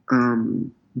while.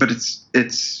 But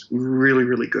it's really,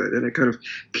 really good. And it kind of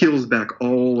peels back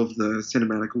all of the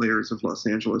cinematic layers of Los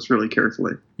Angeles really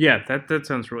carefully. Yeah, that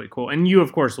sounds really cool. And you,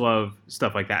 of course, love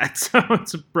stuff like that. So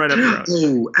it's right up your alley.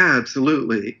 Oh,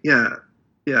 absolutely. Yeah.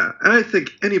 Yeah, and I think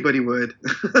anybody would.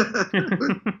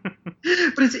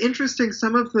 But it's interesting,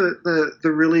 some of the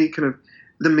really kind of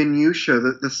the minutiae,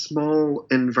 the small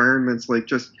environments, like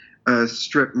just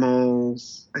strip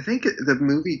malls. I think the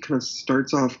movie kind of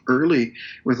starts off early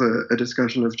with a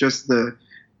discussion of just the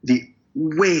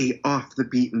way off the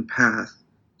beaten path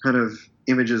kind of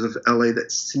images of LA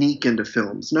that sneak into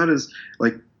films, not as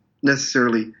like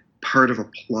necessarily part of a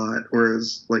plot or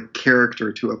as like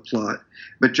character to a plot,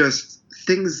 but just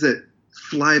things that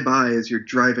fly by as you're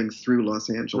driving through Los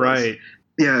Angeles. Right.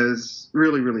 Yeah, it's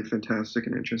really, really fantastic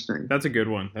and interesting. That's a good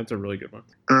one. That's a really good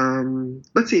one.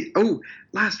 Let's see. Oh,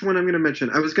 last one I'm going to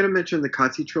mention. I was going to mention the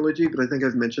Qatsi trilogy, but I think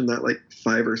I've mentioned that like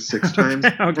 5 or 6 times.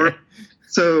 Okay.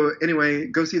 So anyway,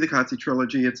 go see the Qatsi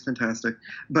trilogy. It's fantastic.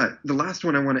 But the last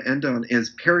one I want to end on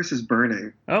is Paris is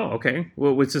Burning. Oh, okay.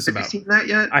 Well, what's this about? Have you seen that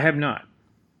yet? I have not.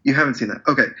 You haven't seen that?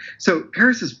 Okay. So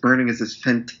Paris is Burning is this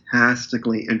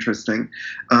fantastically interesting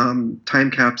time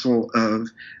capsule of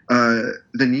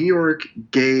the New York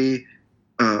gay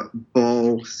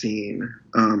ball scene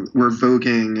where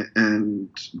voguing and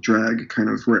drag kind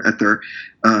of were at their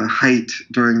height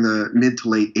during the mid to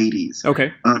late 80s.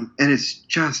 Okay. And it's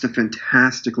just a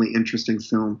fantastically interesting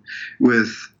film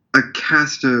with a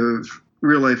cast of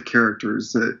real-life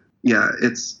characters that, yeah,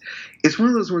 it's one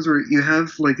of those ones where you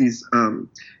have like these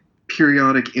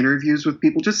periodic interviews with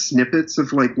people, just snippets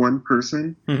of like one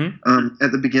person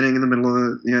at the beginning and the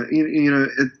middle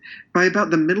of by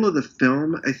about the middle of the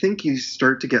film, I think you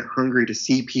start to get hungry to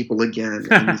see people again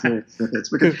in these little snippets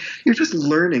because you're just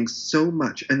learning so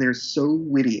much and they're so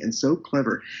witty and so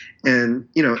clever and,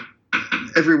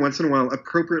 every once in a while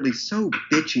appropriately so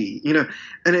bitchy,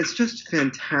 and it's just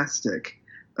fantastic.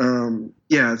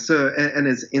 So and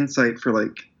his insight for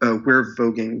like where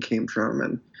voguing came from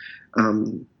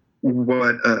and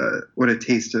what a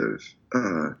taste of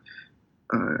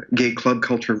gay club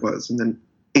culture was in the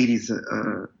 80s,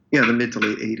 the mid to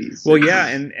late 80s. Well, yeah,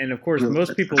 and of course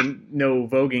most people know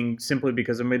voguing simply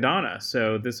because of Madonna,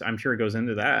 so this I'm sure goes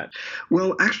into that.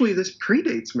 Well, actually, this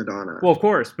predates Madonna. Well, of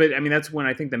course, but I mean that's when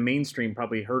I think the mainstream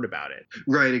probably heard about it.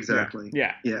 Right, exactly.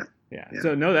 Yeah.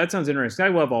 So no, that sounds interesting. I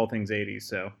love all things 80s,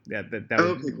 so yeah,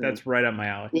 that's right up my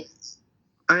alley. Well,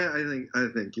 I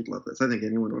think you'd love this. I think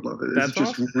anyone would love it. That's it's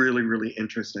just awesome. Really, really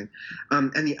interesting.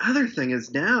 And the other thing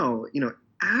is now,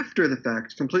 after the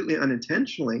fact, completely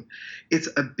unintentionally, it's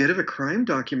a bit of a crime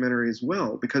documentary as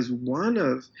well, because one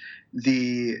of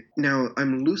now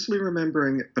I'm loosely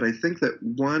remembering, but I think that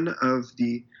one of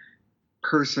the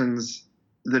persons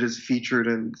that is featured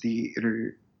in the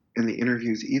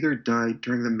interviews either died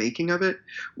during the making of it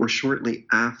or shortly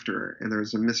after, and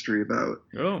there's a mystery about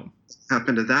what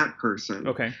happened to that person.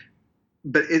 Okay.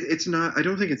 But it's not, I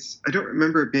don't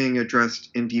remember it being addressed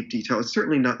in deep detail. It's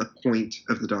certainly not the point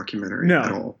of the documentary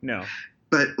at all. No.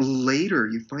 But later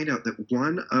you find out that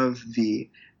one of the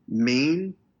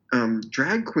main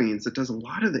drag queens that does a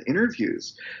lot of the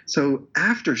interviews. So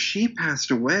after she passed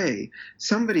away,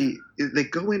 they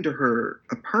go into her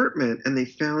apartment and they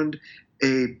found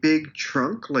a big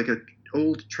trunk, like an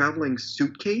old traveling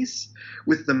suitcase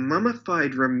with the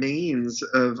mummified remains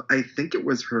of, I think it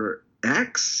was her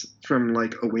ex from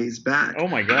like a ways back. Oh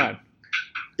my God.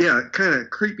 Yeah, kind of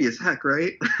creepy as heck,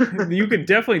 right? You could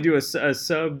definitely do a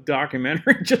sub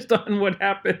documentary just on what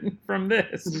happened from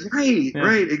this. Right,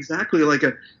 exactly. Like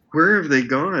where have they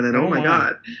gone? And oh my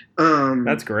God.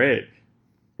 That's great.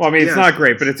 Well, I mean, it's not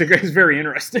great, but it's very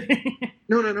interesting.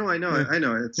 No, I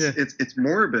know. It's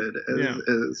morbid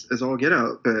as all get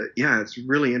out, but yeah, it's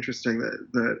really interesting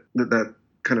that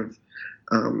kind of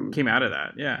came out of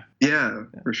that. Yeah. Yeah,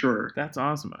 for sure. That's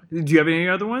awesome. Do you have any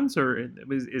other ones, or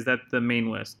is that the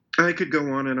main list? I could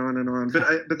go on and on and on,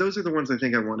 but those are the ones I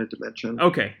think I wanted to mention.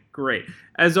 Okay, great.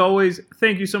 As always,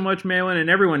 thank you so much, Malin, and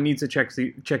everyone needs to check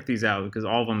these out because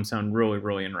all of them sound really,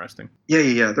 really interesting.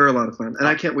 Yeah. They're a lot of fun, and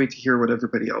I can't wait to hear what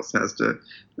everybody else has to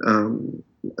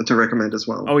recommend as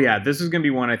well. Oh yeah, this is going to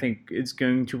be one I think it's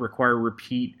going to require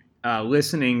repeat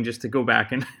listening just to go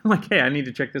back and like, hey, I need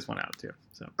to check this one out too.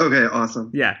 So okay, awesome.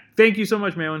 Yeah, thank you so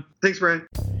much, Malin. Thanks, Brian.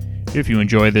 If you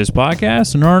enjoyed this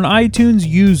podcast and are an iTunes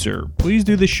user, please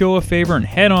do the show a favor and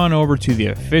head on over to the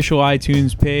official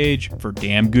iTunes page for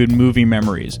Damn Good Movie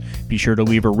Memories. Be sure to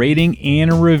leave a rating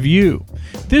and a review.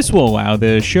 This will allow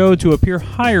the show to appear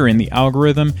higher in the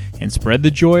algorithm and spread the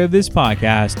joy of this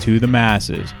podcast to the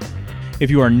masses.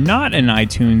 If you are not an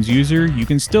iTunes user, you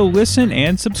can still listen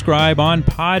and subscribe on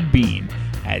Podbean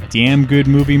at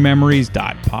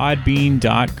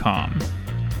damngoodmoviememories.podbean.com.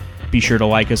 Be sure to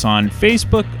like us on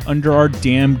Facebook under our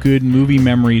Damn Good Movie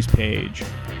Memories page.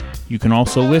 You can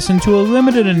also listen to a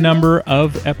limited number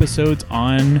of episodes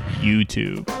on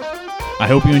YouTube. I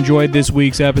hope you enjoyed this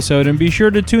week's episode, and be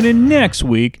sure to tune in next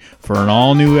week for an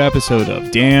all-new episode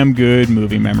of Damn Good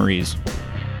Movie Memories.